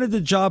wanted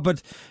the job,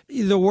 but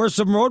there were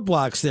some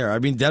roadblocks there. I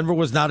mean, Denver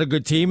was not a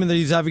good team, and then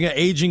he's having an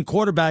aging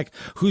quarterback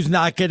who's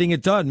not getting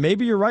it done.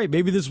 Maybe you're right.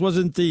 Maybe this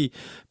wasn't the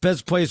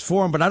best place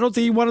for him, but I don't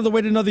think he wanted to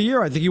wait another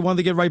year. I think he wanted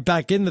to get right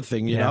back in the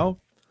thing, you know?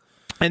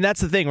 And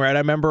that's the thing, right? I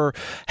remember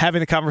having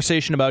the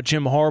conversation about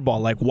Jim Harbaugh,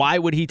 like, why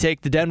would he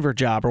take the Denver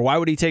job or why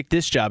would he take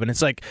this job? And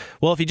it's like,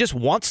 well, if he just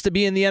wants to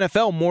be in the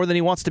NFL more than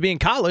he wants to be in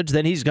college,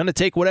 then he's going to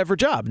take whatever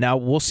job. Now,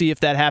 we'll see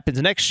if that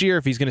happens next year,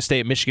 if he's going to stay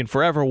at Michigan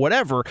forever,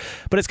 whatever.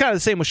 But it's kind of the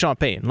same with Sean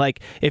Payton.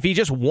 Like, if he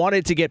just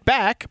wanted to get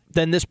back,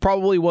 then this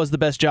probably was the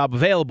best job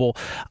available.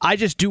 I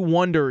just do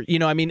wonder,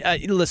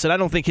 listen, I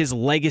don't think his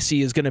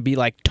legacy is going to be,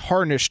 like,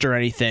 tarnished or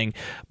anything.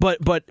 But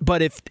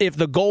if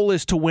the goal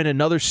is to win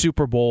another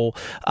Super Bowl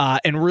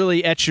and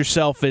really etch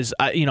yourself as,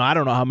 I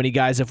don't know how many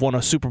guys have won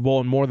a Super Bowl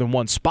in more than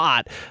one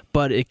spot,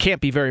 but it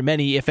can't be very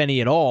many, if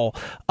any at all.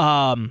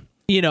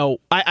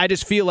 I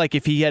just feel like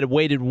if he had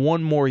waited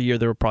one more year,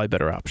 there were probably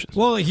better options.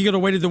 Well, he could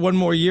have waited the one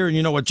more year, and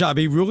you know what job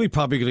he really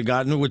probably could have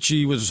gotten, which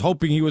he was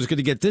hoping he was going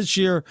to get this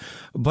year,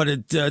 but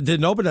it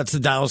didn't open. That's the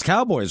Dallas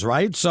Cowboys,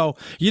 right? So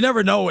you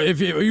never know.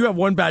 If you have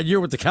one bad year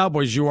with the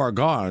Cowboys, you are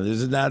gone.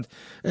 Isn't that?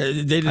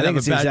 They didn't I think have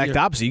it's a the bad exact year.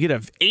 opposite. You could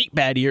have 8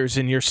 bad years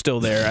and you're still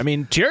there. I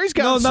mean, Jerry's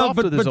got soft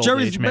with his old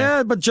Jerry's age,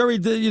 man. But Jerry,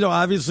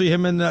 obviously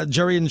him and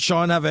Jerry and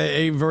Sean have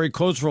a very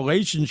close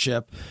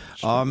relationship.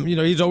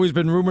 He's always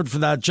been rumored for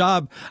that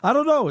job. I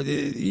don't know.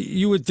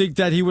 You would think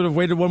that he would have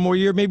waited one more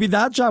year. Maybe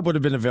that job would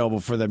have been available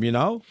for them,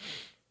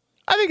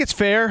 I think it's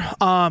fair.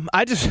 I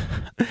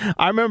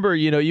remember,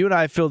 you and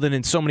I filled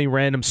in so many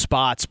random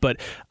spots, but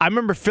I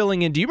remember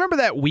filling in. Do you remember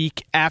that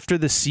week after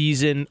the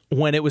season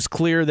when it was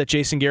clear that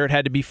Jason Garrett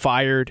had to be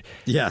fired?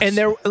 Yes.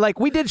 And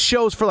we did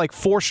shows for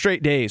 4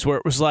 straight days where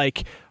it was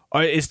like,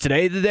 is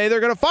today the day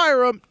they're going to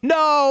fire him?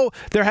 No.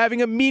 They're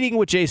having a meeting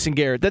with Jason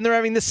Garrett. Then they're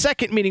having the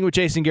second meeting with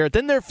Jason Garrett.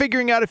 Then they're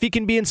figuring out if he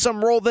can be in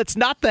some role that's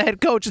not the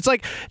head coach. It's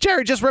like,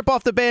 Jerry, just rip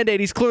off the Band-Aid.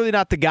 He's clearly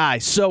not the guy.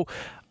 So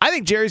I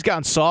think Jerry's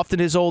gotten soft in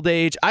his old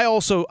age. I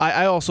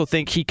also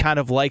think he kind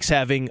of likes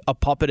having a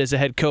puppet as a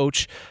head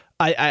coach.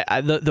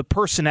 The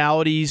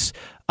personalities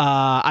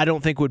I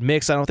don't think would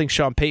mix. I don't think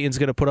Sean Payton's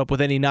going to put up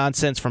with any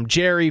nonsense from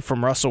Jerry,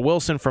 from Russell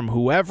Wilson, from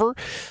whoever.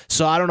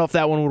 So I don't know if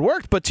that one would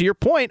work. But to your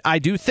point, I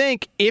do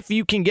think if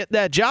you can get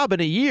that job in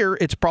a year,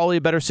 it's probably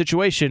a better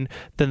situation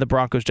than the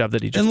Broncos job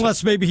that he just Unless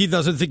took. maybe he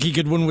doesn't think he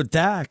could win with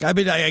Dak. I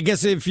mean, I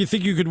guess if you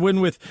think you could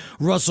win with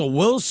Russell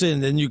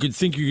Wilson, then you could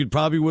think you could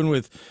probably win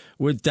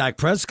with Dak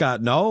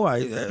Prescott. No?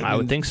 I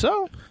would think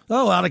so.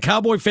 No, a lot of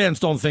Cowboy fans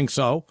don't think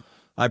so.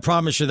 I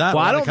promise you that.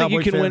 Well, I don't think you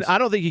can win. I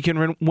don't think you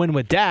can win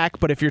with Dak.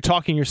 But if you're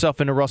talking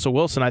yourself into Russell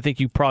Wilson, I think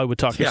you probably would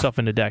talk yourself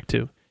into Dak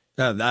too.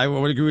 I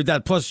would agree with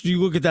that. Plus,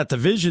 you look at that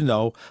division,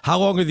 though. How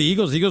long are the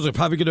Eagles? The Eagles are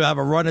probably going to have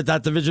a run at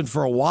that division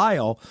for a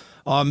while,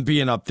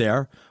 being up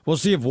there. We'll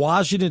see if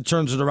Washington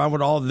turns it around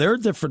with all their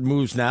different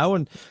moves now,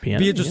 and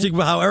be interesting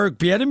how Eric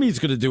Bieniemy is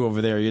going to do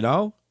over there.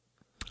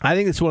 I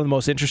think it's one of the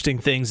most interesting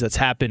things that's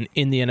happened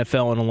in the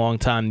NFL in a long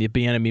time, the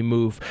Bieniemy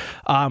move,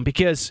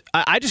 because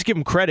I just give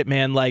him credit,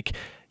 man.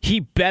 He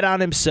bet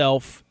on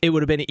himself. It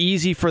would have been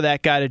easy for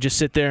that guy to just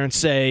sit there and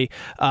say,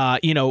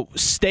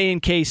 stay in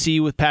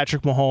KC with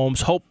Patrick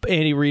Mahomes, hope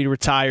Andy Reid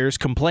retires,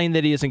 complain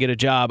that he doesn't get a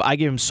job. I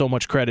give him so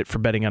much credit for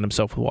betting on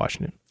himself with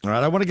Washington. All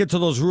right, I want to get to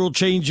those rule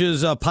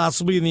changes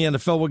possibly in the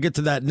NFL. We'll get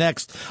to that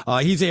next.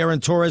 He's Aaron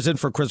Torres in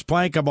for Chris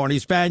Plank. I'm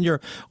Arnie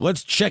Spanier.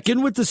 Let's check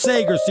in with the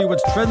Sager, see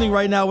what's trending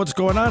right now, what's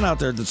going on out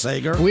there at the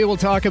Sager. We will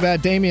talk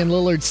about Damian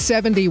Lillard's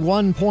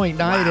 71-point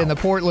night in the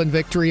Portland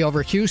victory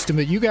over Houston.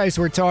 But you guys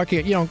were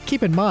talking,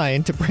 keep in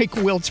mind, to break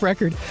Wilt's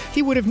record,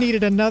 he would have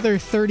needed another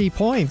 30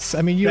 points.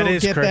 I mean, you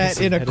don't get that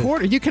in a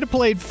quarter. You could have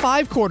played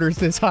 5 quarters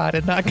this hot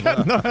and not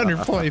gotten 100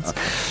 points.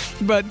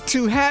 But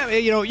to have,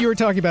 you were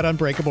talking about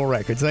unbreakable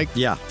records.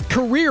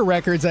 Career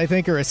records, I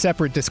think, are a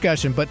separate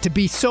discussion, but to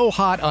be so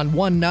hot on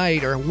one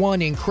night or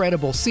one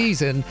incredible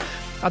season,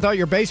 I thought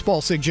your baseball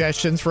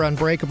suggestions for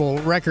unbreakable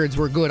records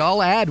were good.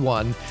 I'll add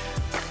one.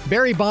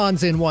 Barry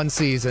Bonds in one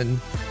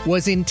season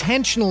was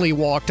intentionally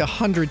walked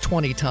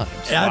 120 times.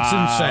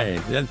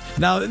 That's insane.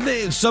 Now,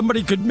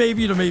 somebody could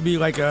maybe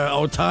like a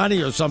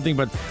Ohtani or something,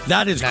 but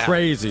that is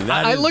crazy.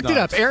 I looked it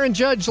up. Aaron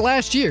Judge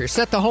last year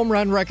set the home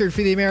run record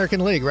for the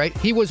American League, right?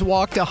 He was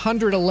walked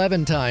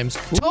 111 times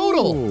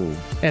total. Ooh.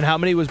 And how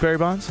many was Barry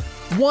Bonds?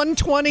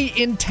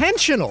 120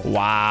 intentional.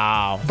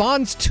 Wow.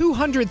 Bonds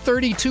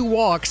 232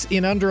 walks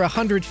in under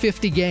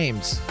 150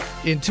 games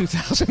in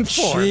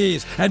 2004.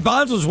 Jeez. And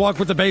Bonds was walked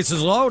with the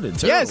bases loaded,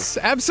 too. Yes,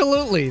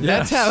 absolutely. Yes.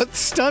 That's how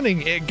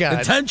stunning it got.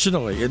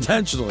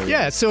 Intentionally.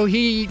 Yeah, so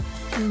he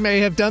may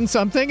have done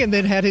something and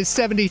then had his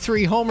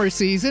 73 homer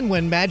season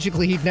when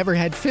magically he'd never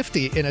had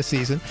 50 in a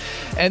season.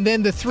 And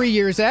then the 3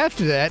 years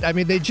after that, I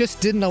mean, they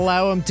just didn't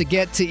allow him to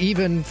get to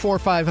even 400 or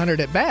 500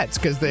 at bats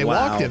because they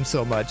walked him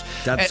so much.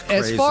 That's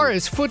crazy. As far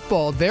as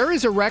football, there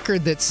is a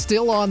record that's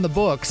still on the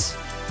books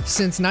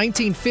since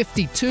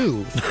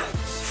 1952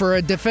 for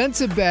a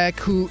defensive back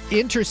who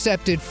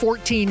intercepted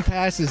 14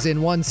 passes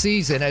in one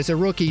season as a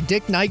rookie.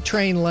 Dick Night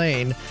Train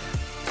Lane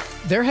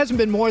There hasn't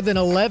been more than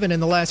 11 in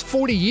the last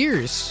 40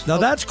 years. Now,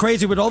 that's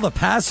crazy with all the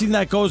passing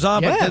that goes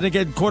on. Yeah. But then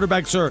again,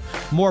 quarterbacks are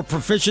more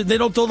proficient. They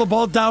don't throw the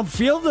ball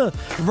downfield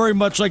very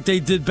much like they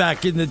did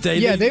back in the day.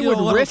 Yeah, they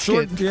would risk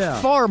it Yeah.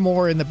 far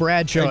more in the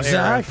Bradshaw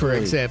era, for Exactly.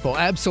 example.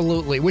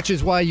 Absolutely, which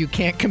is why you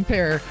can't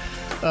compare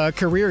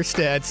career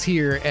stats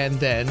here and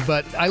then.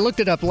 But I looked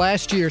it up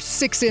last year.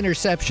 6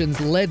 interceptions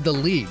led the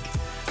league.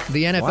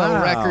 The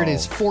NFL record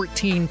is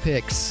 14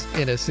 picks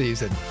in a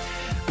season.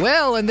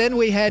 Well, and then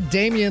we had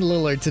Damian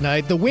Lillard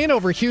tonight. The win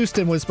over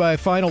Houston was by a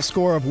final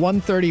score of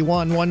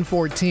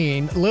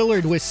 131-114.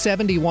 Lillard with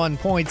 71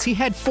 points. He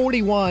had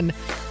 41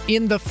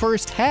 in the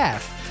first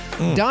half.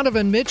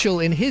 Donovan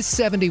Mitchell in his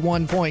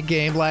 71-point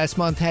game last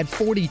month had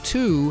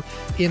 42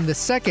 in the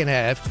second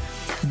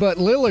half. But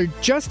Lillard,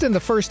 just in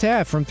the first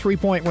half from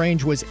three-point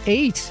range, was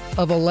 8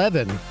 of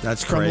 11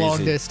 That's from crazy.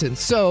 long distance.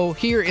 So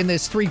here in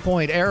this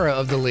three-point era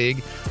of the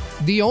league,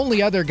 the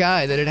only other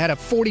guy that had a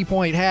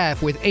 40-point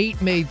half with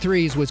 8 made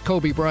threes was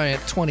Kobe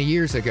Bryant 20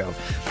 years ago.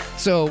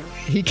 So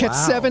he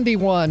gets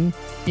 71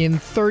 in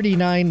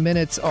 39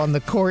 minutes on the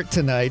court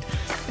tonight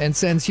and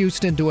sends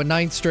Houston to a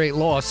 9th straight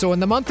loss. So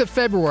in the month of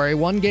February,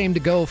 1 game to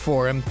go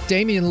for him.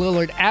 Damian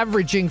Lillard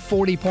averaging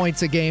 40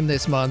 points a game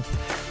this month,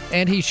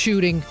 and he's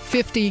shooting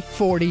 50,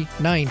 40,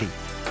 90.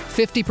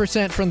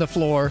 50% from the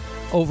floor,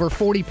 over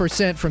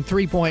 40% from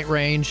three-point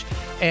range,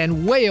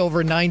 and way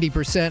over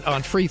 90%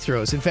 on free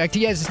throws. In fact,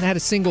 he hasn't had a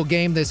single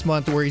game this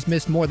month where he's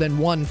missed more than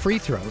 1 free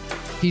throw.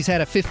 He's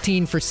had a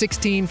 15 for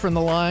 16 from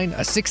the line,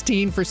 a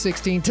 16 for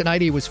 16.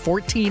 Tonight he was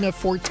 14 of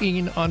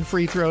 14 on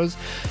free throws.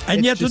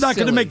 And yet they're not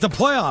going to make the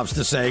playoffs,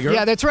 DeSager.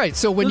 Yeah, that's right.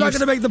 So when they're not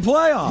going to make the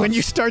playoffs. When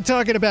you start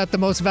talking about the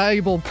most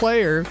valuable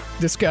player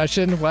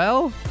discussion,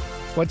 well,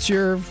 what's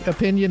your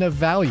opinion of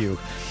value?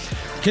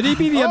 Can he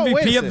be the MVP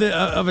wait a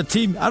of a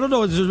team? I don't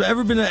know. Has there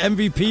ever been an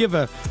MVP of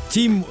a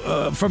team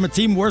from a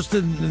team worse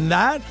than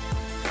that?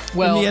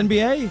 Well, in the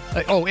NBA?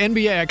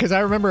 NBA, because I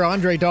remember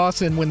Andre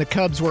Dawson, when the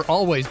Cubs were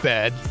always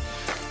bad,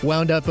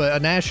 wound up a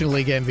National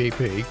League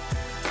MVP.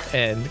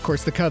 And, of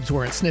course, the Cubs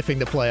weren't sniffing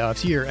the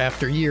playoffs year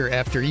after year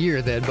after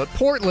year then. But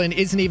Portland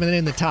isn't even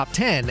in the top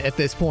 10 at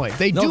this point.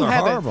 They do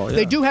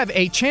have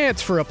a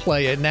chance for a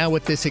play-in now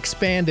with this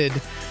expanded.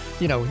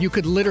 You know, you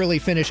could literally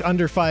finish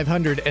under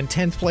 500 and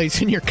 10th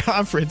place in your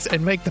conference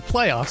and make the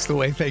playoffs the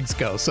way things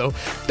go. So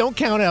don't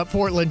count out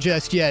Portland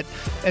just yet,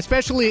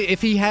 especially if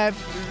he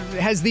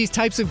has these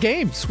types of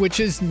games,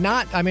 which is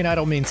not, I mean, I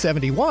don't mean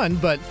 71,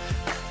 but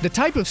the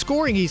type of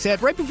scoring he's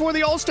had right before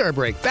the All-Star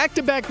break.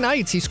 Back-to-back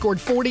nights, he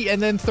scored 40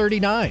 and then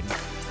 39.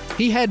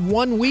 He had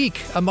 1 week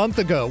a month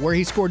ago where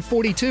he scored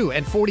 42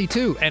 and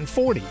 42 and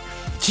 40.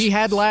 He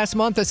had last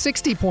month a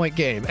 60-point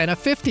game and a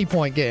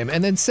 50-point game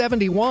and then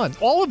 71.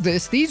 All of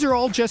these are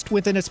all just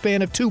within a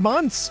span of 2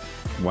 months.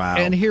 Wow.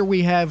 And here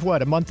we have,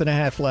 a month and a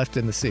half left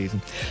in the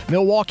season.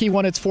 Milwaukee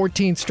won its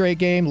 14th straight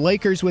game.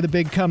 Lakers with a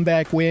big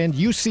comeback win.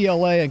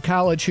 UCLA and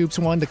college hoops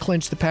won to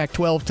clinch the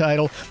Pac-12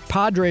 title.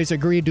 Padres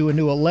agreed to a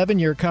new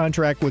 11-year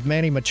contract with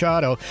Manny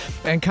Machado.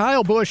 And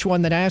Kyle Busch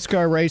won the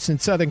NASCAR race in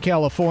Southern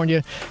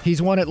California.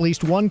 He's won at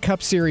least one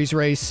Cup Series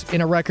race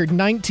in a record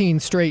 19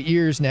 straight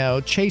years now.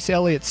 Chase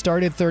Elliott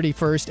started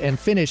 31st and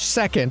finished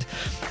second.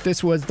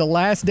 This was the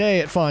last day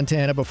at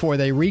Fontana before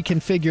they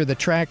reconfigure the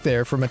track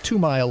there from a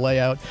 2-mile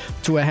layout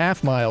to a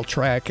half-mile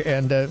track.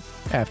 And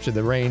after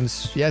the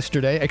rains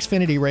yesterday,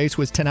 Xfinity race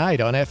was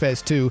tonight on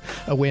FS2,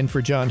 a win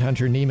for John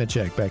Hunter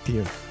Nemechek. Back to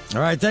you. All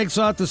right, thanks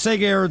a lot to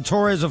Sega Aaron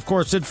Torres, of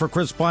course, in for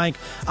Chris Blank.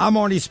 I'm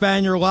Arnie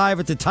Spanier, live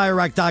at the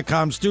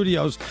TireRack.com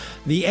studios.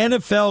 The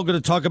NFL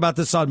going to talk about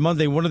this on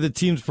Monday. One of the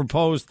teams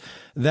proposed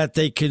that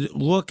they could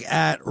look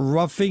at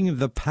roughing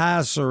the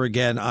passer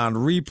again on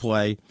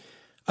replay.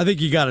 I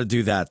think you got to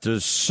do that.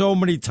 There's so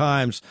many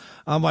times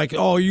I'm like,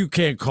 oh, you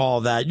can't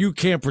call that. You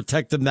can't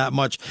protect them that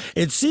much.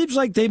 It seems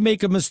like they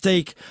make a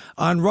mistake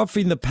on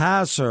roughing the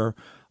passer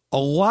a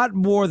lot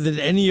more than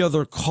any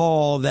other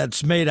call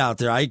that's made out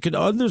there. I could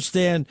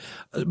understand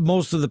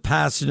most of the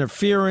pass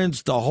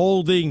interference, the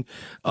holding,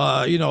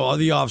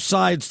 the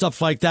offside,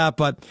 stuff like that.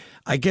 But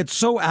I get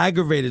so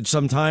aggravated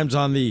sometimes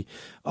on the,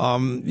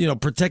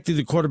 protecting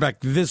the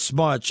quarterback this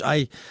much.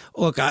 I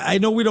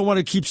know we don't want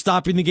to keep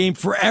stopping the game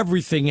for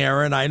everything,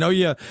 Aaron. I know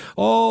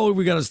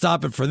we got to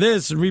stop it for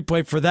this and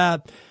replay for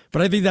that.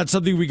 But I think that's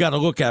something we got to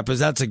look at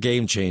because that's a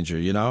game changer,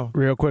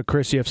 Real quick,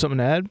 Chris, you have something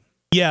to add?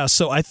 Yeah,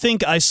 so I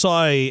think I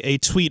saw a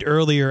tweet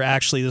earlier,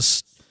 actually,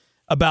 this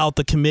about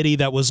the committee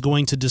that was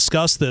going to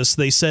discuss this.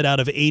 They said out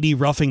of 80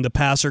 roughing the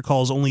passer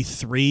calls, only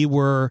 3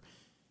 were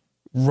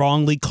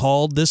wrongly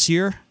called this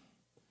year.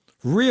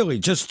 Really?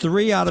 Just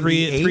 3 out of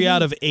 80? 3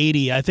 out of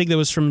 80. I think that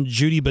was from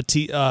Judy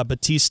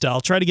Batista.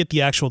 I'll try to get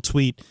the actual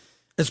tweet.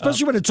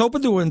 Especially when it's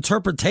open to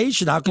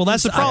interpretation. Well,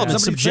 that's the problem.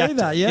 It's subjective.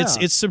 That? Yeah.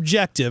 It's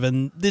subjective,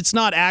 and it's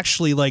not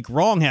actually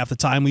wrong half the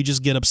time. We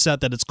just get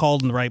upset that it's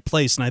called in the right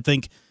place, and I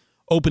think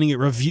opening it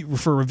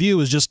for review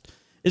is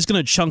going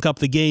to chunk up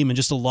the game, and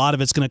just a lot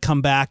of it's going to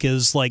come back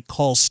as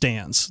call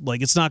stands.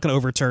 It's not going to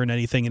overturn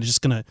anything, and it's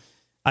just going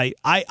to.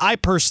 I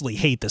personally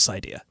hate this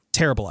idea.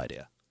 Terrible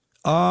idea.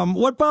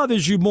 What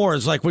bothers you more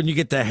is like when you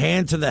get the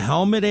hand to the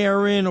helmet,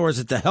 Aaron, or is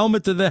it the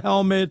helmet to the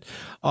helmet?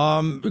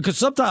 Because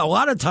sometimes, a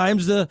lot of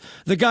times, the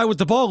guy with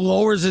the ball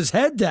lowers his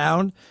head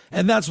down,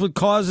 and that's what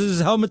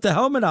causes helmet to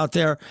helmet out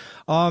there.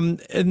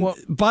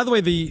 By the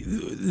way,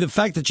 the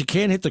fact that you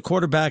can't hit the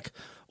quarterback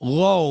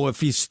low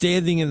if he's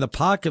standing in the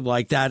pocket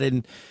like that,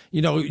 and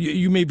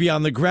you may be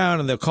on the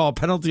ground and they'll call a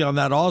penalty on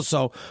that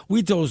also.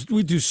 We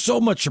do so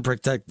much to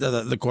protect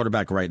the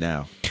quarterback right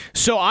now.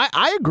 So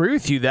I agree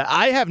with you that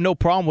I have no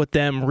problem with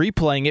them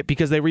replaying it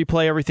because they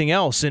replay everything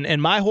else.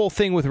 And my whole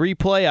thing with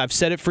replay, I've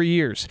said it for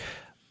years.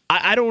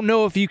 I don't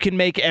know if you can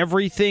make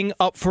everything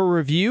up for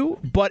review,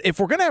 but if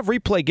we're going to have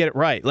replay, get it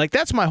right. Like,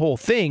 that's my whole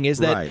thing, is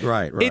that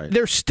right.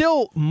 There's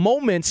still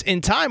moments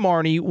in time,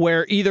 Arnie,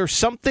 where either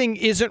something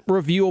isn't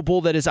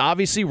reviewable that is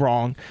obviously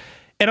wrong.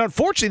 And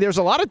unfortunately, there's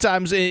a lot of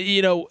times,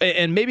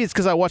 and maybe it's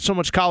because I watch so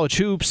much college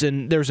hoops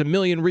and there's a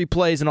million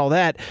replays and all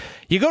that,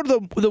 you go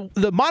to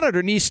the monitor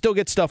and you still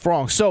get stuff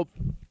wrong. So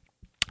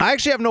I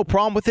actually have no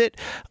problem with it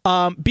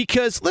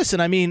because,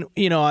 listen, I mean,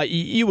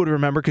 you would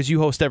remember because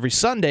you host every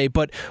Sunday,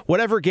 but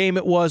whatever game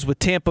it was with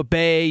Tampa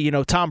Bay,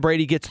 Tom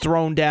Brady gets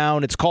thrown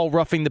down. It's called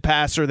roughing the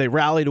passer. They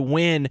rally to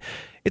win.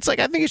 It's like,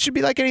 I think it should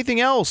be like anything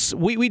else.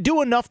 We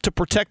do enough to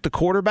protect the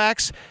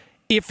quarterbacks.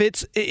 If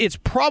it's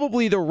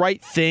probably the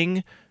right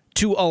thing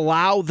to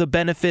allow the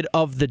benefit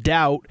of the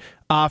doubt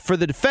for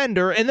the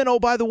defender. And then, oh,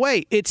 by the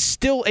way, it's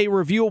still a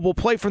reviewable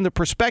play from the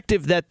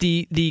perspective that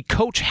the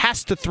coach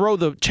has to throw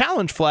the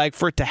challenge flag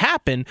for it to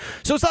happen.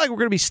 So it's not like we're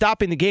going to be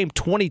stopping the game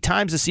 20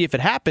 times to see if it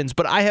happens,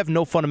 but I have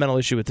no fundamental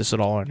issue with this at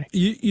all,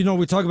 Arnie.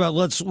 We talk about,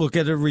 let's look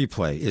at a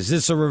replay. Is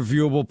this a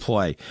reviewable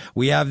play?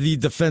 We have the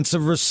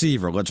defensive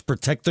receiver. Let's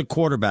protect the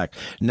quarterback.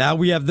 Now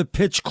we have the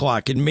pitch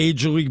clock in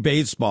Major League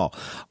Baseball.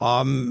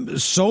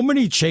 So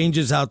many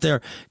changes out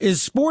there.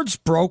 Is sports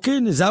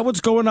broken? Is that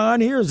what's going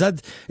on here? Is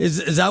that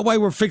why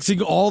we're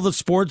fixing all the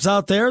sports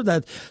out there,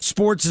 that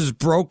sports is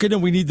broken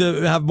and we need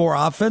to have more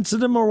offense in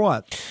them, or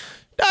what?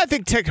 I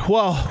think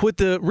with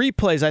the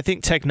replays, I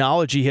think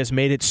technology has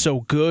made it so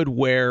good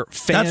where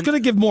that's going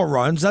to give more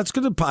runs. I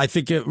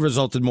think it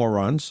result in more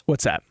runs.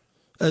 What's that?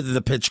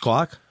 The pitch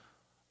clock.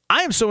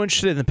 I am so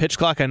interested in the pitch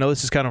clock. I know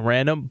this is kind of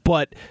random,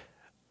 but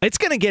it's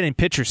going to get in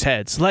pitchers'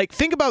 heads. Like,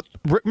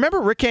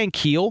 remember Rick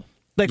Ankiel?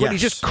 Like, when he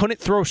just couldn't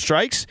throw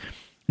strikes?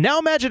 Now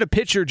imagine a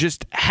pitcher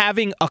just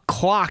having a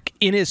clock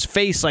in his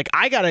face. Like,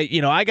 I gotta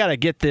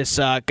get this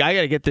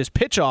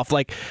pitch off.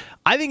 Like,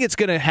 I think it's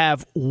gonna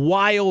have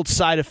wild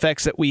side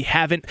effects that we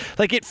haven't.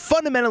 Like, it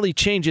fundamentally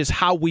changes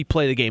how we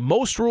play the game.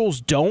 Most rules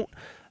don't.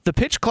 The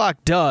pitch clock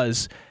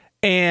does.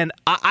 And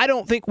I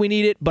don't think we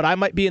need it, but I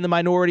might be in the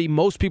minority.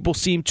 Most people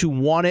seem to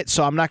want it,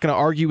 so I'm not going to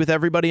argue with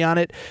everybody on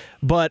it.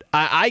 But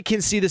I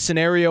can see the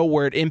scenario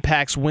where it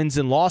impacts wins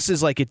and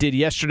losses like it did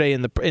yesterday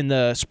in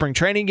the spring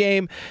training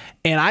game.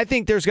 And I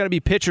think there's going to be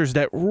pitchers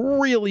that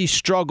really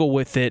struggle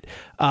with it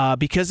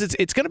because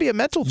it's going to be a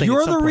mental thing.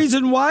 You're the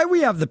reason why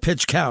we have the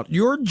pitch count.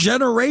 Your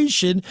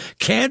generation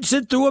can't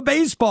sit through a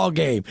baseball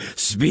game.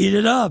 Speed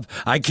it up.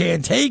 I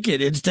can't take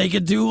it. It's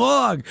taking too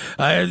long.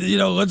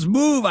 Let's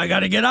move. I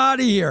got to get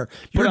out of here.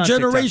 Your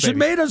generation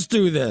made us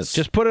do this.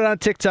 Just put it on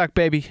TikTok,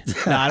 baby.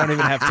 No, I don't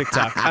even have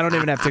TikTok.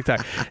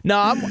 No,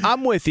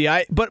 I'm with you.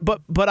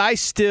 But I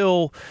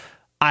still,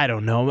 I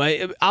don't know.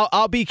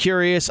 I'll be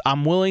curious.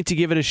 I'm willing to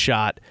give it a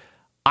shot.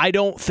 I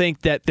don't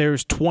think that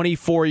there's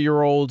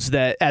 24-year-olds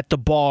that at the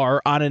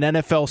bar on an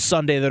NFL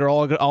Sunday that are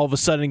all of a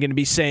sudden going to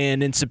be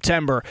saying in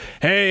September,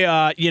 hey,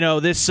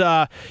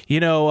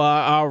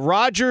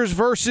 Rodgers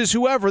versus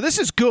whoever, this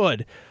is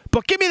good.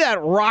 But give me that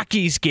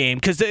Rockies game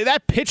because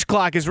that pitch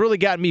clock has really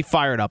gotten me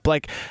fired up.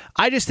 Like,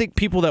 I just think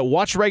people that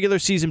watch regular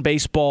season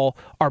baseball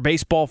are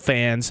baseball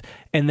fans.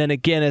 And then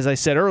again, as I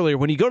said earlier,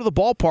 when you go to the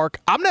ballpark,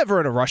 I'm never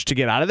in a rush to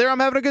get out of there. I'm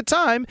having a good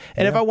time.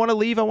 And if I want to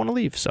leave, I want to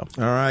leave. So,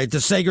 all right. The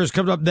Sagers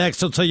coming up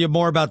next. He'll tell you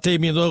more about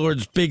Damian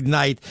Lillard's big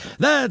night.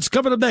 That's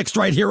coming up next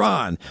right here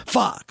on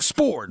Fox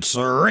Sports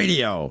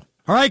Radio.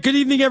 All right, good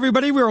evening,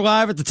 everybody. We're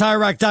live at the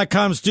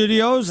TireRack.com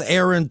studios.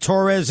 Aaron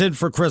Torres in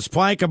for Chris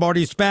Plank. I'm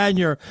Artie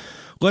Spanier.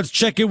 Let's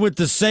check in with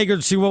the Sager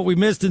to see what we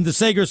missed. In the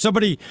Sager,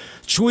 somebody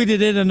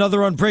tweeted in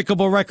another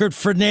unbreakable record.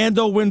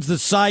 Fernando wins the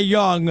Cy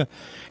Young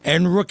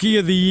and Rookie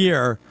of the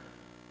Year.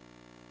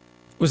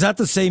 Was that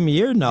the same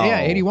year? No.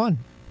 Yeah, 81.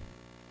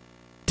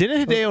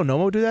 Didn't Hideo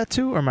Nomo do that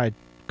too, or am I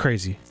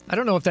crazy? I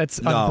don't know if that's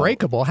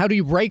unbreakable. How do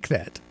you break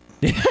that?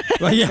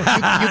 Well,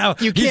 yeah.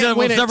 you can't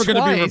win it never going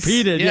to be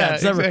repeated. Yeah,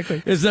 it's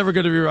never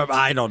going to be.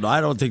 I don't know.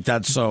 I don't think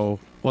that's so.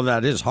 Well,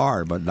 that is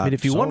hard, but not. I mean,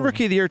 if you won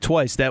Rookie of the Year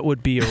twice, that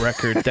would be a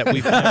record that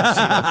we've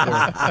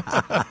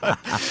never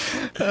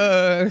seen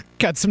before.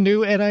 Got some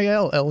new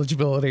NIL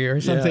eligibility or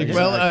something. Yeah,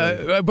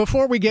 exactly. Well,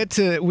 before we get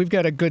to, we've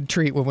got a good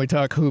treat when we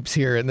talk hoops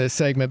here in this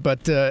segment.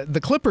 But the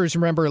Clippers,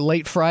 remember,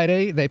 late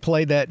Friday, they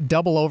played that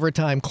double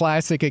overtime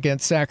classic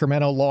against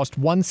Sacramento, lost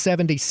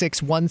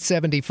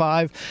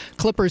 176-175.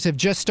 Clippers have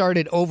just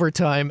started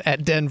overtime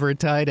at Denver,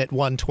 tied at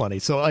 120.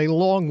 So a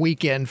long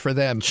weekend for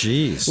them.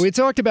 Jeez. We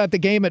talked about the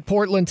game at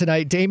Portland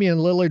tonight. Damian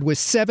Lillard with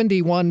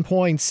 71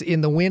 points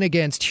in the win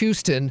against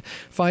Houston.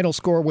 Final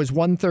score was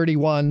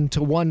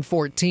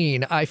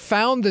 131-114. I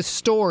found the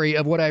story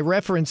of what I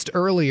referenced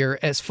earlier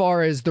as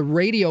far as the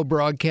radio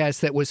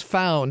broadcast that was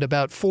found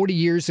about 40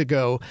 years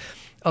ago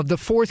of the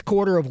fourth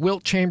quarter of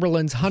Wilt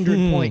Chamberlain's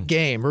 100-point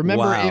game.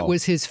 Remember, It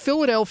was his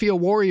Philadelphia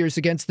Warriors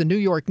against the New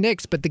York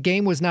Knicks, but the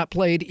game was not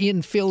played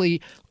in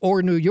Philly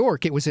or New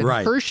York. It was in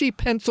Hershey,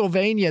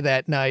 Pennsylvania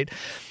that night.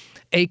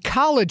 A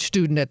college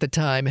student at the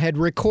time had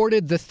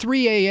recorded the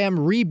 3 a.m.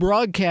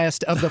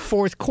 rebroadcast of the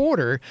fourth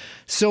quarter,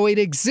 so it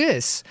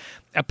exists.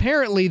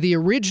 Apparently, the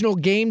original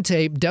game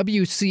tape,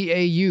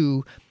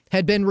 WCAU,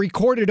 had been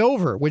recorded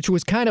over, which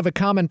was kind of a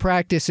common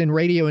practice in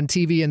radio and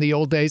TV in the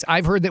old days.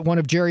 I've heard that one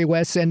of Jerry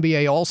West's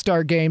NBA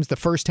All-Star games, the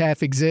first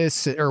half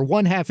exists, or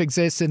one half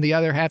exists and the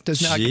other half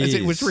does not because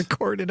it was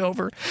recorded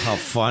over. How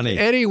funny.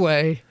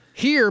 Anyway,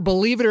 here,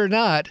 believe it or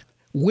not,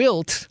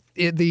 Wilt,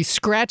 the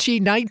scratchy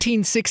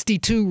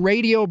 1962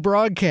 radio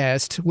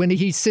broadcast when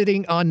he's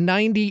sitting on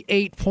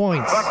 98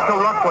 points. Back to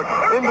Rockwood,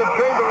 into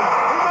Chamberlain.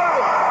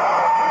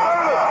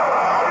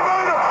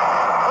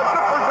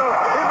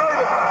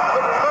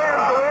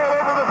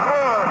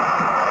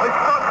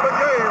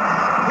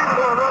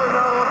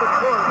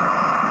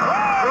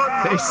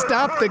 They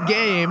stopped the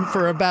game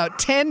for about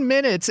 10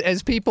 minutes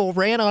as people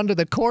ran onto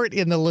the court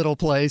in the little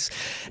place,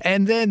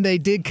 and then they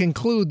did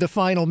conclude the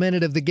final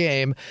minute of the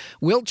game.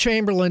 Wilt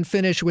Chamberlain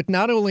finished with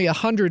not only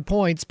 100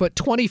 points, but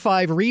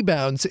 25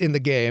 rebounds in the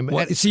game.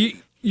 Well,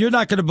 see, you're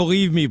not going to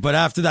believe me, but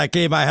after that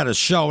game, I had a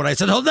show, and I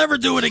said, he'll never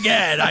do it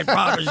again. I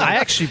promise you. I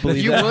actually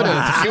believe you that. would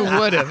have. You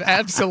would have.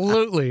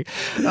 Absolutely.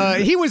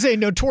 He was a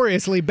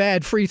notoriously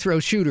bad free throw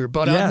shooter,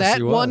 but on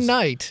that one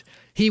night,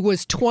 he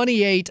was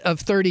 28 of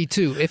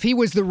 32. If he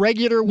was the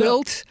regular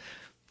Wilt,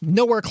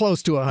 nowhere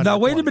close to 100 Now,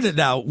 wait points. a minute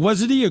now.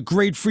 Wasn't he a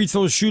great free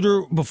throw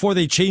shooter before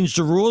they changed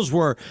the rules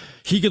where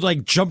he could,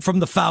 like, jump from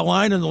the foul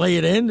line and lay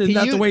it in? Isn't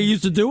that the way he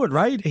used to do it,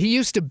 right? He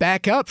used to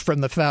back up from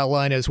the foul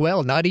line as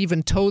well, not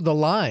even toe the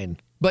line.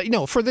 But,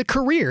 for the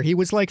career, he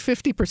was like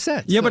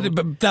 50%. Yeah, but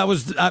that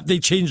was they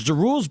changed the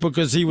rules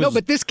because he was... No,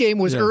 but this game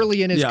was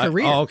early in his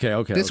career. Oh, okay.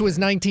 This was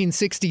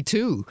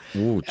 1962.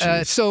 Ooh,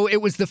 so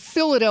it was the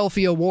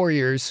Philadelphia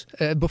Warriors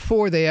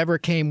before they ever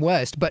came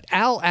west. But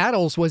Al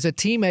Attles was a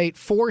teammate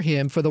for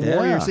him for the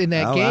Warriors in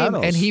that game,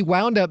 and he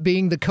wound up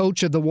being the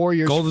coach of the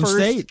Warriors'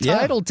 first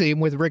title team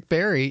with Rick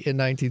Barry in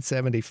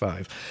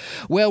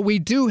 1975. Well, we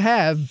do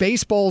have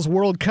baseball's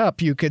World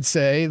Cup, you could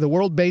say, the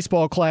World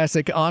Baseball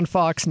Classic on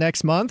Fox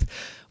next month.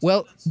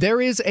 Well,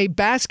 there is a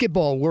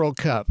basketball World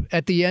Cup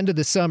at the end of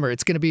the summer.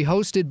 It's going to be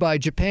hosted by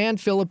Japan,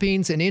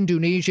 Philippines, and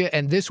Indonesia,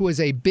 and this was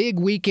a big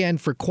weekend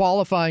for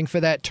qualifying for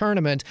that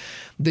tournament.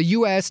 The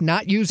U.S.,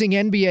 not using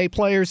NBA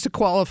players to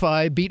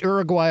qualify, beat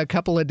Uruguay a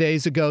couple of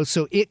days ago,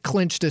 so it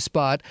clinched a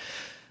spot.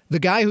 The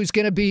guy who's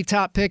going to be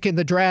top pick in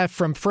the draft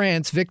from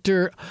France,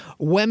 Victor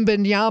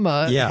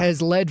Wembanyama,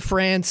 has led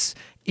France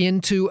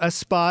into a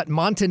spot.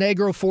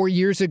 Montenegro 4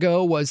 years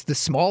ago was the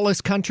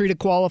smallest country to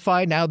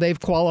qualify. Now they've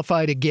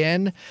qualified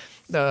again.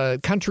 The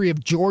country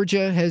of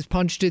Georgia has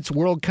punched its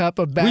World Cup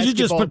of basketball. We should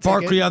just put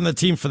Barkley ticket. on the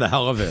team for the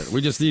hell of it.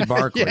 We just need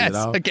Barkley. Yes,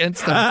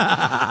 against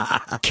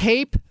them.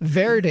 Cape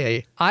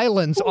Verde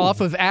Islands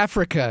off of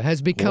Africa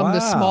has become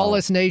the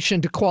smallest nation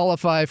to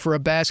qualify for a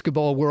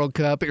basketball World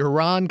Cup.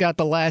 Iran got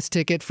the last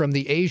ticket from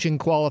the Asian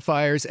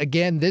qualifiers.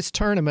 Again, this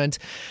tournament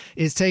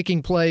is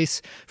taking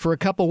place for a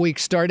couple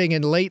weeks starting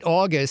in late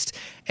August.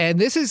 And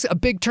this is a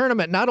big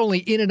tournament, not only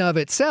in and of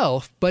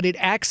itself, but it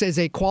acts as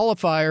a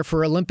qualifier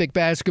for Olympic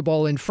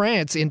basketball in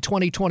France in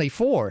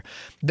 2024.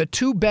 The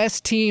two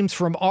best teams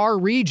from our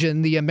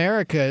region, the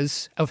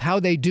Americas, of how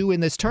they do in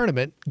this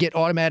tournament, get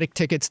automatic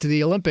tickets to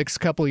the Olympics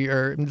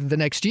the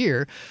next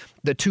year.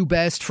 The two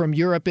best from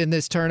Europe in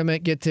this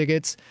tournament get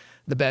tickets.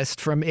 The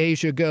best from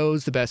Asia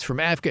goes, the best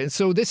from Africa. And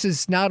so this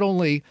is not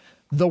only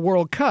the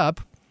World Cup,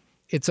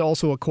 it's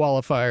also a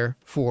qualifier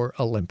for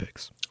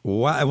Olympics.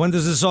 When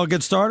does this all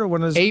get started?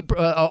 When is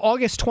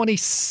August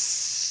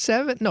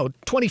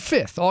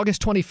 25th.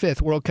 August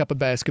 25th, World Cup of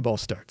Basketball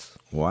starts.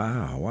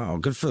 Wow.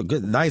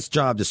 Good. Nice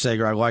job to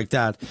Sager. I like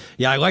that.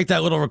 Yeah, I like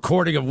that little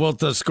recording of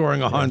Wilt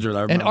scoring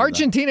 100. And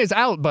Argentina's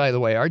out, by the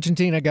way.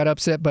 Argentina got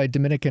upset by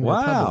Dominican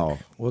Republic.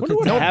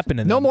 What happened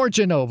to them? No more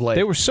Ginobili.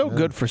 They were so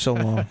good for so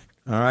long.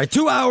 All right,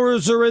 2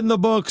 hours are in the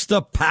books.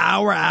 The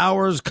Power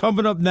Hours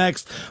coming up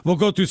next. We'll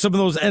go through some of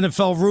those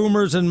NFL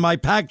rumors and my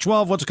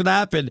Pac-12. What's going to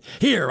happen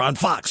here on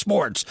Fox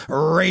Sports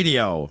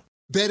Radio.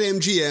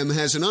 BetMGM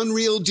has an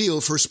unreal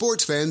deal for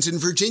sports fans in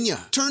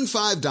Virginia. Turn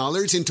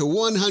 $5 into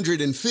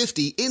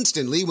 $150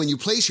 instantly when you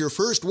place your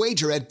first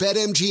wager at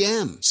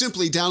BetMGM.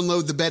 Simply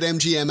download the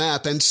BetMGM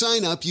app and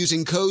sign up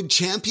using code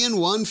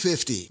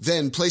CHAMPION150.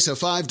 Then place a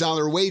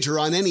 $5 wager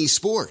on any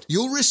sport.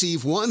 You'll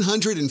receive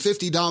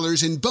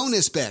 $150 in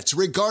bonus bets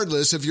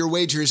regardless of your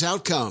wager's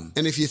outcome.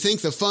 And if you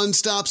think the fun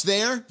stops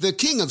there, the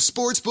King of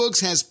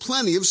Sportsbooks has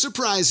plenty of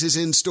surprises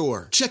in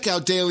store. Check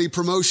out daily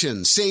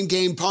promotions,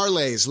 same-game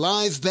parlays,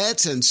 live bets,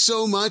 bets, and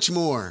so much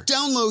more.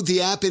 Download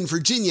the app in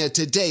Virginia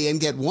today and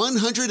get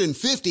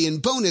 $150 in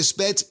bonus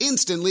bets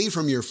instantly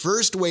from your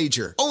first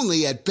wager.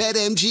 Only at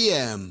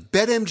BetMGM.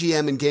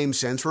 BetMGM and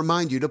GameSense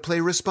remind you to play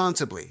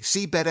responsibly.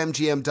 See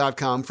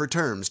BetMGM.com for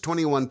terms.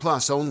 21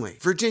 plus only.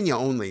 Virginia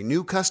only.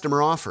 New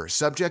customer offer.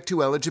 Subject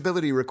to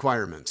eligibility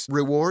requirements.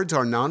 Rewards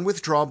are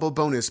non-withdrawable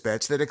bonus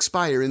bets that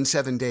expire in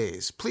 7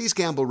 days. Please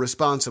gamble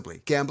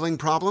responsibly. Gambling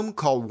problem?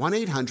 Call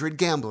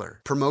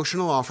 1-800-GAMBLER.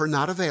 Promotional offer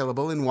not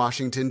available in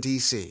Washington,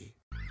 D.C.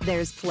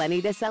 There's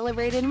plenty to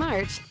celebrate in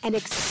March and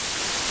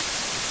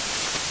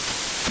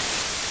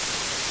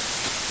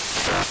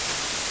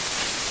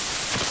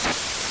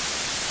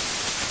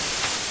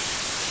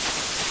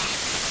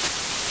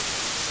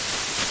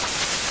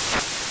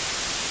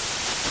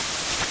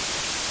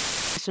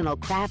National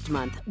Craft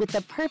Month with the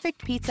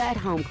perfect pizza at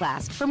home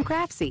class from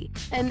Craftsy.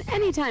 And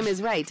anytime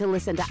is right to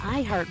listen to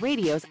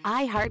iHeartRadio's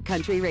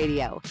iHeartCountry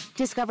Radio.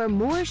 Discover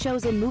more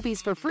shows and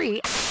movies for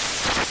free.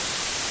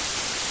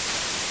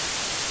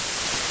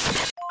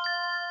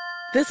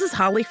 This is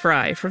Holly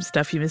Fry from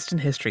Stuff You Missed in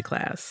History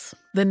Class.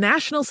 The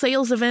national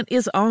sales event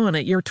is on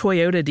at your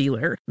Toyota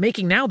dealer,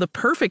 making now the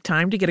perfect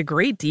time to get a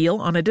great deal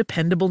on a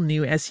dependable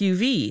new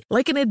SUV,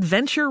 like an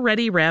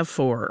adventure-ready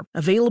RAV4.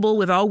 Available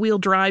with all-wheel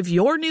drive,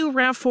 your new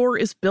RAV4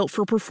 is built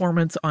for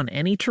performance on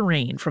any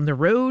terrain, from the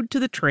road to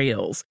the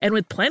trails. And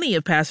with plenty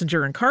of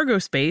passenger and cargo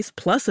space,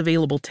 plus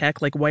available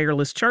tech like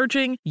wireless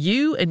charging,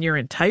 you and your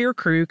entire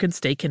crew can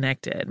stay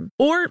connected.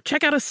 Or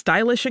check out a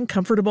stylish and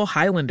comfortable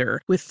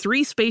Highlander with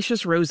 3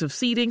 spacious rows of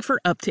seating for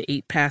up to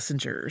 8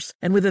 passengers.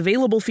 And with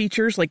available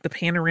features like the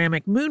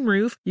panoramic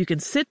moonroof, you can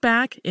sit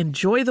back,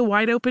 enjoy the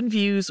wide-open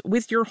views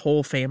with your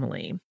whole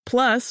family.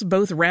 Plus,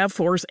 both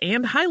RAV4s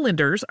and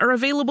Highlanders are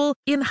available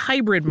in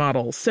hybrid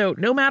models, so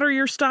no matter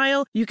your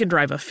style, you can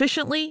drive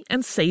efficiently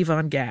and save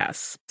on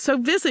gas. So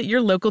visit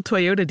your local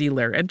Toyota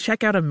dealer and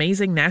check out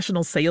amazing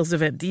national sales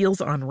event deals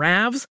on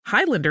RAVs,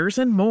 Highlanders,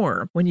 and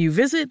more when you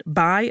visit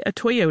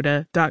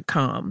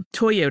buyatoyota.com.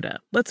 Toyota,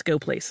 let's go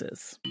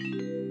places.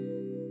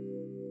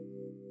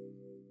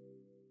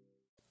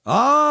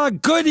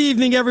 Good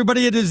evening,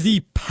 everybody. It is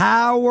the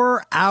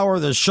Power Hour.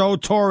 The show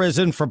tour is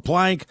in for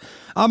Plank.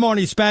 I'm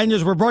Arnie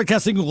Spaniers. We're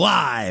broadcasting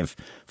live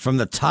from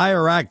the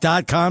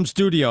TireRack.com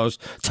studios.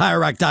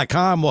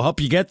 TireRack.com will help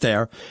you get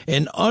there.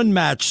 An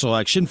unmatched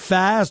selection,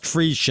 fast,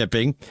 free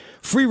shipping,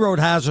 free road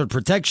hazard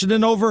protection,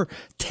 and over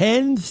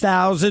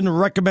 10,000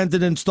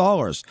 recommended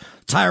installers.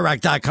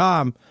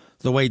 TireRack.com,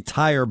 the way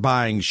tire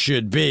buying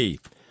should be.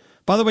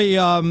 By the way,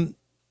 I'm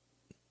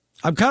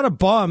kind of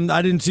bummed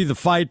I didn't see the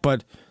fight,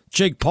 but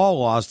Jake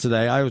Paul lost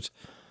today. I was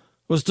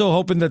still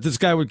hoping that this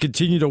guy would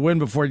continue to win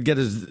before he'd get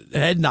his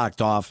head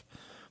knocked off.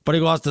 But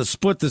he lost a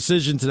split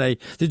decision today.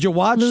 Did you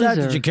watch that?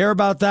 Did you care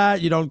about that?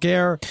 You don't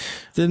care?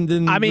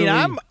 Then I mean,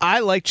 really...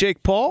 I like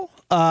Jake Paul.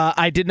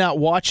 I did not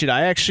watch it.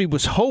 I actually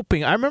was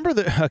hoping. I remember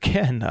I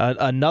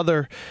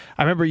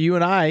remember you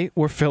and I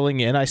were filling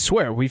in. I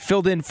swear, we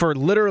filled in for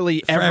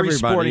literally every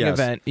sporting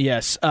event.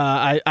 Yes,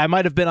 I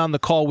might have been on the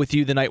call with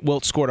you the night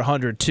Wilt scored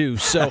 100 too.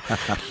 So,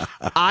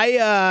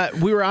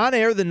 we were on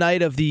air the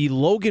night of the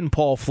Logan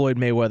Paul Floyd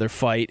Mayweather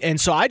fight, and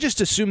so I just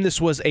assumed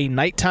this was a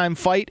nighttime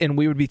fight, and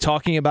we would be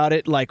talking about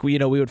it like we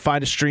would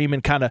find a stream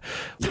and kind of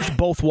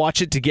both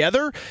watch it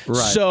together. Right.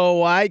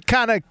 So I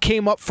kind of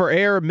came up for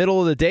air middle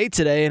of the day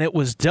today, and it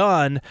was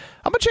done.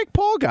 I'm a Jake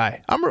Paul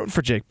guy. I'm rooting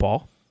for Jake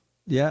Paul.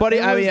 Yeah, but he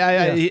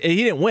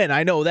didn't win.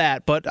 I know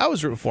that, but I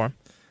was rooting for him.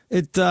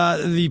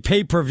 The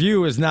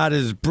pay-per-view is not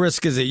as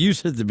brisk as it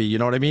used to be. You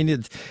know what I mean?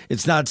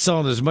 It's not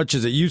selling as much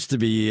as it used to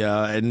be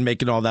and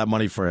making all that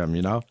money for him,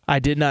 you know? I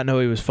did not know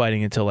he was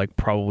fighting until like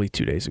probably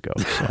 2 days ago.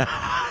 So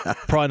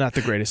probably not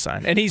the greatest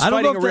sign. And he's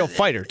fighting a real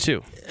fighter,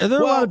 too. Are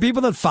there a lot of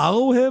people that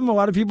follow him? A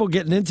lot of people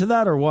getting into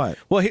that or what?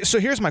 Well, so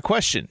here's my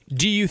question.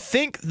 Do you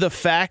think the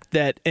fact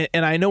that,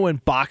 and I know in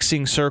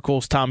boxing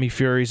circles, Tommy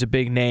Fury's a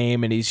big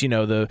name and he's,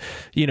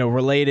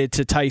 related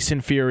to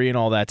Tyson Fury and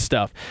all that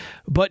stuff.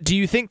 But do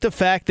you think the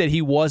fact that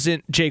he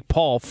wasn't Jake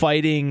Paul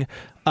fighting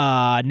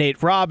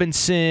Nate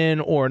Robinson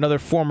or another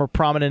former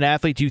prominent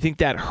athlete, do you think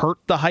that hurt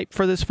the hype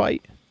for this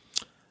fight?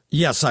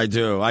 Yes, I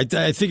do. I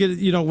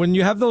think when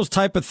you have those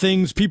type of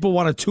things, people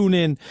want to tune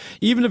in,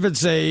 even if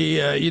it's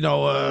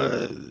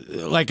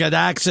like an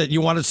accent.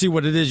 You want to see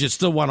what it is. You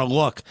still want to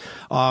look.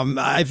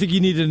 I think you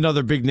need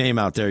another big name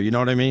out there. You know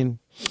what I mean?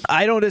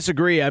 I don't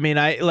disagree. I mean,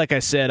 like I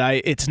said,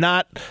 it's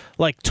not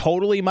like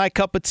totally my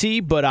cup of tea,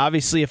 but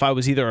obviously if I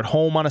was either at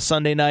home on a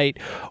Sunday night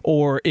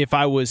or if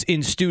I was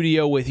in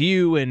studio with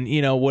you and,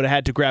 would have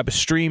had to grab a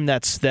stream,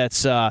 that's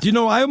I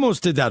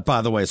almost did that,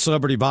 by the way,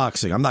 celebrity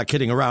boxing. I'm not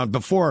kidding around.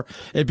 Before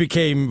it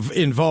became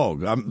in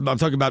vogue. I'm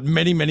talking about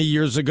many, many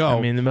years ago.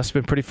 I mean, it must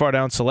have been pretty far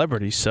down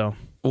celebrities, so.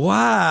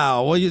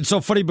 Wow. Well, it's so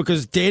funny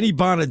because Danny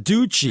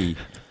Bonaducci,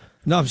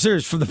 no, I'm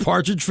serious, from the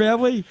Partridge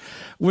Family,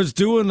 was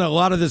doing a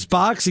lot of this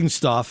boxing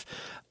stuff.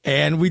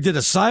 and we did a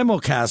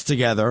simulcast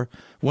together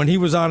when he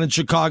was on in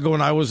Chicago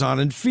and I was on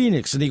in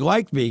Phoenix, and he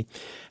liked me.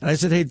 And I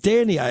said, hey,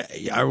 Danny,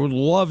 I would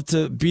love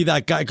to be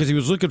that guy, because he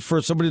was looking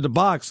for somebody to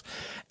box.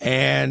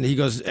 And he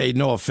goes, hey,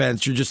 no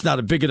offense, you're just not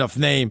a big enough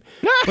name.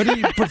 But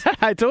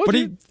I told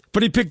you.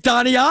 But he picked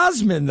Donny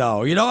Osmond,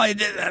 though. You know,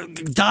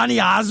 Donny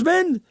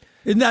Osmond?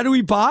 Isn't that who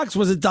he boxed?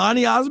 Was it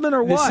Donny Osmond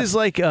or what? This is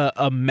like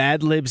a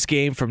Mad Libs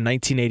game from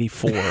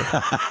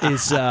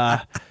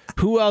 1984.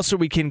 Who else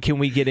can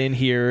we get in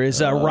here?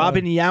 Is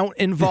Robin Yount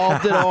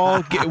involved at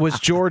all? Was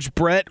George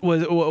Brett?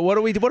 What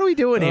are we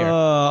doing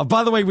here?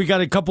 By the way, we got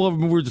a couple of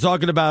them. We were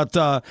talking about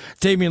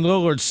Damian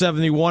Lillard,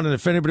 71, and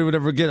if anybody would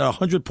ever get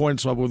 100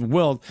 points with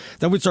Wilt,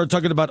 then we'd start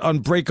talking about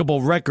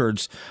unbreakable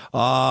records.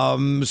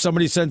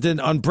 Somebody sent in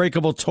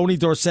unbreakable Tony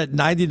Dorsett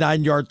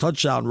 99-yard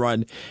touchdown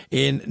run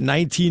in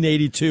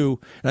 1982.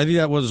 And I think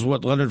that was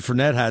what Leonard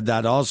Fournette had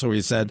that also.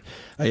 He said,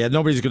 yeah,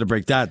 nobody's going to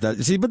break that.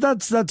 See, but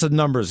that's a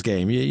numbers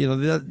game. You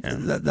know,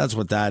 that's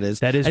what that is.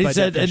 That is by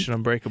definition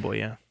unbreakable,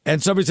 yeah.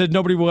 And somebody said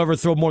nobody will ever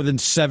throw more than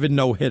 7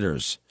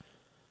 no-hitters.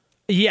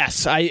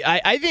 Yes,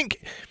 I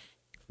think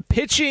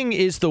pitching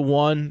is the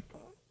one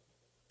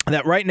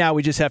that right now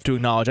we just have to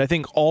acknowledge. I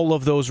think all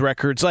of those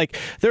records, like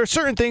there are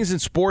certain things in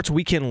sports,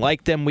 we can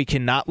like them, we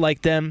cannot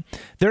like them.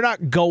 They're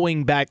not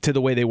going back to the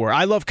way they were.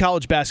 I love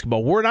college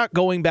basketball. We're not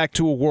going back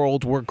to a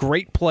world where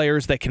great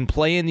players that can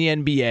play in the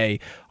NBA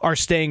are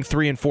staying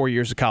 3 and 4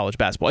 years of college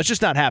basketball. It's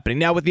just not happening.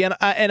 Now with the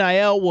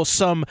NIL, will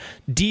some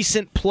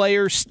decent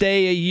player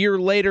stay a year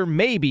later?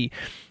 Maybe.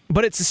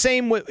 But it's the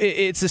same with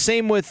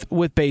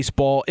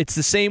baseball. It's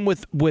the same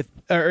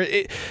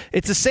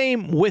it's the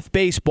same with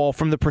baseball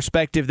from the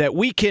perspective that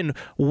we can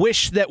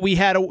wish that we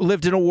had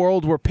lived in a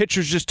world where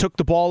pitchers just took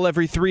the ball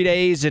every 3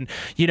 days and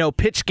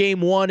pitch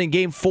game 1 and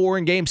game 4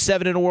 and game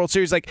 7 in a World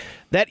Series. Like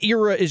that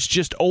era is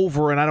just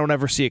over, and I don't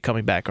ever see it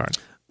coming back, Arn.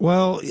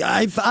 Well,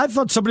 I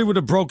thought somebody would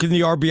have broken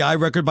the RBI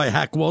record by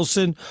Hack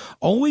Wilson,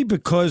 only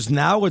because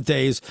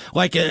nowadays,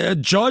 like a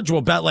judge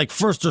will bat like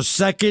first or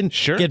second,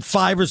 get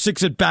 5 or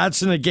 6 at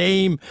bats in a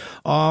game.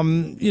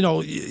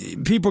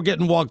 People are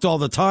getting walked all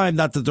the time.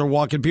 Not that they're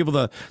walking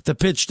people to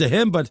pitch to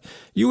him, but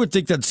you would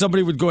think that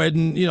somebody would go ahead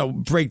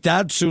and break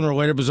that sooner or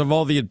later because of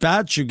all the at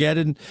bats you get.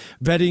 And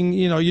betting,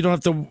 you don't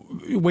have to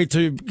wait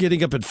till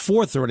getting up at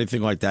 4th or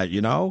anything like that.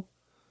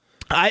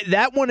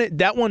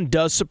 That one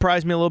does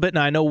surprise me a little bit, and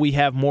I know we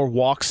have more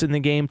walks in the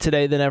game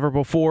today than ever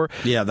before.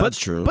 Yeah, that's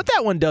true. But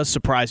that one does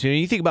surprise me. When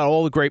you think about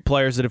all the great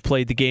players that have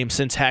played the game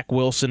since Hack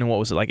Wilson, and what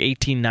was it, like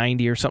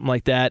 1890 or something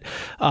like that?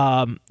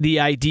 The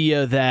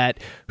idea that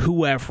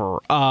whoever,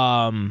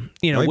 Willie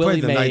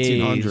Mays,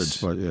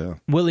 1900s, but yeah,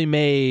 Willie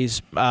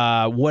Mays,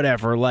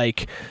 whatever,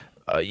 like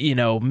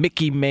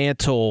Mickey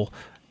Mantle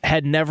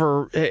has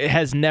never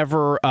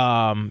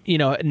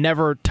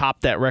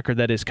topped that record.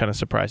 That is kind of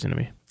surprising to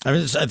me.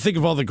 I think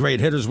of all the great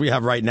hitters we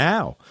have right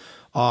now,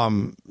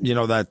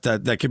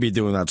 that could be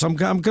doing that. So I'm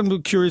kind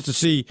of curious to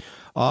see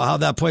how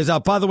that plays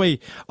out. By the way,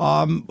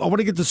 I want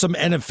to get to some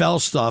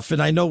NFL stuff,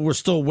 and I know we're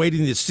still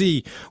waiting to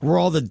see where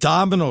all the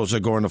dominoes are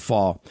going to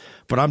fall.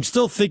 But I'm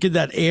still thinking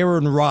that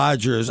Aaron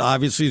Rodgers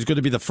obviously is going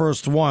to be the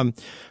first one.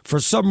 For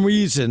some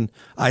reason,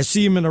 I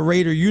see him in a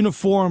Raider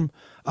uniform.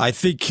 I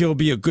think he'll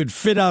be a good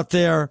fit out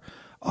there.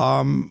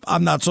 I'm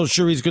not so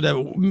sure he's going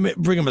to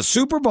bring him a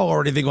Super Bowl or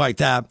anything like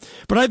that,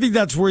 but I think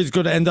that's where he's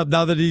going to end up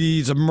now that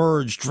he's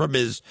emerged from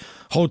his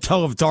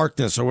hotel of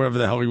darkness or whatever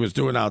the hell he was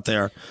doing out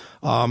there.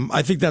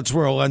 I think that's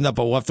where he'll end up,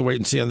 but we'll have to wait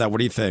and see on that. What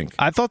do you think?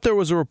 I thought there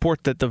was a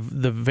report that the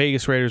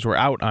Vegas Raiders were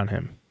out on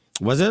him.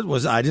 Was it?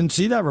 I didn't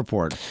see that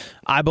report.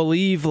 I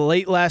believe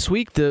late last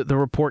week the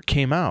report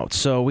came out,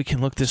 so we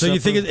can look this up. So you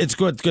think it's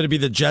going to be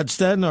the Jets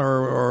then,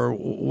 or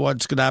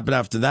what's going to happen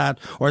after that?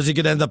 Or is he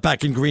going to end up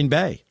back in Green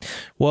Bay?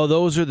 Well,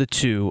 those are the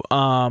two.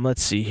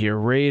 Let's see here.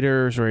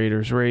 Raiders.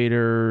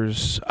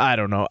 I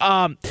don't know.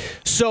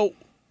 So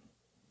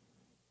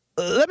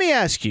let me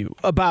ask you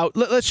about.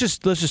 Let's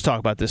just talk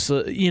about this.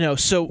 So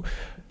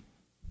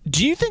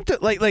do you think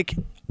that like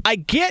I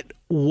get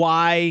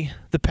why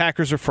the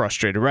Packers are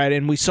frustrated, right?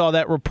 And we saw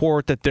that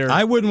report that they're...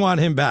 I wouldn't want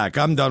him back.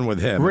 I'm done with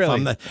him.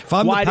 Really? If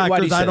I'm the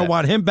Packers, I don't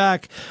want him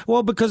back.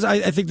 Well, because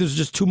I think there's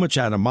just too much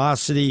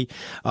animosity.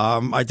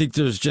 I think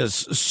there's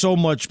just so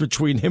much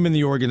between him and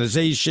the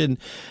organization.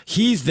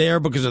 He's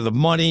there because of the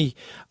money.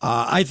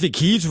 I think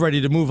he's ready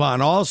to move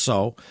on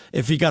also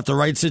if he got the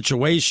right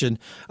situation.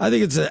 I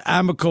think it's an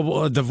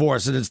amicable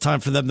divorce and it's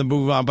time for them to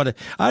move on. But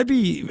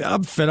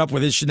I'm fed up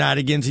with his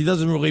shenanigans. He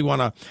doesn't really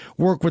want to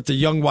work with the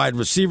young wide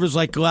receivers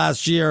like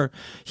last year.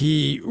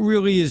 He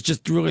really is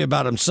just really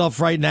about himself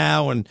right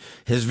now and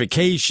his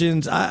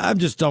vacations. I'm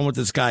just done with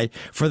this guy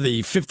for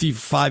the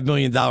 $55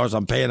 million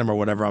I'm paying him or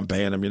whatever I'm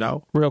paying him,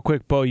 Real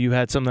quick, Bo, you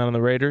had something on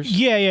the Raiders?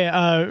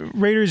 Yeah.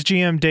 Raiders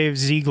GM Dave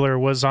Ziegler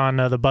was on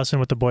the Bussin'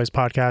 with the Boys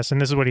podcast,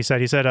 and this is what he said.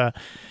 He said,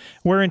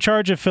 we're in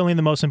charge of filling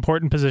the most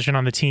important position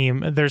on the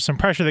team. There's some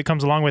pressure that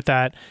comes along with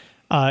that.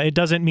 It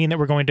doesn't mean that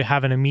we're going to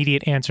have an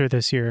immediate answer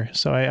this year.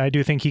 So I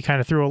do think he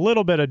kind of threw a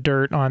little bit of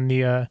dirt on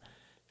the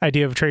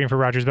idea of trading for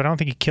Rodgers, but I don't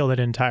think he killed it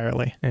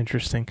entirely.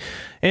 Interesting.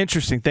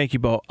 Thank you,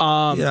 Bo.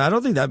 I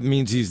don't think that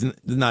means he's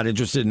not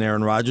interested in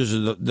Aaron Rodgers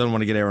or doesn't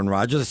want to get Aaron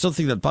Rodgers. I still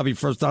think that's probably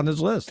first on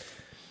his list.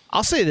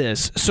 I'll say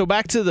this. So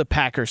back to the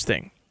Packers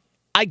thing.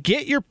 I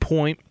get your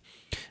point.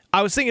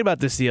 I was thinking about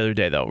this the other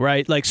day, though,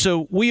 right? Like,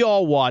 so we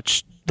all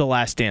watched the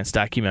Last Dance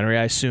documentary.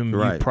 I assume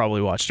you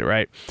probably watched it,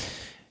 right?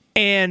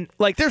 And,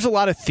 like, there's a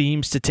lot of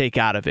themes to take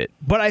out of it.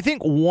 But I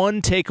think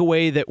one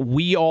takeaway that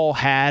we all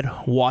had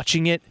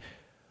watching it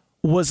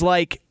was,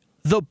 like,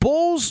 the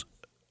Bulls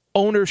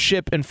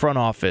ownership and front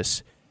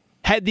office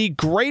had the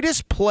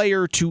greatest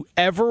player to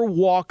ever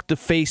walk the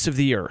face of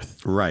the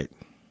earth. Right.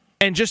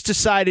 And just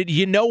decided,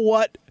 you know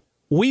what?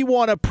 We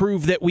want to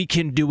prove that we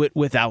can do it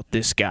without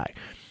this guy.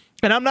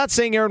 And I'm not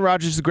saying Aaron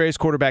Rodgers is the greatest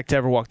quarterback to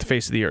ever walk the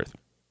face of the earth.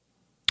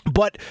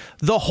 But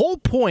the whole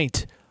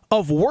point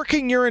of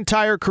working your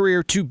entire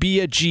career to be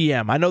a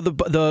GM, I know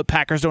the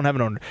Packers don't have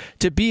an owner,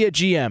 to be a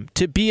GM,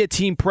 to be a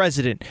team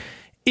president,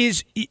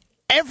 is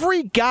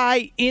every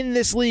guy in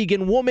this league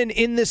and woman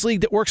in this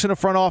league that works in a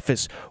front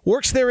office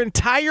works their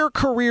entire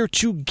career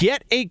to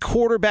get a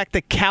quarterback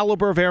the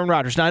caliber of Aaron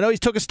Rodgers. Now, I know he's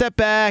took a step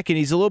back and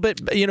he's a little bit,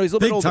 he's a little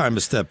bit older. Big time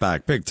a step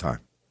back, big time.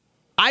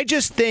 I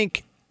just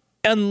think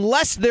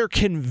unless they're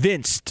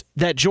convinced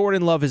that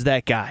Jordan Love is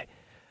that guy,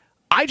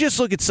 I just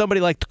look at somebody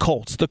like the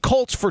Colts. The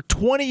Colts for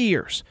 20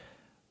 years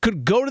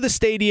could go to the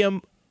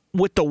stadium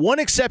with the one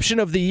exception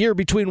of the year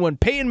between when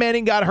Peyton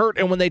Manning got hurt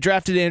and when they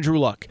drafted Andrew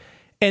Luck.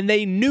 And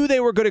they knew they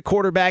were good at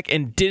quarterback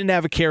and didn't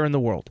have a care in the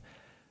world.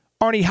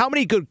 Arnie, how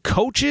many good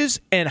coaches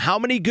and how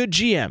many good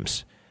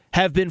GMs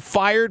have been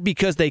fired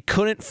because they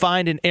couldn't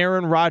find an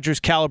Aaron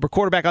Rodgers caliber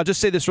quarterback? I'll just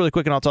say this really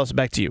quick and I'll toss it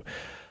back to you.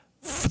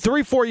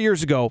 3-4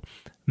 years ago,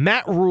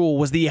 Matt Rule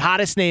was the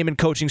hottest name in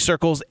coaching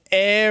circles.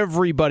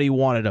 Everybody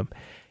wanted him.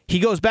 He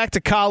goes back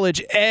to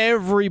college.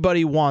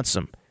 Everybody wants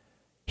him.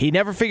 He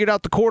never figured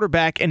out the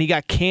quarterback, and he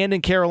got canned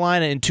in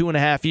Carolina in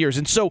 2.5 years.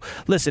 And so,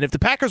 listen, if the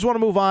Packers want to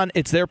move on,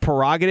 it's their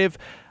prerogative.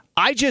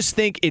 I just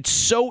think it's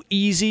so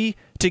easy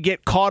to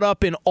get caught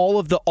up in all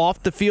of the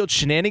off-the-field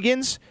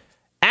shenanigans.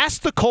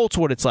 Ask the Colts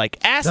what it's like.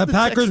 Ask the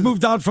Packers Texans.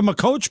 Moved on from a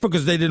coach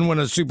because they didn't win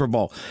a Super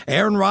Bowl.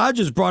 Aaron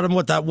Rodgers brought him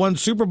that one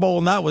Super Bowl,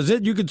 and that was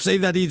it. You could say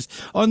that he's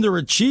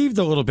underachieved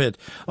a little bit.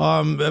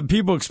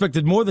 People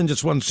expected more than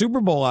just one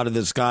Super Bowl out of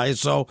this guy.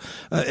 So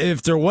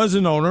if there was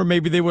an owner,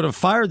 maybe they would have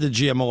fired the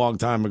GM a long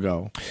time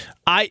ago.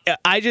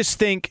 I just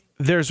think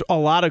there's a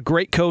lot of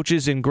great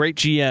coaches and great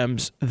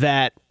GMs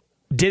that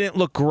didn't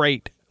look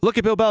great. Look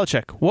at Bill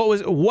Belichick.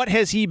 What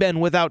has he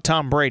been without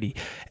Tom Brady?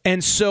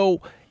 And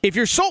so if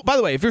you're sold, by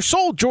the way, if you're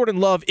sold Jordan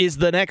Love is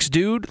the next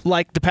dude,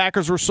 like the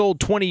Packers were sold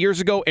 20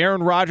 years ago,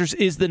 Aaron Rodgers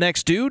is the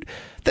next dude,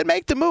 then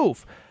make the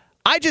move.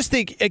 I just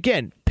think,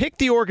 again, pick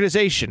the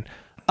organization.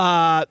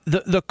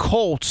 The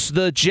Colts,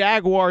 the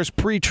Jaguars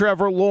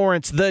pre-Trevor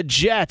Lawrence, the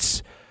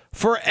Jets,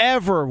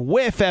 forever,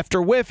 whiff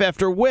after whiff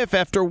after whiff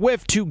after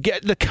whiff to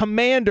get the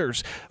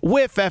Commanders,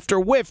 whiff after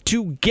whiff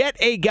to get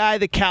a guy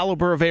the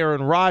caliber of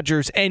Aaron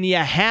Rodgers, and you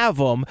have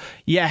him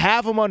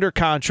under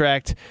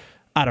contract.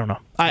 I don't know.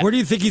 Where do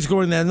you think he's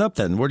going to end up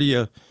then? Where do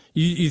you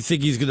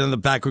think he's going to end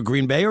up back with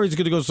Green Bay, or he's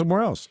going to go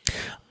somewhere else?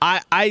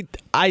 I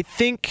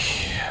think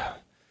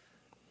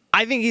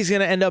he's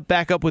going to end up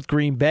back up with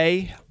Green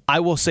Bay.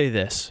 I will say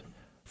this.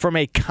 From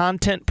a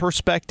content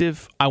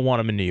perspective, I want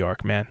him in New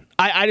York, man.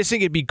 I just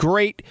think it'd be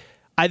great.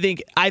 I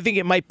think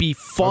it might be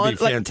fun. That'd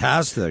be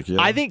fantastic. Yeah.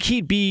 I think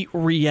he'd be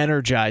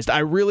re-energized. I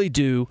really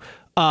do.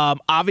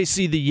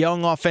 Obviously, the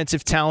young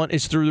offensive talent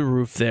is through the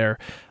roof there.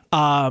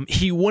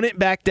 He wouldn't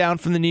back down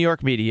from the New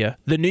York media.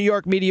 The New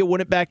York media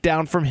wouldn't back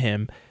down from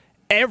him.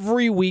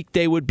 Every week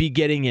they would be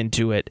getting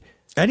into it.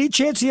 Any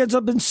chance he ends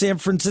up in San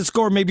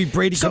Francisco, or maybe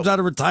Brady comes out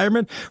of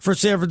retirement for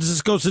San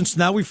Francisco, since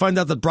now we find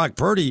out that Brock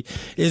Purdy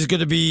is going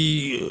to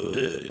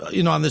be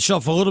on the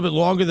shelf a little bit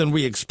longer than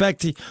we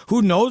expect.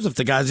 Who knows if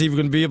the guy's even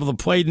going to be able to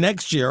play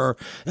next year or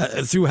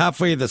through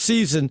halfway of the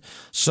season.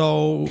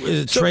 So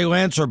Trey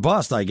Lance or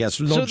bust, I guess.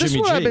 So this is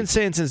what I've been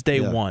saying since day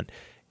one.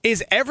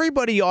 Is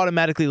everybody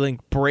automatically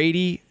linked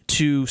Brady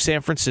to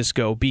San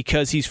Francisco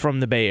because he's from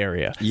the Bay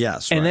Area?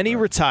 Yes. And then he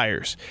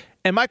retires.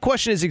 And my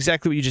question is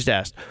exactly what you just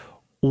asked.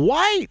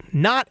 Why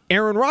not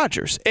Aaron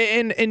Rodgers?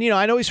 And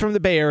I know he's from the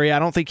Bay Area. I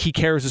don't think he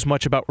cares as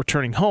much about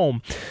returning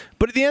home.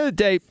 But at the end of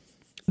the day,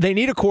 they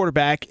need a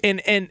quarterback.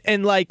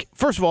 And like,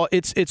 first of all,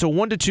 it's a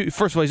 1 to 2.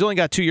 First of all, he's only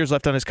got 2 years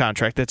left on his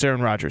contract. That's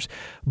Aaron Rodgers.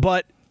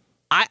 But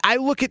I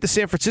look at the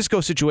San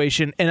Francisco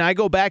situation, and I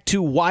go back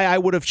to why I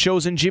would have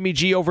chosen Jimmy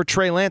G over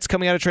Trey Lance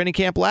coming out of training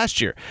camp last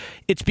year.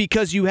 It's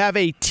because you have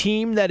a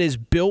team that is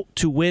built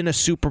to win a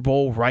Super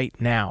Bowl right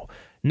now.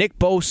 Nick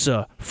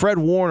Bosa, Fred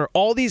Warner,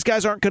 all these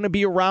guys aren't going to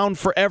be around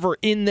forever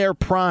in their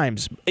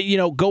primes,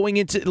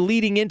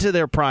 leading into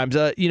their primes,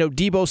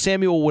 Deebo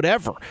Samuel,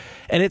 whatever.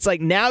 And it's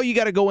like now you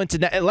got to go into,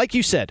 like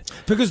you said.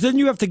 Because then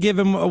you have to give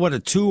him, a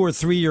 2 or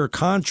 3 year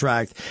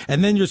contract.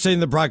 And then you're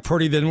saying to Brock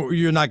Purdy, then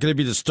you're not going to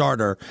be the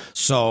starter.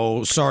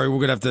 So, sorry,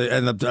 we're going to have to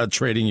end up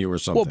trading you or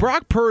something. Well,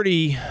 Brock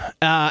Purdy,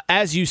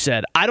 as you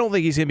said, I don't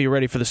think he's going to be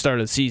ready for the start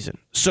of the season.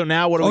 So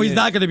now what he's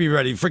not going to be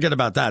ready. Forget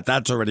about that.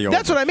 That's already over.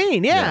 That's what I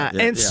mean,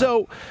 yeah.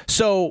 So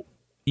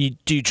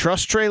do you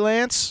trust Trey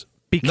Lance?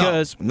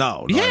 Because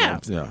no, yeah.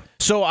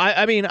 So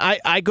I mean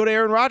I go to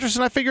Aaron Rodgers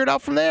and I figure it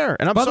out from there.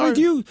 And I'm By sorry.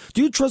 the way,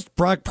 do you trust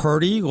Brock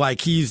Purdy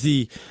like he's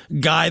the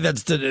guy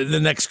that's the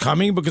next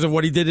coming because of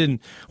what he did in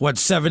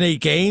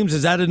 7-8 games?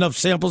 Is that enough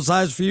sample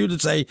size for you to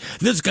say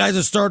this guy's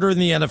a starter in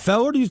the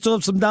NFL, or do you still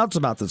have some doubts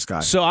about this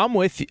guy? So I'm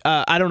with you.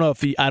 I don't know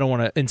if I don't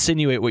want to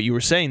insinuate what you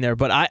were saying there,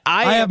 but I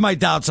have my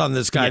doubts on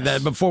this guy. Yes.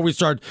 That before we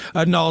start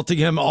annulling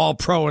him all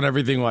pro and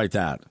everything like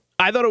that.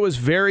 I thought it was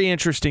very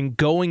interesting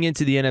going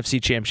into the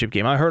NFC Championship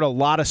game. I heard a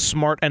lot of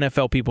smart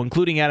NFL people,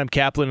 including Adam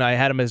Kaplan. I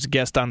had him as a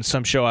guest on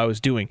some show I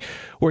was doing,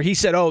 where he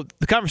said,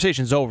 the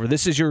conversation's over.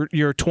 This is your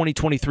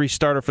 2023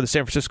 starter for the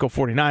San Francisco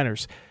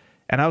 49ers.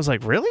 And I was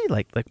like, really?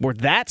 Like we're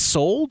that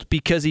sold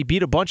because he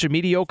beat a bunch of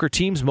mediocre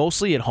teams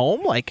mostly at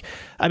home?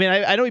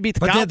 I know he beat the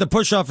But they had to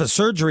push off his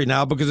surgery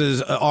now because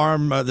his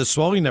arm, the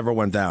swelling never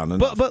went down.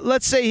 But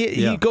let's say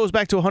he goes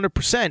back to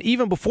 100%,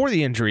 even before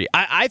the injury.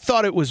 I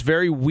thought it was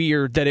very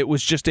weird that it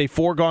was just a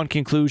foregone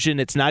conclusion.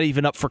 It's not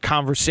even up for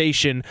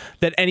conversation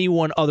that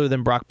anyone other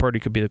than Brock Purdy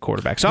could be the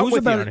quarterback. So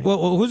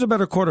who's a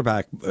better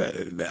quarterback?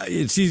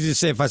 It's easy to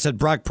say if I said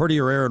Brock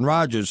Purdy or Aaron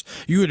Rodgers,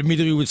 you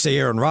immediately say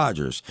Aaron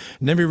Rodgers.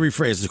 Let me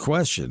rephrase the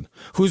question.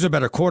 Who's a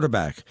better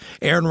quarterback?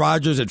 Aaron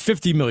Rodgers at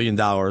 $50 million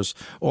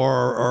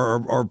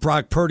or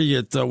Brock Purdy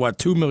at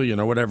 $2 million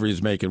or whatever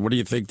he's making? What do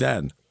you think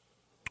then?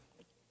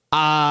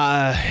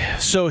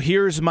 So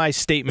here's my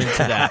statement to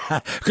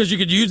that. Because you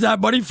could use that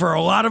money for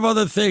a lot of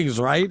other things,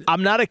 right?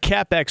 I'm not a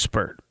cap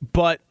expert,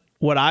 but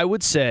what I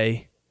would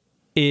say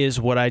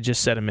is what I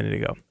just said a minute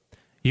ago.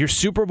 Your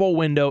Super Bowl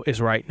window is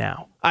right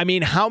now. I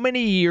mean, how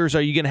many years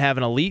are you going to have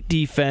an elite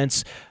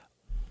defense,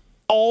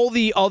 all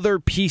the other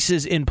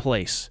pieces in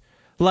place?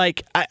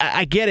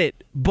 I get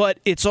it, but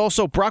it's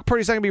also Brock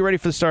Purdy's not going to be ready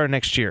for the start of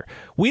next year.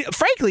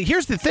 Frankly,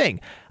 here's the thing.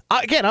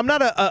 Again, I'm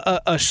not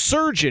a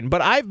surgeon,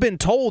 but I've been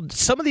told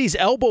some of these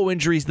elbow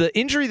injuries, the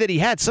injury that he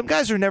had, some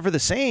guys are never the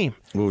same.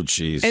 Oh,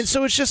 jeez. And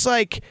so it's just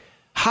like,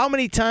 how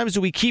many times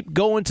do we keep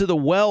going to the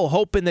well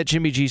hoping that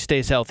Jimmy G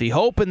stays healthy,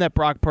 hoping that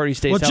Brock Purdy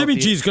stays healthy? Well, Jimmy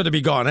G's going to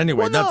be gone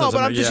anyway. Well, but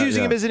I'm just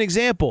using him as an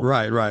example.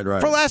 Right.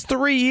 For the last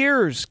 3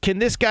 years, can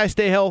this guy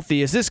stay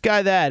healthy? Is this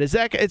guy that? Is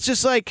that? It's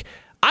just like,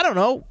 I don't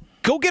know.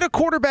 Go get a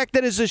quarterback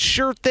that is a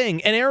sure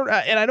thing. And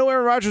I know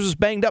Aaron Rodgers was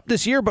banged up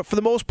this year, but for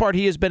the most part,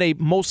 he has been a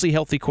mostly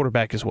healthy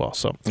quarterback as well.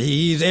 So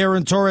he's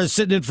Aaron Torres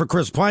sitting in for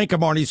Chris Plank.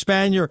 I'm Arnie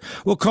Spanier.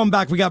 We'll come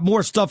back. We got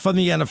more stuff on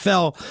the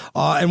NFL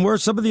and where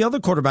some of the other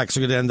quarterbacks are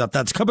going to end up.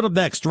 That's coming up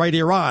next right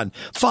here on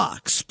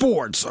Fox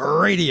Sports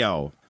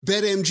Radio.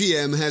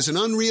 BetMGM has an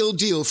unreal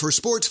deal for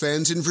sports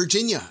fans in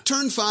Virginia.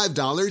 Turn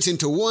 $5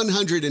 into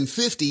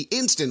 $150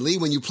 instantly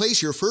when you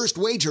place your first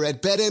wager at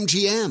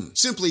BetMGM.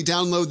 Simply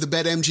download the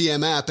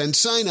BetMGM app and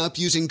sign up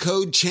using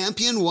code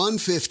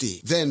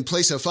Champion150. Then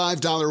place a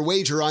 $5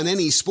 wager on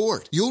any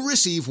sport. You'll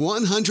receive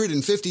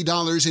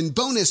 $150 in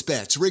bonus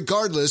bets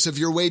regardless of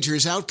your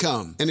wager's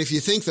outcome. And if you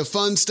think the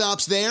fun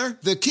stops there,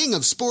 the King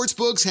of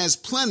Sportsbooks has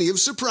plenty of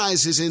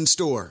surprises in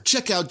store.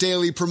 Check out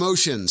daily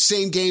promotions,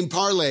 same-game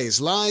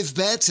parlays, live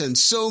bets, and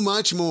so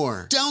much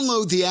more.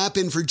 Download the app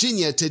in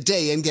Virginia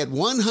today and get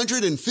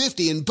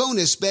 $150 in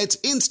bonus bets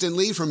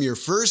instantly from your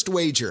first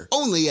wager.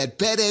 Only at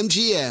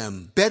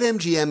BetMGM.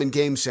 BetMGM and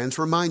GameSense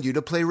remind you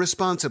to play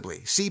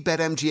responsibly. See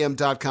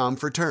BetMGM.com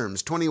for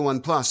terms. 21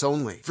 plus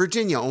only.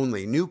 Virginia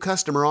only. New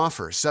customer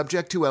offer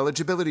subject to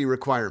eligibility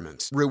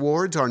requirements.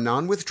 Rewards are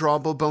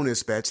non-withdrawable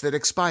bonus bets that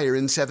expire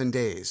in 7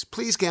 days.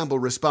 Please gamble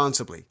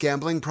responsibly.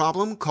 Gambling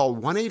problem? Call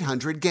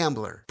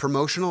 1-800-GAMBLER.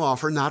 Promotional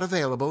offer not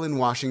available in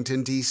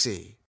Washington,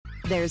 D.C.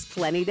 There's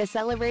plenty to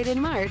celebrate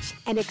in March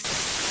and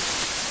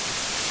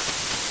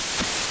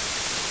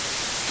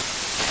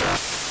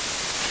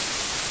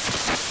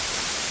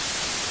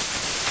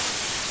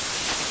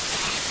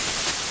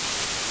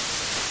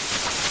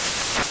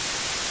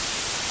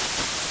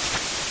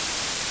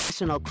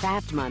National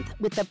Craft Month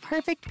with the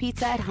perfect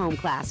pizza at home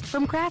class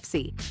from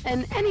Craftsy.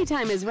 And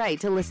anytime is right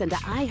to listen to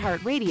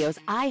iHeartRadio's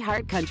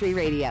iHeart Country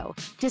Radio.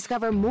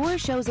 Discover more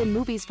shows and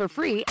movies for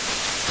free.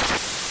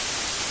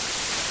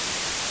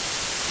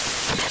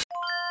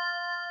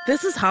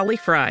 This is Holly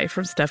Fry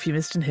from Stuff You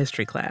Missed in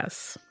History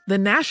Class. The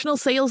national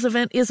sales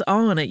event is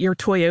on at your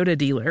Toyota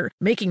dealer,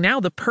 making now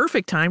the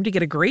perfect time to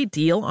get a great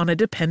deal on a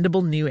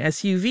dependable new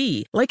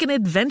SUV, like an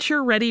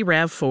adventure-ready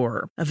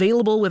RAV4.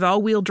 Available with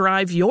all-wheel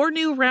drive, your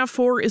new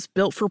RAV4 is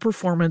built for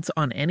performance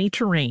on any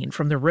terrain,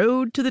 from the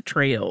road to the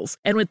trails.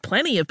 And with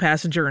plenty of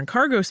passenger and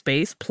cargo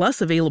space,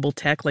 plus available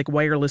tech like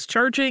wireless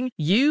charging,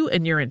 you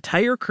and your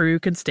entire crew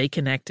can stay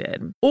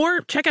connected.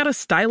 Or check out a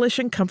stylish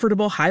and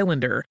comfortable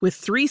Highlander with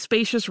 3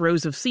 spacious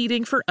rows of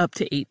seating for up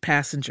to 8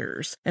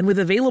 passengers. And with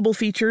available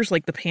features features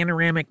like the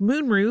panoramic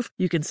moonroof,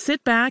 you can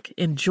sit back,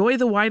 enjoy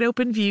the wide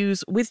open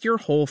views with your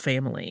whole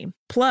family.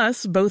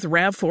 Plus, both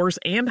RAV4s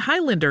and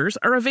Highlanders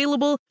are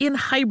available in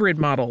hybrid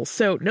models,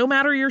 so no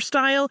matter your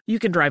style, you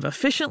can drive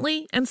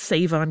efficiently and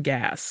save on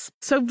gas.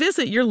 So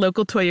visit your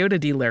local Toyota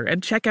dealer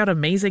and check out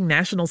amazing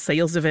national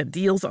sales event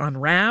deals on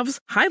RAVs,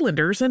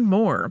 Highlanders, and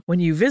more when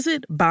you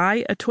visit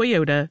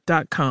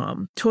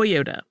buyatoyota.com.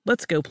 Toyota,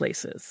 let's go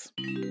places.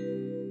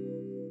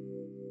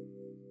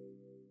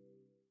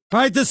 All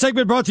right, this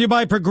segment brought to you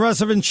by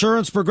Progressive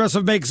Insurance.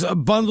 Progressive makes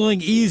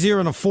bundling easier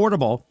and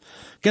affordable.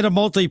 Get a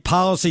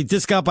multi-policy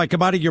discount by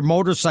combining your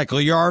motorcycle,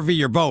 your RV,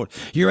 your boat,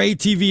 your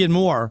ATV, and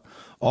more.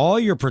 All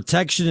your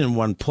protection in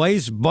one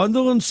place.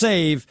 Bundle and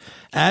save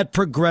at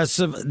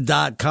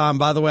Progressive.com.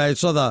 By the way, I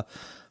saw the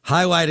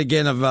highlight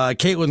again of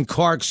Caitlin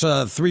Clark's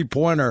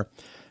three-pointer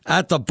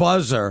at the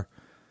buzzer.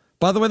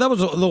 By the way, that was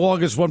the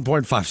longest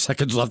 1.5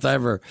 seconds left I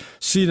ever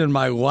seen in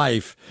my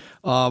life,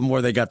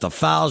 where they got the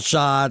foul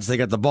shots, they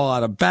got the ball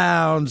out of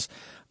bounds.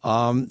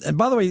 And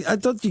by the way, I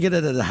thought you get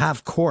it at a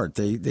half court.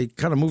 They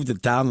kind of moved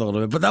it down a little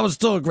bit, but that was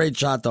still a great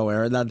shot, though,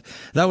 Aaron.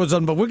 That was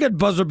but we get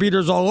buzzer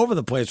beaters all over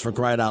the place, for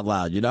crying out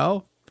loud, you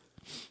know?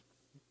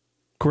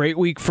 Great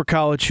week for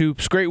college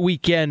hoops. Great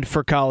weekend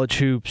for college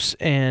hoops.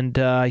 And,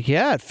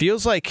 it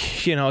feels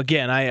like,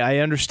 again, I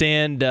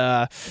understand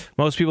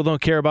most people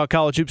don't care about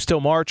college hoops till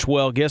March.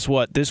 Well, guess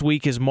what? This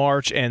week is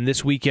March, and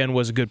this weekend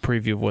was a good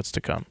preview of what's to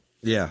come.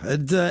 Yeah,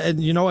 and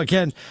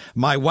again,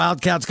 my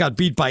Wildcats got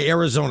beat by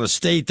Arizona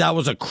State. That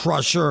was a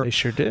crusher. They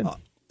sure did.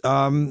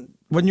 When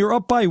you're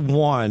up by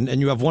one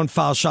and you have one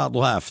foul shot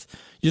left,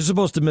 you're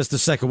supposed to miss the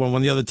second one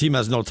when the other team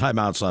has no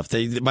timeouts left.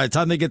 By the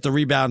time they get the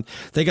rebound,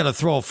 they got to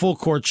throw a full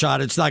court shot.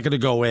 It's not going to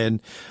go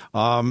in.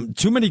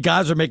 Too many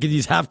guys are making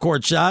these half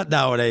court shots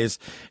nowadays.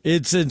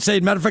 It's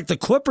insane. Matter of fact, the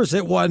Clippers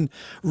hit one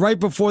right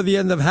before the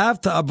end of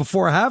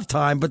before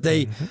halftime, but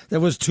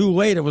it was too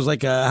late. It was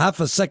like a half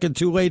a second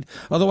too late.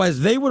 Otherwise,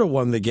 they would have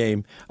won the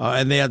game,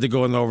 and they had to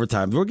go in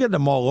overtime. We're getting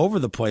them all over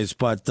the place,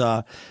 but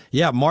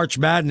March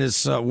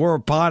Madness, we're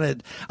upon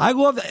it.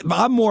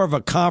 I'm more of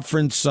a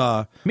conference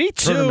Me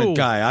too. tournament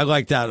guy. I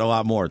like that a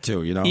lot more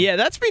too, Yeah,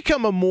 that's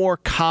become a more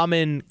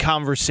common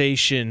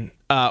conversation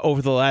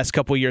over the last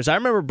couple of years. I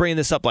remember bringing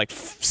this up like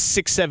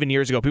 6-7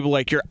 years ago. People were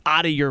like, you're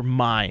out of your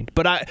mind.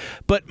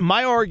 But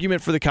my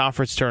argument for the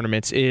conference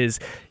tournaments is,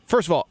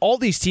 first of all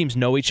these teams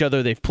know each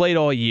other. They've played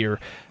all year.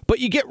 But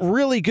you get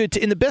really good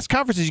in the best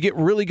conferences. You get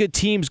really good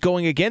teams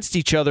going against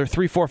each other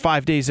 3, 4,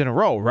 5 days in a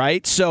row,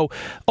 right? So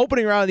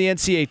opening round of the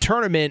NCAA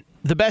tournament,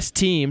 the best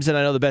teams, and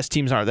I know the best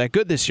teams aren't that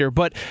good this year,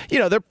 but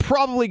they're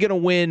probably going to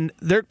win.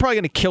 They're probably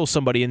going to kill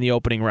somebody in the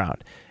opening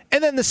round,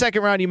 and then the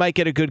second round you might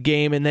get a good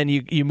game, and then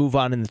you move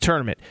on in the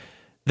tournament.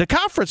 The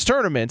conference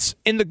tournaments,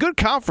 in the good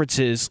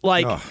conferences,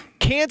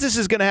 Kansas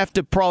is going to have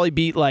to probably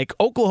beat like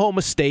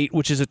Oklahoma State,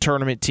 which is a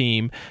tournament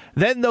team.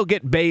 Then they'll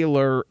get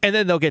Baylor, and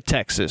then they'll get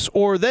Texas.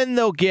 Or then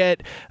they'll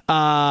get,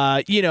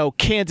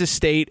 Kansas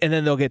State, and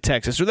then they'll get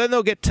Texas. Or then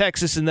they'll get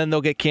Texas, and then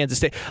they'll get Kansas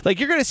State. Like,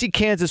 you're going to see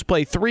Kansas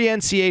play 3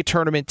 NCAA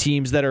tournament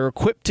teams that are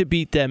equipped to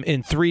beat them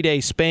in 3-day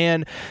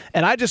span.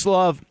 And I just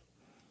love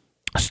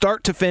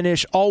start to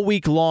finish, all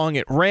week long.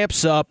 It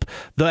ramps up.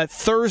 That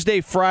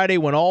Thursday, Friday,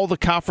 when all the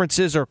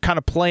conferences are kind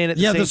of playing at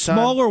the same time. Yeah, the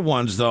smaller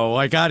ones, though.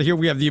 Like out here,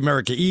 we have the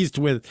America East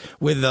with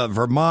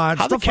Vermont.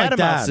 How stuff the Catamounts like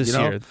that, this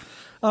year?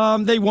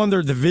 They won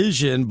their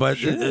division, but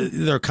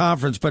their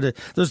conference, but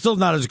they're still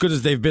not as good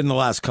as they've been the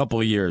last couple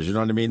of years. You know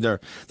what I mean?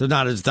 They're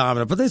not as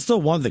dominant, but they still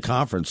won the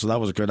conference, so that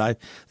was good.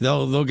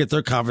 They'll get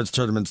their conference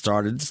tournament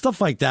started, stuff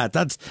like that.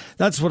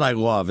 That's what I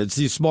love. It's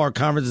these smaller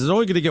conferences. They're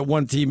only going to get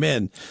one team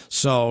in,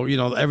 so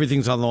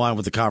everything's on the line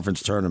with the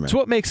conference tournament. It's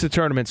what makes the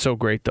tournament so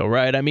great, though,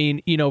 right? I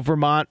mean,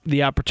 Vermont,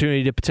 the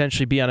opportunity to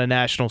potentially be on a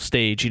national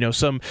stage.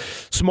 Some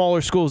smaller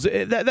schools.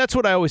 That's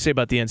what I always say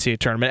about the NCAA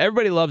tournament.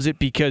 Everybody loves it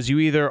because you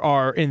either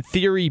are in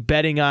theory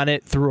betting on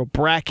it through a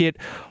bracket,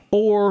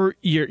 or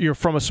you're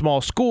from a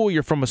small school,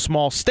 you're from a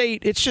small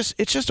state. It's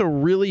just a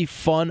really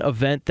fun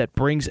event that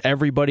brings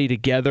everybody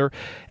together.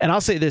 And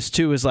I'll say this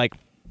too, is like,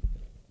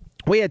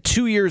 we had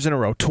 2 years in a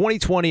row.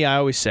 2020, I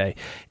always say,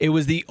 it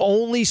was the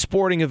only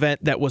sporting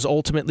event that was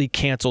ultimately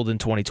canceled in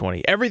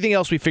 2020. Everything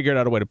else we figured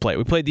out a way to play.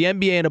 We played the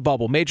NBA in a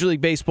bubble, Major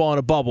League Baseball in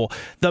a bubble,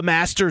 the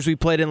Masters we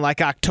played in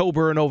like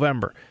October or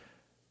November.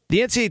 The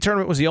NCAA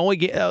tournament was the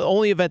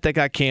only event that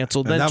got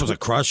canceled. And that was a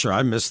crusher.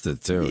 I missed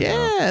it too.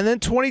 Yeah, and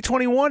then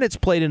 2021, it's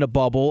played in a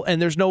bubble,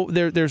 and there's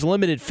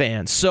limited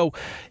fans. So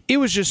it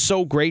was just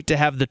so great to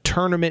have the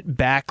tournament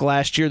back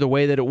last year the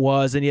way that it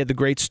was. And you had the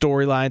great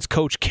storylines.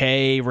 Coach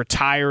K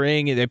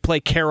retiring, and they play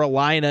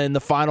Carolina in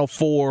the Final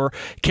Four.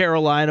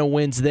 Carolina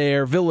wins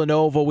there.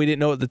 Villanova, we didn't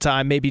know at the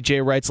time, maybe Jay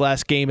Wright's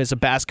last game as a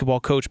basketball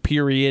coach,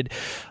 period.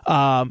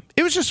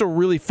 It was just a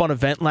really fun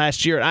event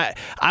last year.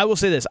 I will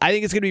say this. I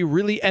think it's going to be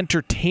really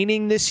entertaining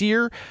this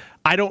year.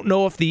 I don't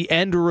know if the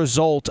end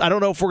result, I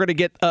don't know if we're going to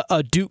get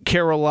a Duke,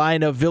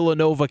 Carolina,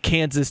 Villanova,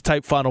 Kansas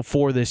type Final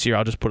Four this year.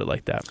 I'll just put it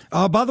like that.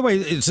 By the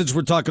way, since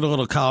we're talking a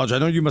little college, I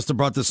know you must have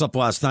brought this up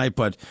last night,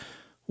 but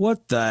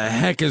What the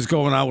heck is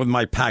going on with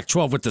my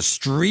Pac-12 with the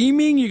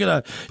streaming? You're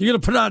gonna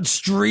put on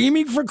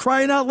streaming for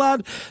crying out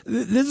loud?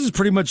 This is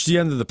pretty much the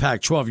end of the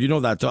Pac-12. You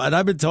know that, though. And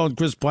I've been telling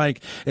Chris Plank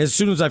as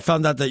soon as I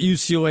found out that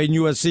UCLA and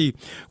USC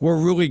were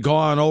really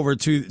gone over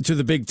to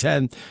the Big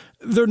Ten.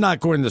 They're not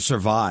going to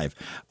survive.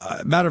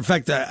 Matter of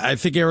fact, I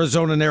think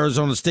Arizona and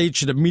Arizona State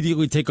should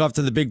immediately take off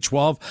to the Big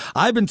 12.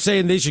 I've been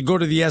saying they should go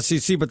to the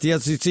SEC, but the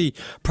SEC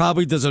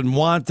probably doesn't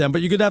want them.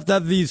 But you're going to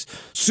have these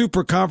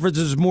super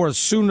conferences more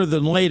sooner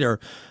than later.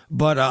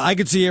 But I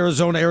could see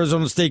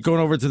Arizona State going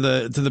over to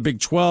the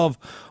Big 12,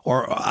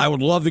 or I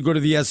would love to go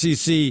to the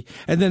SEC,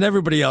 and then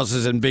everybody else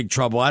is in big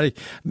trouble.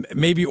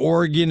 Maybe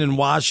Oregon and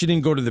Washington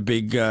go to the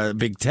Big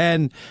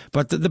 10,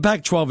 but the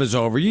Pac-12 is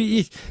over.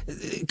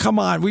 Come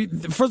on.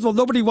 First of all,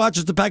 nobody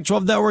watches the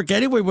Pac-12 network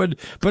anyway,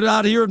 but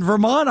out here in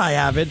Vermont, I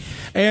have it.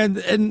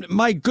 And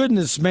my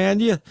goodness,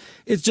 man,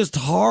 it's just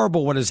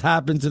horrible what has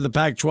happened to the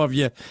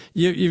Pac-12.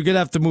 You're going to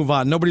have to move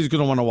on. Nobody's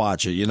going to want to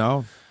watch it, you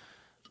know?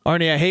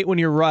 Arnie, I hate when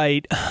you're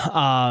right.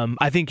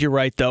 I think you're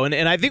right, though.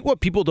 And I think what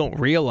people don't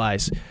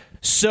realize,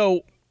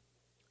 so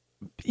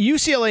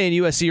UCLA and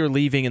USC are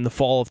leaving in the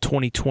fall of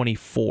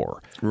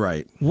 2024.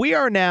 Right. We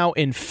are now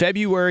in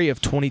February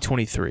of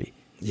 2023.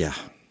 Yeah.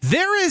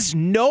 There is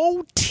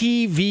no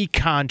TV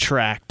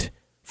contract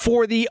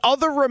for the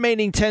other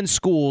remaining 10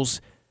 schools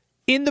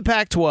in the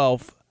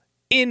Pac-12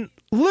 in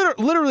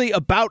literally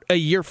about a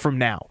year from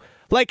now.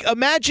 Like,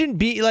 imagine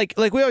like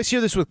we always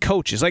hear this with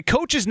coaches. Like,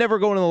 coaches never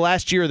go into the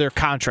last year of their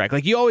contract.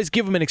 Like, you always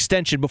give them an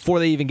extension before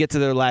they even get to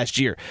their last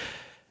year.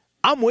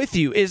 I'm with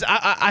you.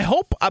 I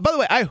hope, by the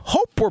way, I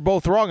hope we're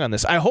both wrong on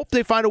this. I hope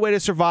they find a way to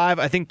survive.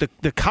 I think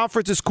the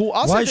conference is cool.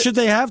 Why should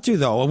they have to,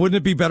 though? Wouldn't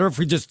it be better if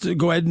we just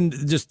go ahead and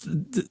just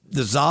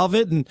dissolve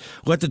it and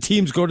let the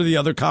teams go to the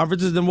other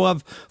conferences? Then we'll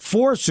have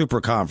 4 super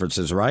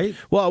conferences, right?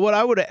 Well, what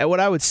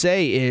I would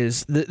say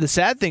is the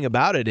sad thing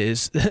about it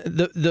is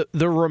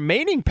the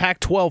remaining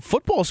Pac-12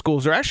 football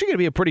schools are actually going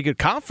to be a pretty good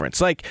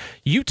conference. Like,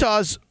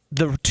 Utah's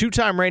the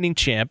 2-time reigning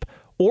champ.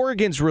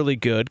 Oregon's really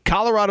good.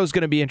 Colorado's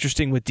going to be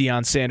interesting with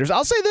Deion Sanders.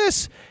 I'll say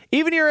this,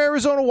 even your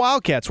Arizona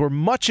Wildcats were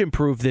much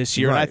improved this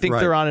year, and I think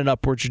they're on an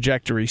upward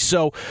trajectory.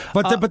 So,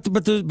 but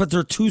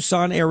they're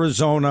Tucson,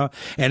 Arizona,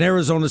 and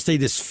Arizona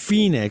State is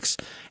Phoenix,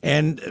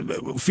 and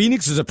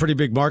Phoenix is a pretty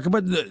big market,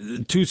 but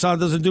Tucson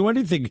doesn't do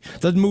anything,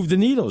 doesn't move the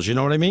needles. You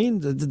know what I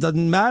mean? It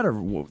doesn't matter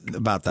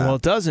about that. Well,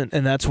 it doesn't,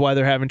 and that's why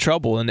they're having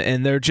trouble,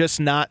 and they're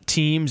just not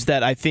teams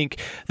that I think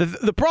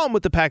the problem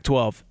with the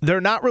Pac-12. They're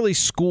not really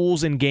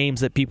schools and games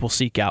that people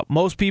seek out.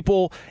 Most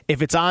people,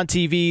 if it's on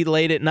TV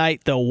late at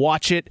night, they'll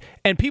watch it,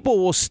 and people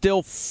will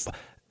still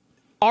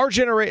our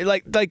generation,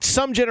 like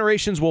some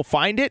generations will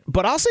find it.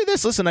 But I'll say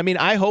this, listen, I mean,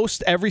 I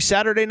host every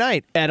Saturday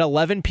night at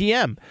 11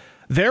 p.m.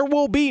 There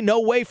will be no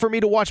way for me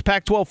to watch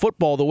Pac-12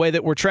 football the way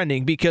that we're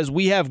trending because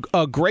we have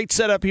a great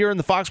setup here in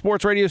the Fox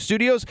Sports Radio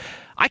studios.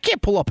 I can't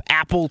pull up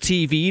Apple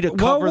TV to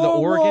cover the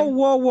Oregon.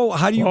 Whoa.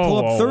 How do you pull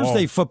up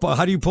Thursday football?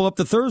 How do you pull up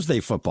the Thursday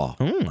football?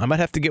 I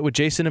might have to get with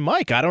Jason and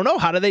Mike. I don't know.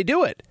 How do they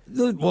do it?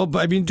 Well,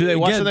 I mean, do they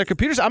watch on their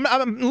computers?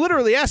 I'm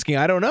literally asking.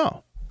 I don't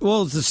know.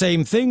 Well, it's the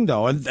same thing,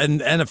 though. And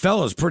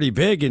NFL is pretty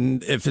big,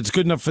 and if it's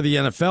good enough for the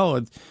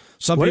NFL,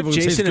 what if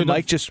Jason and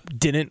Mike just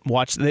didn't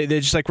watch? They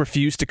just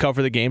refused to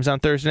cover the games on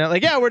Thursday night.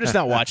 Like, yeah, we're just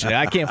not watching it.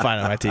 I can't find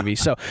it on my TV.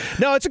 So,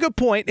 no, it's a good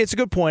point.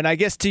 I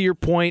guess to your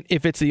point,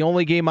 if it's the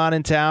only game on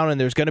in town and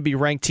there's going to be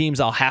ranked teams,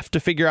 I'll have to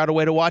figure out a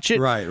way to watch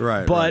it.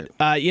 Right. But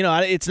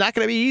it's not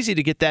going to be easy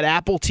to get that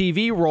Apple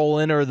TV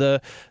rolling or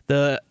the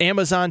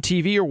Amazon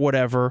TV or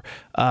whatever.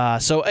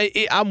 So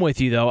I'm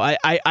with you though.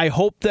 I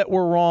hope that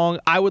we're wrong.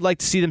 I would like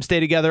to see them stay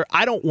together.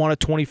 I don't want a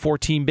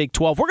 2014 Big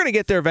 12. We're going to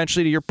get there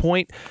eventually, to your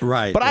point.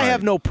 Right. But I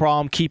have no problem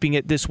keeping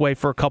it this way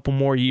for a couple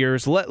more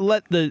years.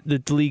 Let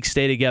the league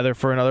stay together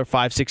for another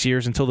 5-6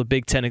 years until the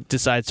Big Ten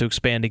decides to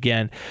expand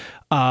again.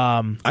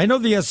 I know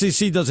the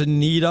SEC doesn't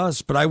need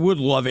us, but I would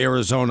love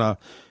Arizona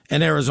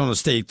and Arizona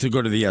State to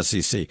go to the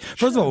SEC.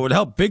 First of all, it would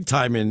help big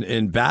time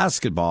in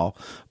basketball,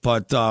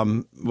 but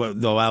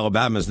though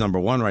Alabama's number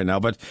 1 right now.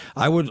 But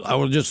I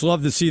would just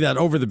love to see that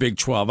over the Big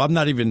 12. I'm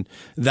not even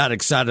that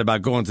excited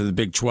about going to the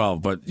Big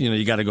 12, but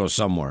you got to go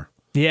somewhere.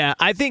 Yeah,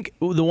 I think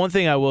the one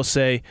thing I will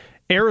say,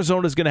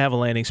 Arizona's going to have a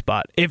landing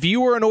spot. If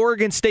you were an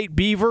Oregon State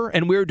Beaver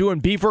and we were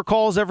doing Beaver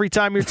calls every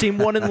time your team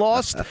won and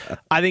lost,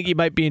 I think you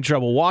might be in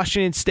trouble.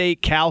 Washington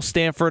State, Cal,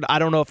 Stanford, I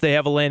don't know if they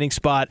have a landing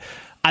spot.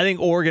 I think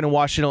Oregon and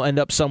Washington will end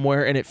up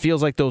somewhere, and it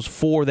feels like those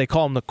 4, they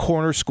call them the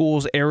corner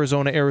schools,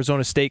 Arizona,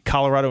 Arizona State,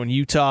 Colorado, and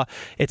Utah.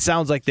 It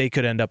sounds like they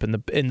could end up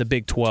in the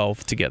Big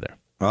 12 together.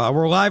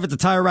 We're live at the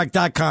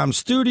TireRack.com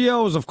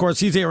studios. Of course,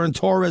 he's Aaron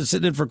Torres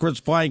sitting in for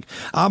Chris Plank.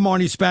 I'm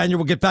Arnie Spanier.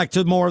 We'll get back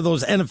to more of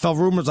those NFL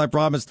rumors, I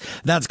promised.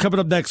 That's coming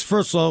up next.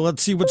 First, though,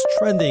 let's see what's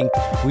trending.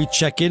 We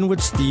check in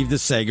with Steve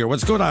DeSager.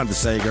 What's going on,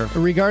 DeSager?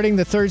 Regarding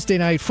the Thursday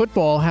night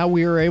football, how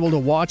we were able to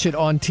watch it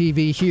on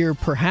TV here,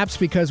 perhaps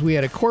because we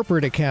had a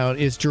corporate account,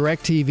 is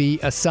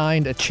DirecTV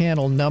assigned a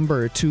channel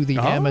number to the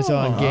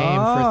Amazon game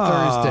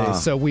for Thursday.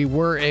 So we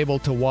were able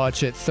to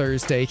watch it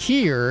Thursday.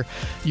 Here,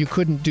 you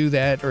couldn't do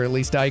that, or at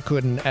least I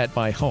couldn't, button at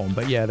my home.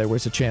 But yeah, there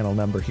was a channel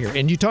number here.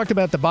 And you talked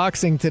about the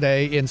boxing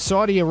today in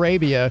Saudi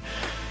Arabia.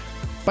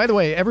 By the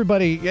way,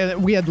 everybody,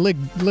 we had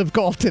Live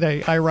Golf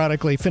today,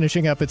 ironically,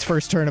 finishing up its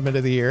first tournament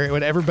of the year.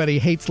 When everybody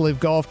hates Live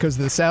Golf because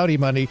of the Saudi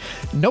money,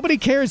 nobody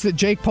cares that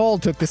Jake Paul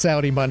took the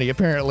Saudi money,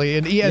 apparently.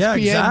 And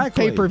ESPN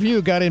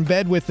pay-per-view got in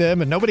bed with them,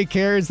 and nobody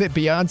cares that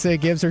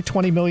Beyonce gives her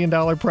 $20 million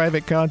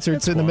private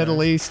concerts in the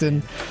Middle East.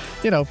 And,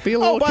 be a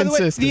little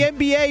consistent. By the way,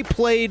 the NBA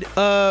played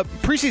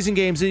preseason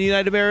games in the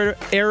United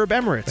Arab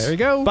Emirates. There you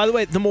go. By the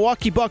way, the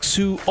Milwaukee Bucks,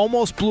 who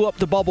almost blew up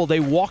the bubble, they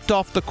walked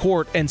off the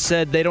court and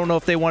said they don't know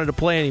if they wanted to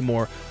play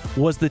anymore,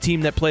 was the team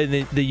that played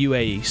in the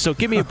UAE. So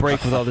give me a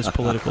break with all this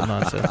political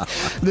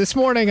nonsense. This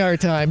morning, our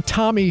time,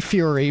 Tommy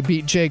Fury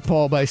beat Jake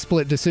Paul by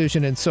split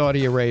decision in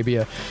Saudi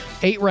Arabia.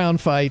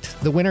 8-round fight.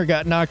 The winner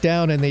got knocked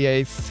down in the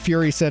 8th.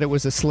 Fury said it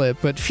was a slip.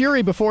 But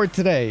Fury before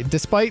today,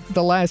 despite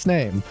the last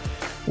name,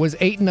 was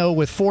 8-0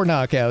 with 4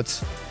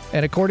 knockouts.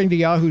 And according to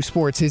Yahoo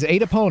Sports, his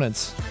 8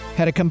 opponents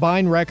had a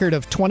combined record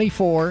of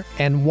 24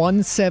 and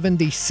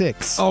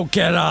 176. Oh,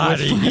 get out of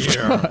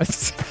here.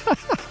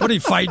 What, do you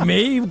fight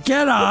me?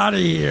 Get out of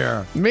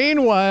here.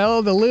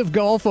 Meanwhile, the Live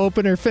Golf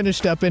opener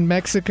finished up in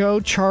Mexico.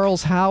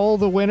 Charles Howell,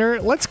 the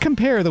winner. Let's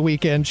compare the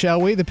weekend,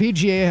 shall we? The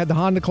PGA had the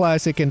Honda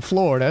Classic in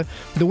Florida.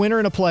 The winner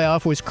in a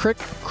playoff was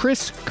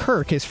Chris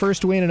Kirk, his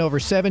first win in over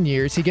 7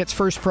 years. He gets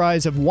first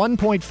prize of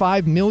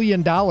 $1.5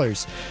 million.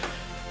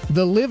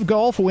 The Live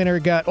Golf winner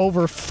got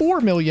over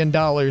 $4 million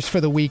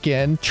for the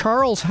weekend.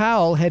 Charles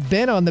Howell had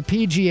been on the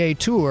PGA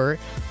Tour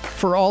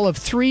for all of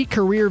 3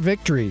 career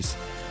victories.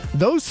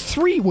 Those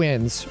 3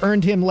 wins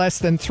earned him less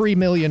than $3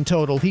 million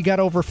total. He got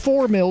over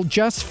 $4 million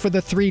just for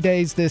the 3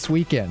 days this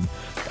weekend.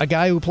 A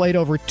guy who played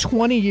over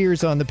 20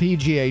 years on the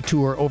PGA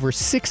Tour, over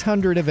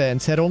 600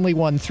 events, had only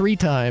won 3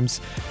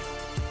 times.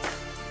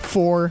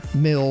 $4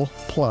 million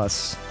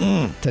plus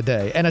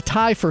today. And a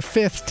tie for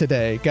 5th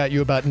today got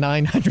you about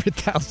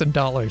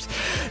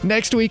 $900,000.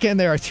 Next weekend,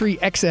 there are 3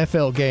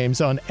 XFL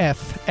games on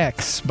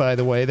FX, by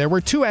the way. There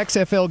were 2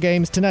 XFL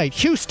games tonight.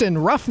 Houston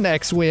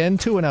Roughnecks win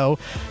 2-0,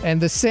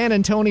 and the San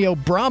Antonio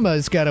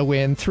Brahmas got a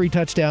win. 3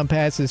 touchdown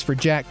passes for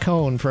Jack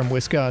Cohn from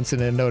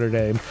Wisconsin and Notre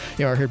Dame.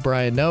 I heard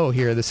Brian Noe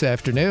here this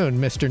afternoon,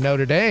 Mr.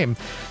 Notre Dame.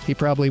 He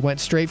probably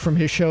went straight from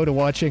his show to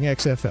watching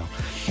XFL.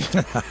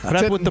 What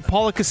happened with the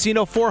Paula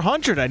Casino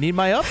 400? I need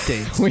my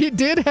updates. We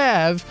did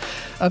have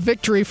a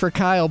victory for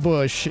Kyle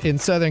Busch in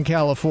Southern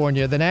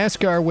California, the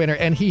NASCAR winner,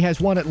 and he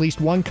has won at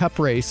least 1 Cup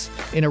race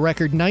in a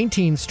record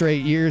 19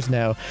 straight years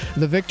now.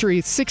 The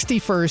victory,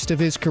 61st of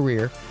his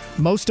career.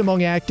 Most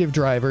among active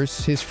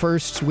drivers. His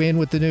first win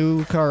with the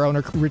new car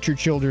owner, Richard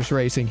Childress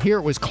Racing. Here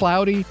it was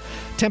cloudy,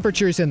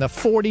 temperatures in the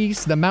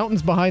 40s. The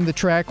mountains behind the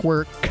track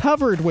were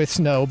covered with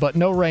snow, but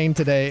no rain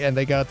today, and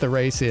they got the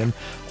race in.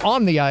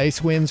 On the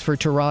ice, wins for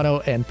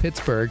Toronto and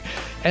Pittsburgh.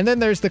 And then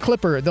there's the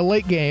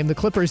late game, the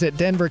Clippers at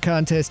Denver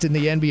contest in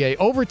the NBA.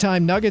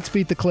 Overtime, Nuggets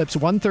beat the Clips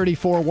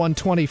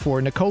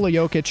 134-124. Nikola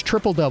Jokic,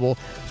 triple-double,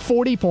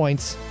 40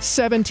 points,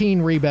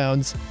 17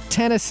 rebounds,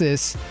 10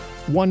 assists,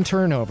 1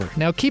 turnover.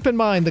 Now, keep in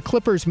mind, the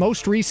Clippers'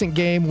 most recent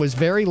game was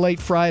very late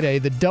Friday,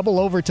 the double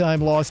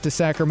overtime loss to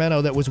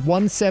Sacramento that was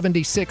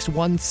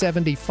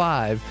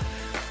 176-175.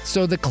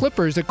 So the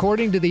Clippers,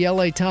 according to the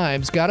LA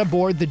Times, got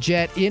aboard the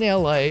jet in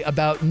LA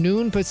about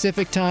noon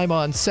Pacific time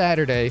on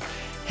Saturday,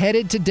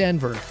 headed to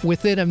Denver.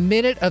 Within a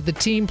minute of the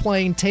team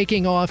plane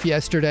taking off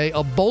yesterday,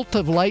 a bolt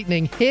of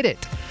lightning hit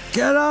it.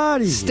 Get out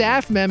of here.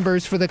 Staff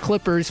members for the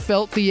Clippers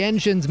felt the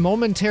engines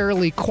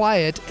momentarily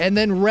quiet and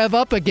then rev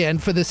up again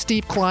for the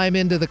steep climb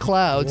into the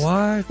clouds.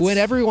 What? When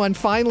everyone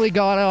finally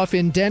got off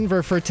in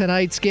Denver for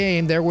tonight's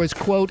game, there was,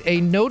 quote,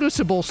 a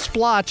noticeable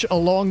splotch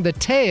along the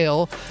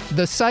tail,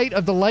 the site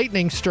of the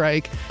lightning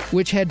strike,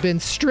 which had been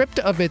stripped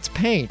of its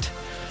paint.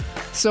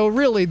 So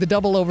really, the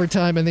double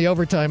overtime and the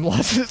overtime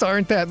losses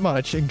aren't that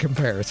much in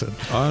comparison.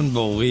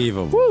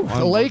 Unbelievable. Woo,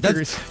 the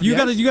Lakers. You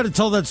got to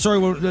tell that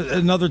story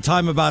another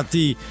time about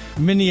the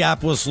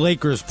Minneapolis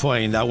Lakers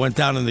plane that went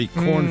down in the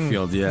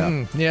cornfield.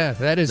 Yeah, yeah,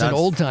 that's an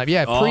old time.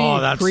 Yeah, pre-LA.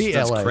 That's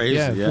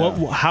crazy.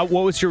 Yeah.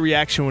 What was your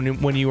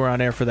reaction when you were on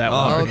air for that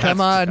one? Oh,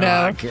 come on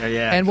now.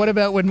 Yeah. And what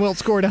about when Wilt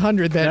scored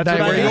 100 that night?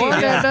 Were you on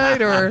that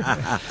night? Or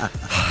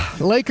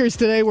Lakers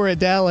today were at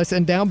Dallas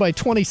and down by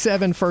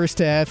 27 first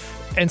half.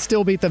 And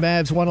still beat the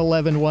Mavs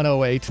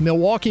 111-108.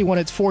 Milwaukee won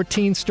its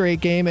 14th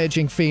straight game,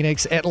 edging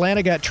Phoenix.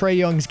 Atlanta got Trae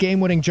Young's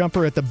game-winning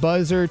jumper at the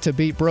buzzer to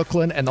beat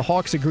Brooklyn, and the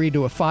Hawks agreed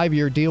to a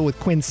 5-year deal with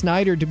Quinn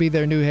Snyder to be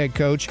their new head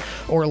coach.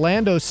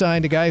 Orlando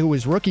signed a guy who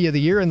was Rookie of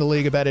the Year in the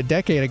league about a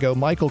decade ago,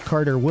 Michael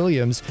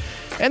Carter-Williams.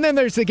 And then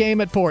there's the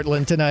game at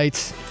Portland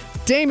tonight.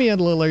 Damian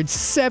Lillard,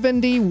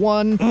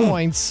 71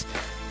 points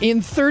in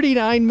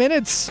 39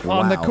 minutes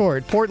on the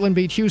court. Portland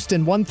beat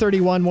Houston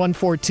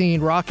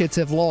 131-114. Rockets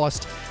have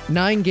lost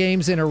 9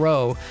 games in a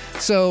row.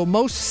 So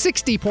most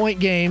 60-point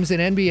games in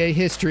NBA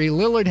history.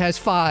 Lillard has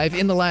 5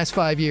 in the last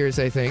 5 years,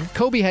 I think.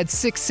 Kobe had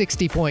 6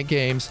 60-point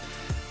games.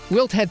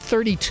 Wilt had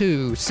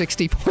 32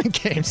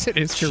 60-point games in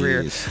his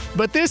career.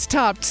 But this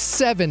topped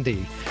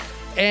 70.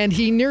 And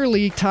he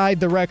nearly tied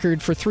the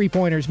record for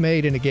three-pointers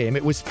made in a game.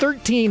 It was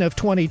 13 of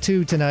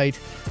 22 tonight.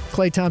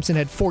 Klay Thompson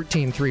had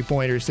 14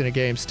 three-pointers in a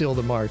game, still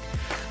the mark.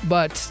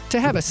 But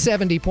to have a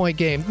 70-point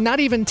game, not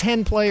even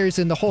 10 players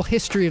in the whole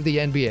history of the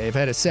NBA have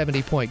had a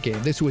 70-point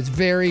game. This was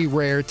very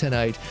rare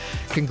tonight.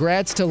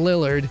 Congrats to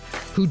Lillard,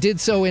 who did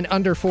so in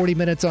under 40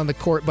 minutes on the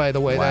court, by the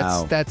way.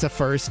 Wow. That's a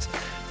first.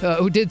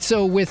 Who did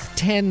so with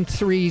 10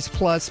 threes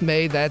plus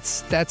made.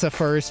 That's a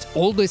first.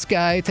 Oldest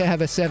guy to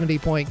have a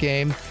 70-point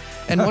game.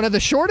 And one of the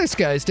shortest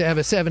guys to have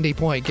a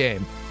 70-point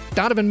game.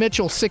 Donovan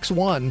Mitchell,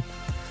 6'1",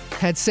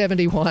 had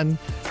 71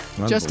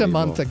 just a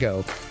month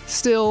ago.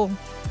 Still,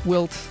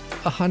 Wilt,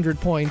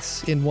 100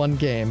 points in one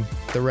game,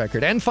 the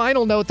record. And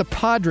final note, the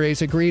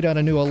Padres agreed on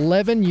a new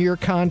 11-year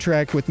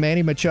contract with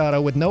Manny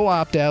Machado with no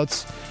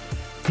opt-outs.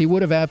 He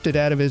would have opted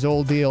out of his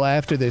old deal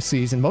after this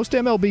season. Most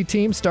MLB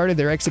teams started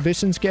their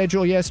exhibition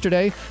schedule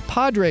yesterday.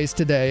 Padres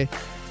today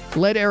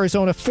led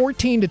Arizona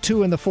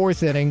 14-2 in the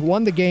fourth inning,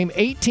 won the game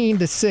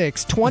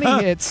 18-6,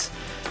 20 hits,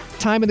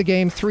 time of the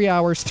game 3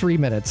 hours, 3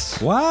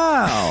 minutes.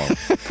 Wow.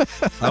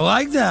 I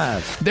like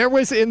that. There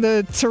was in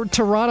the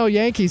Toronto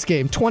Yankees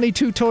game,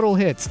 22 total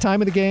hits,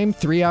 time of the game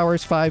 3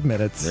 hours, 5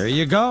 minutes. There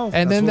you go.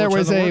 And then there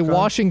was a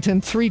Washington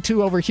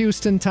 3-2 over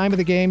Houston, time of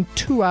the game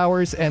 2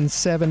 hours and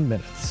 7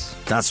 minutes.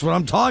 That's what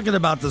I'm talking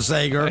about,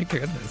 DeSager. My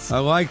goodness. I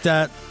like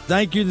that.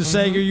 Thank you,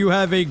 DeSager. You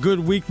have a good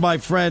week, my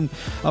friend.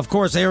 Of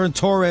course, Aaron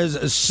Torres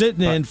is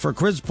sitting in for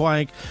Chris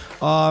Plank.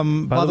 By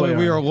the way,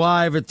 we are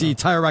live at the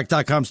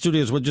TireRack.com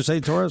studios. What'd you say,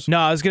 Torres? No,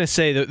 I was going to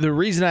say, the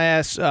reason I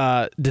asked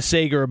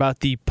DeSager about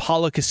the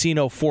Pala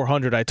Casino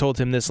 400, I told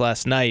him this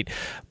last night,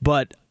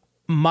 but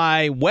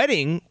my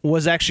wedding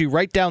was actually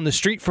right down the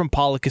street from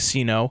Pala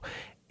Casino,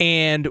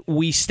 and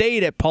we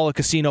stayed at Pala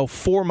Casino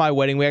for my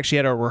wedding. We actually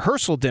had a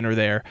rehearsal dinner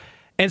there.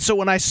 And so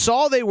when I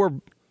saw they were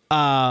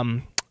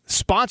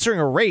sponsoring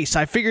a race,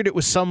 I figured it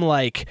was some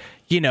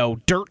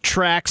dirt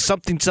track,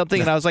 something,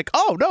 and I was like,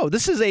 oh no,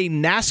 this is a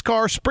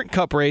NASCAR Sprint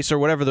Cup race or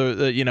whatever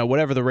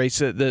the race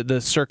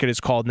the circuit is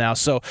called now.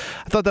 So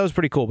I thought that was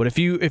pretty cool. But if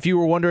you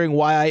were wondering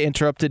why I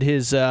interrupted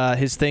his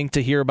thing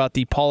to hear about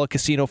the Pala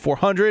Casino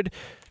 400.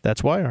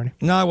 That's why, Arnie.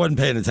 No, I wasn't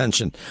paying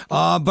attention.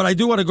 But I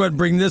do want to go ahead and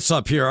bring this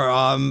up here.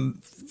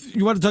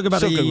 You want to talk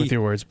about so good with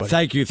your words, buddy.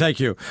 Thank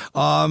you.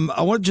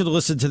 I wanted you to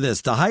listen to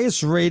this. The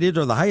highest rated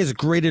or the highest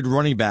graded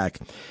running back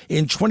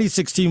in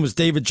 2016 was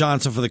David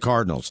Johnson for the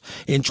Cardinals.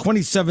 In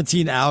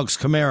 2017, Alex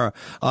Kamara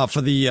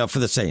for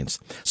the Saints.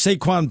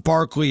 Saquon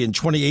Barkley in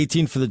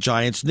 2018 for the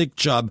Giants. Nick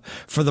Chubb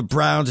for the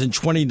Browns in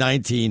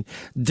 2019.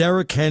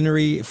 Derrick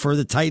Henry for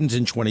the Titans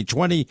in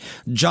 2020.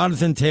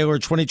 Jonathan Taylor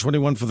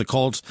 2021 for the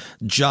Colts.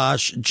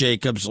 Josh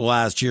Jacobs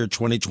last year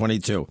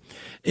 2022.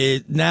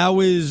 It now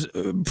is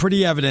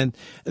pretty evident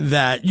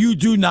that you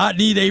do not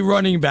need a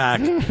running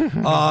back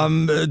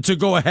to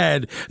go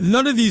ahead.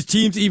 None of these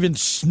teams even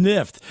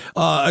sniffed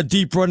a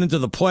deep run into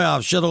the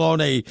playoffs, let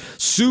alone a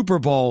Super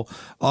Bowl.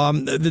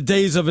 The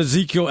days of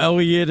Ezekiel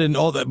Elliott and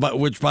all that, but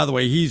which, by the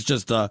way, he's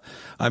just, I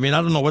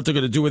don't know what they're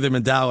going to do with him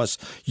in Dallas.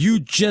 You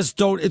just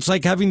don't, it's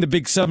like having the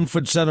big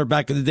 7-foot center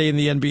back in the day in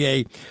the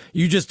NBA.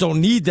 You just don't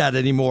need that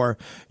anymore.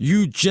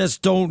 You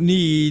just don't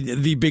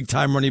need the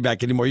big-time running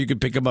back anymore. You can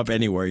pick him up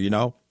anywhere,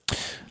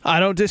 I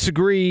don't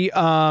disagree,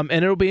 and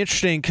it'll be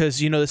interesting because,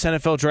 this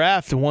NFL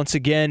draft, once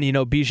again,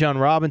 Bijan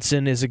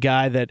Robinson is a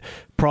guy that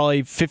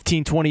probably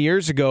 15, 20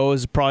 years ago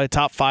was probably a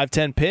top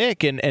 5-10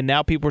 pick, and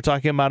now people are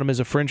talking about him as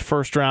a fringe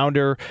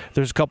first-rounder.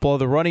 There's a couple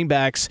other running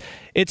backs.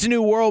 It's a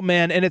new world,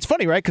 man, and it's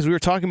funny, right, because we were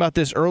talking about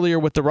this earlier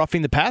with the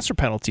roughing the passer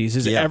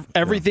penalties.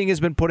 Everything has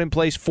been put in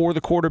place for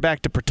the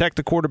quarterback to protect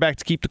the quarterback,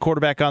 to keep the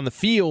quarterback on the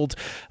field,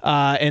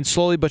 and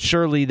slowly but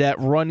surely the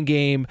run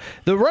game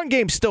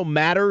still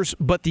matters,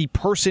 but the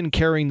person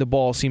carrying the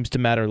ball seems to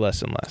matter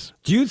less and less.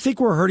 Do you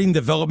think we're hurting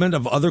development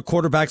of other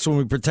quarterbacks when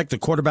we protect the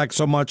quarterback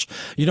so much?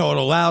 It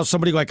allows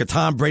somebody like a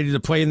Tom Brady to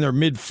play in their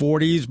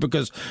mid-40s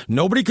because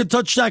nobody could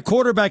touch that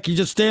quarterback. You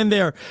just stand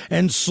there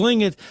and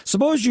sling it.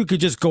 Suppose you could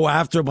just go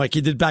after him like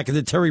you did back in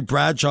the Terry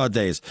Bradshaw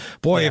days.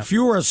 Boy, if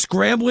you were a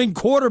scrambling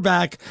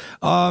quarterback,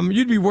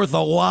 you'd be worth a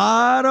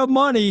lot of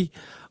money.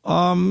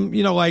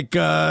 Like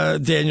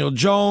Daniel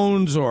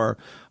Jones or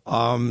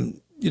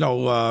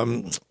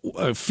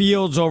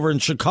Fields over in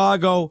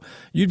Chicago,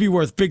 you'd be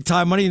worth big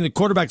time money, and the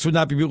quarterbacks would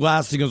not be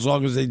lasting as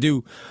long as they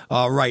do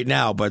right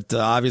now. But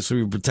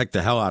obviously, we protect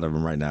the hell out of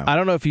them right now. I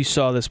don't know if you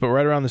saw this, but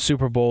right around the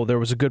Super Bowl, there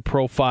was a good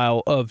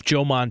profile of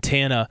Joe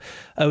Montana.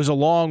 It was a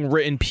long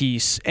written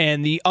piece,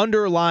 and the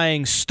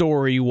underlying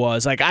story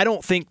was I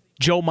don't think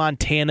Joe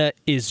Montana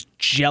is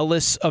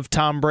jealous of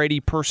Tom Brady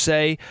per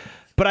se.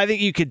 But I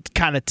think you could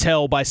kind of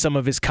tell by some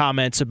of his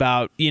comments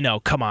about,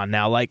 come on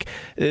now.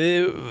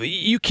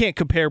 You can't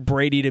compare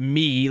Brady to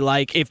me.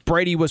 If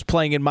Brady was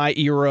playing in my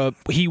era,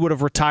 he would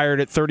have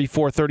retired at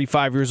 34,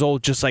 35 years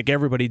old, just like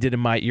everybody did in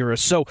my era.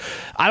 So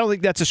I don't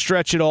think that's a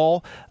stretch at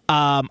all.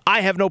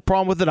 I have no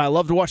problem with it. I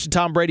loved watching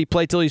Tom Brady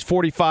play till he's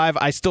 45.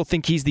 I still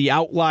think he's the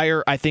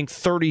outlier. I think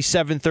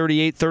 37,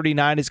 38,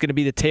 39 is going to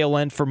be the tail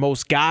end for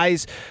most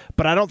guys.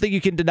 But I don't think you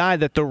can deny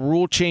that the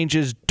rule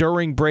changes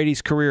during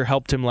Brady's career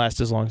helped him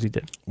last as long as he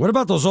did. What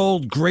about those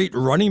old great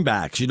running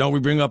backs? We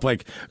bring up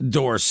like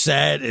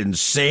Dorsett and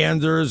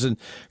Sanders and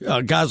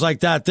guys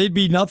like that. They'd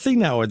be nothing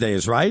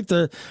nowadays, right?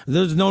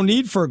 There's no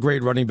need for a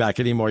great running back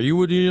anymore.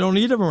 You don't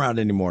need him around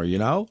anymore,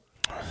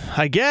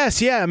 I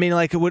guess, yeah. I mean,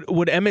 like, would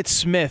Emmitt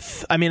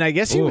Smith, I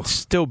guess he would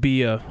still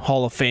be a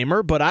Hall of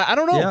Famer, but I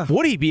don't know. Yeah.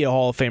 Would he be a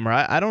Hall of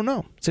Famer? I don't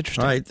know. It's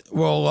interesting. All right.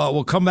 Well,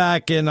 we'll come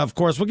back, and, of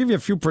course, we'll give you a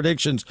few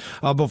predictions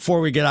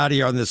before we get out of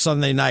here on this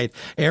Sunday night.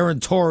 Aaron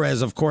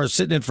Torres, of course,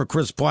 sitting in for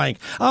Chris Plank.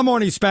 I'm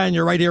Arnie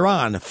Spanier right here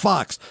on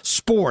Fox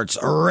Sports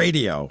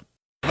Radio.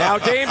 Now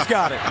Dame's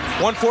got it.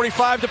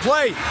 1:45 to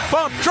play.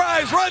 Bump,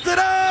 drives, runs it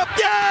up.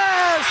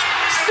 Yes!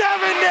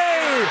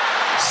 70!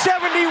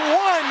 71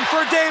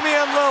 for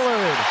Damian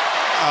Lillard.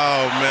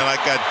 Oh, man, I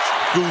got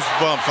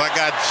goosebumps. I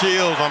got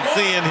chills. I'm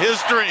seeing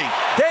history.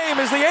 Dame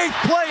is the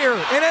 8th player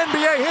in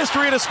NBA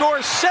history to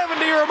score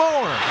 70 or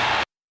more.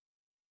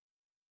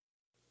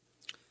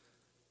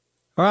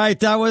 All right,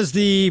 that was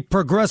the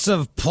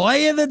Progressive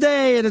Play of the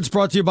Day, and it's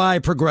brought to you by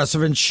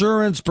Progressive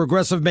Insurance.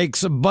 Progressive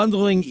makes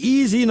bundling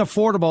easy and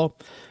affordable.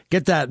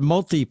 Get that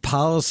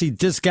multi-policy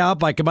discount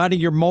by combining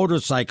your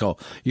motorcycle,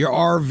 your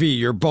RV,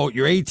 your boat,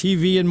 your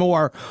ATV, and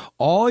more.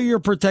 All your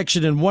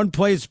protection in one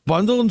place.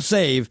 Bundle and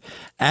save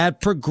at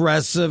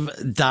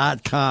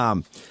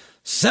Progressive.com.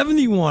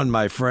 71,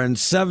 my friend,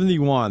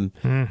 71.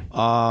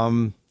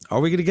 Are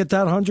we going to get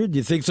that 100? Do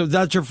you think so?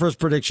 That's your first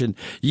prediction.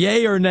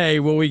 Yay or nay,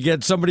 will we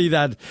get somebody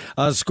that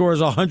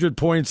scores 100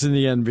 points in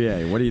the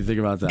NBA? What do you think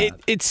about that?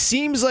 It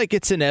seems like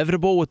it's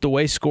inevitable with the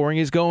way scoring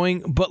is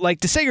going, but like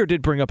DeSager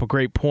did bring up a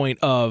great point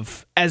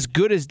of as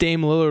good as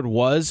Dame Lillard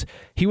was,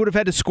 he would have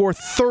had to score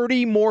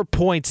 30 more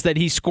points than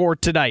he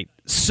scored tonight.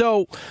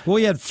 So, well,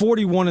 he had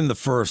 41 in the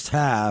first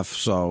half,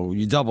 so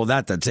you double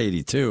that, that's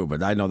 82.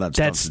 But I know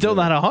that's still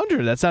not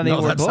 100. That's not even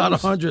close. No, that's not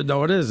 100.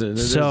 No, it isn't.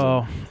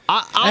 So,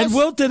 and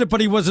Wilt did it,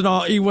 but he wasn't a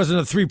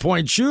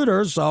 3-point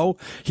shooter, so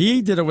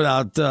he did it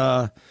without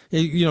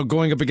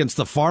going up against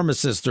the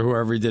pharmacist or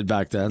whoever he did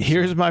back then.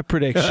 Here's my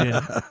prediction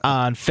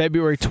on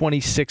February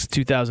 26,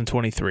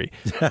 2023.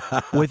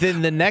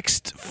 Within the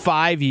next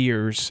 5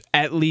 years,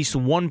 at least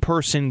one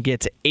person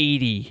gets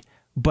 80,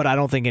 but I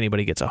don't think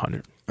anybody gets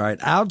 100. All right,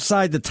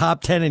 outside the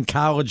top 10 in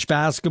college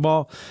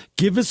basketball,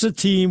 give us a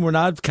team. We're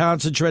not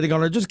concentrating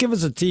on it. Just give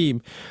us a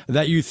team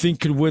that you think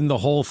could win the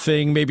whole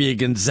thing. Maybe a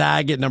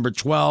Gonzaga at number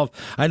 12.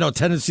 I know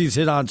Tennessee's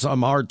hit on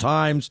some hard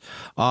times.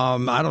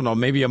 I don't know,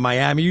 maybe a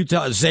Miami.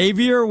 Utah,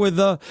 Xavier with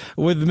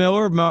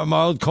Miller,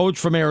 my old coach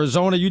from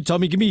Arizona. You tell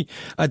me, give me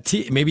a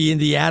team, maybe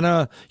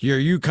Indiana, your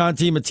UConn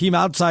team, a team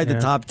outside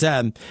the top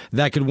 10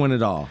 that could win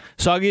it all.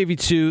 So I'll give you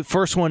two.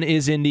 First one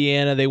is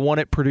Indiana. They won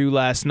at Purdue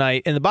last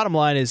night. And the bottom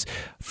line is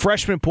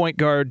freshman point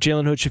guard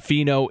Jalen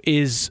Hood-Schifino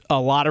is a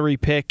lottery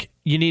pick.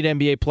 You need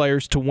NBA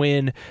players to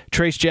win.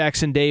 Trace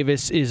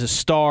Jackson-Davis is a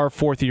star,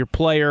 fourth-year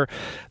player.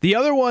 The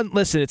other one,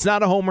 listen, it's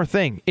not a homer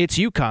thing. It's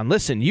UConn.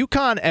 Listen,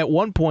 UConn at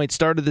one point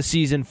started the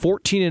season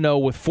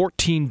 14-0 with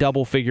 14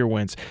 double-figure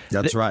wins.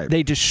 That's right.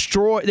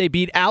 They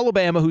beat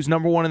Alabama, who's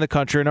number 1 in the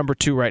country, or number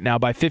 2 right now,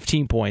 by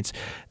 15 points.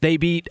 They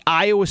beat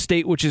Iowa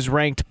State, which is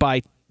ranked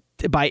by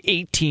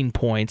 18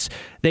 points.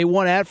 They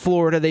won at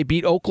Florida. They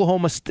beat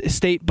Oklahoma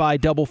State by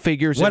double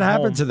figures. What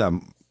happened to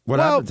them? What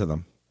happened to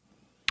them?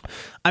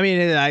 I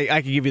mean,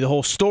 I could give you the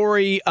whole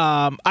story.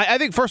 I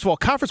think, first of all,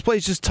 conference play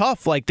is just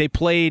tough. Like, they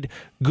played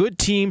good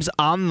teams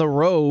on the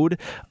road.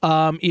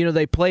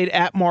 They played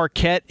at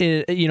Marquette.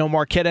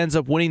 Marquette ends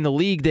up winning the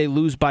league. They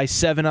lose by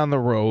 7 on the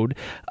road.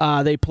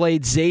 They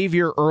played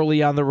Xavier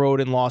early on the road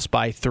and lost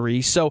by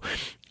 3. So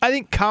I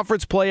think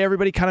conference play,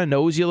 everybody kind of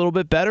knows you a little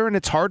bit better, and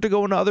it's hard to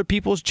go into other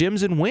people's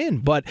gyms and win.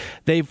 But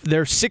they're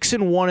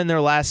 6-1 in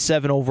their last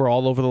 7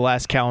 overall over the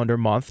last calendar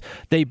month.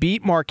 They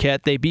beat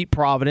Marquette. They beat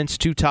Providence,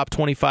 2 top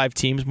 25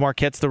 teams.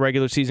 Marquette's the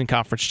regular season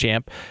conference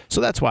champ.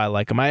 So that's why I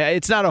like them.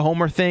 It's not a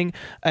homer thing.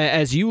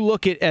 As you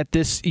look at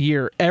this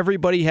year,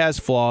 everybody has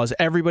flaws.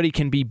 Everybody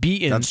can be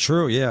beaten. That's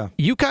true, yeah.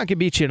 UConn can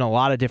beat you in a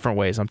lot of different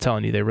ways. I'm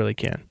telling you, they really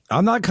can.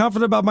 I'm not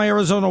confident about my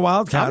Arizona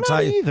Wildcats.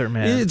 I'm not either,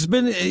 man. It's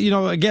been,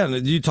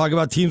 again, you talk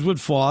about teams with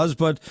flaws,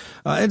 but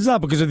it's not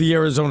because of the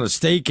Arizona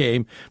State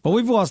game. But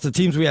we've lost the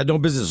teams we had no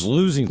business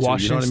losing to.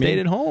 Washington State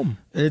at home.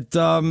 Not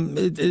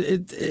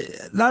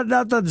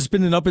that it's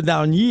been an up and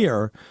down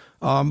year,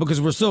 because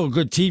we're still a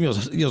good team.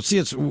 You'll see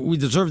us. We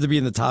deserve to be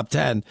in the top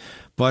 10,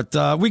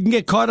 but we can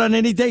get caught on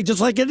any day, just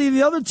like any of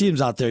the other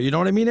teams out there. You know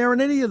what I mean, Aaron?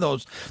 Any of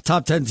those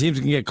top 10 teams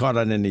can get caught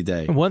on any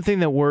day. One thing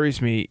that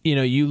worries me,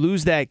 you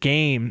lose that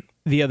game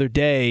the other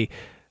day.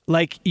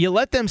 Like, you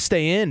let them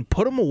stay in,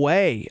 put them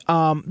away.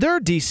 They're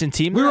a decent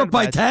team. We were up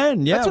by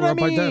 10. Yeah, that's what I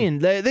mean.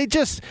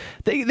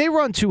 They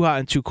run too hot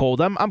and too cold.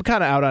 I'm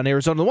kind of out on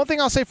Arizona. The one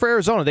thing I'll say for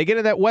Arizona, they get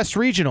in that West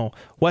Regional.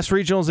 West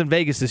Regional's in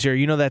Vegas this year.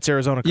 You know that's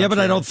Arizona country. Yeah, but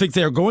I don't think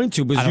they're going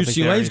to because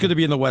UCLA is going to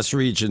be in the West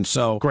Region.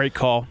 So great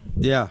call.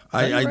 Yeah,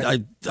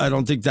 I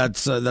don't think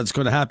that's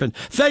going to happen.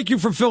 Thank you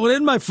for filling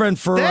in, my friend.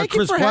 Thank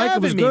Chris you for Plank.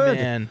 It was me, good.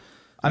 Man.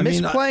 I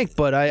miss Plank,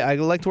 but I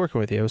liked working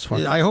with you. It was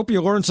fun. I hope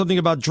you learned something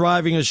about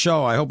driving a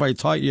show. I hope I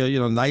taught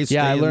you, nice.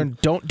 Yeah, I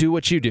learned don't do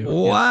what you do.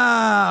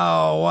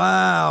 Wow.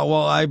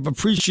 Well, I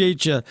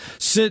appreciate you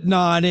sitting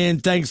on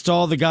in. Thanks to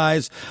all the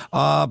guys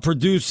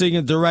producing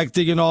and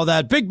directing and all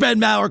that. Big Ben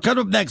Maller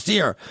coming up next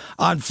here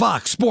on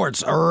Fox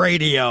Sports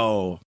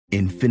Radio.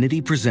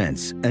 Infiniti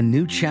presents a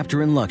new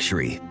chapter in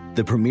luxury.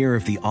 The premiere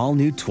of the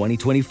all-new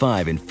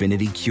 2025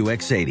 Infiniti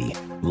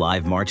QX80,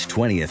 live March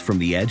 20th from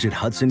the Edge at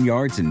Hudson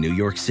Yards in New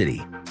York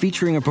City,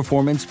 featuring a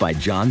performance by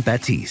John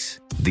Batiste.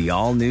 The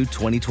all-new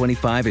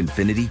 2025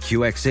 Infiniti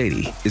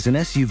QX80 is an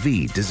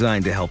SUV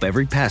designed to help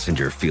every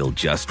passenger feel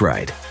just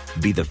right.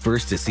 Be the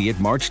first to see it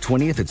March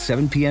 20th at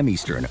 7 p.m.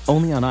 Eastern,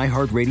 only on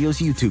iHeartRadio's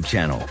YouTube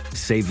channel.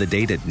 Save the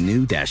date at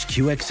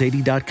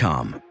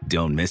new-QX80.com.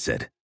 Don't miss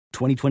it.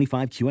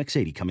 2025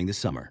 QX80 coming this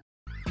summer.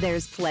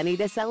 There's plenty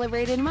to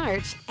celebrate in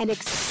March and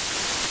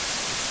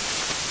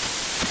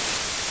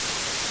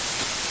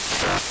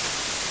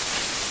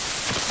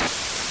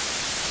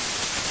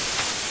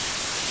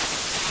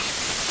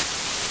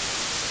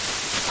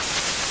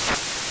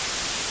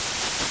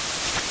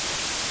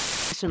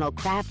National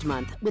Craft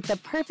Month with the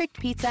perfect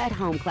pizza at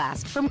home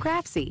class from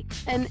Craftsy.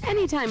 And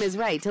anytime is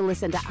right to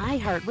listen to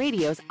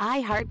iHeartRadio's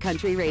iHeart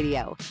Country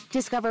Radio.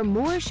 Discover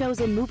more shows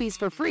and movies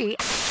for free.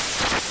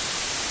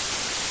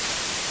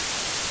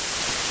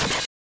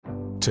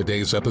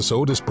 Today's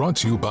episode is brought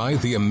to you by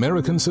the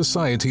American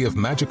Society of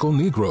Magical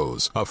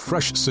Negroes, a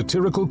fresh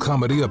satirical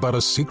comedy about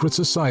a secret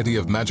society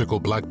of magical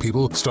black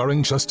people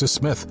starring Justice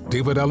Smith,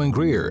 David Allen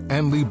Greer,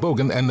 Ann Lee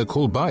Bogan, and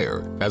Nicole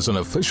Byer. As an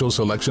official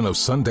selection of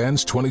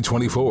Sundance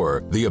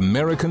 2024, the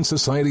American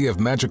Society of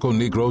Magical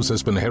Negroes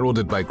has been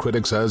heralded by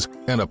critics as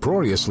an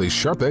uproariously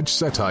sharp-edged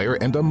satire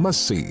and a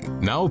must-see.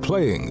 Now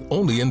playing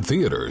only in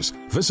theaters.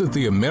 Visit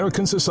the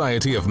American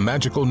Society of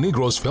Magical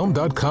Negroes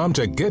film.com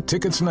to get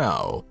tickets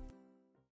now.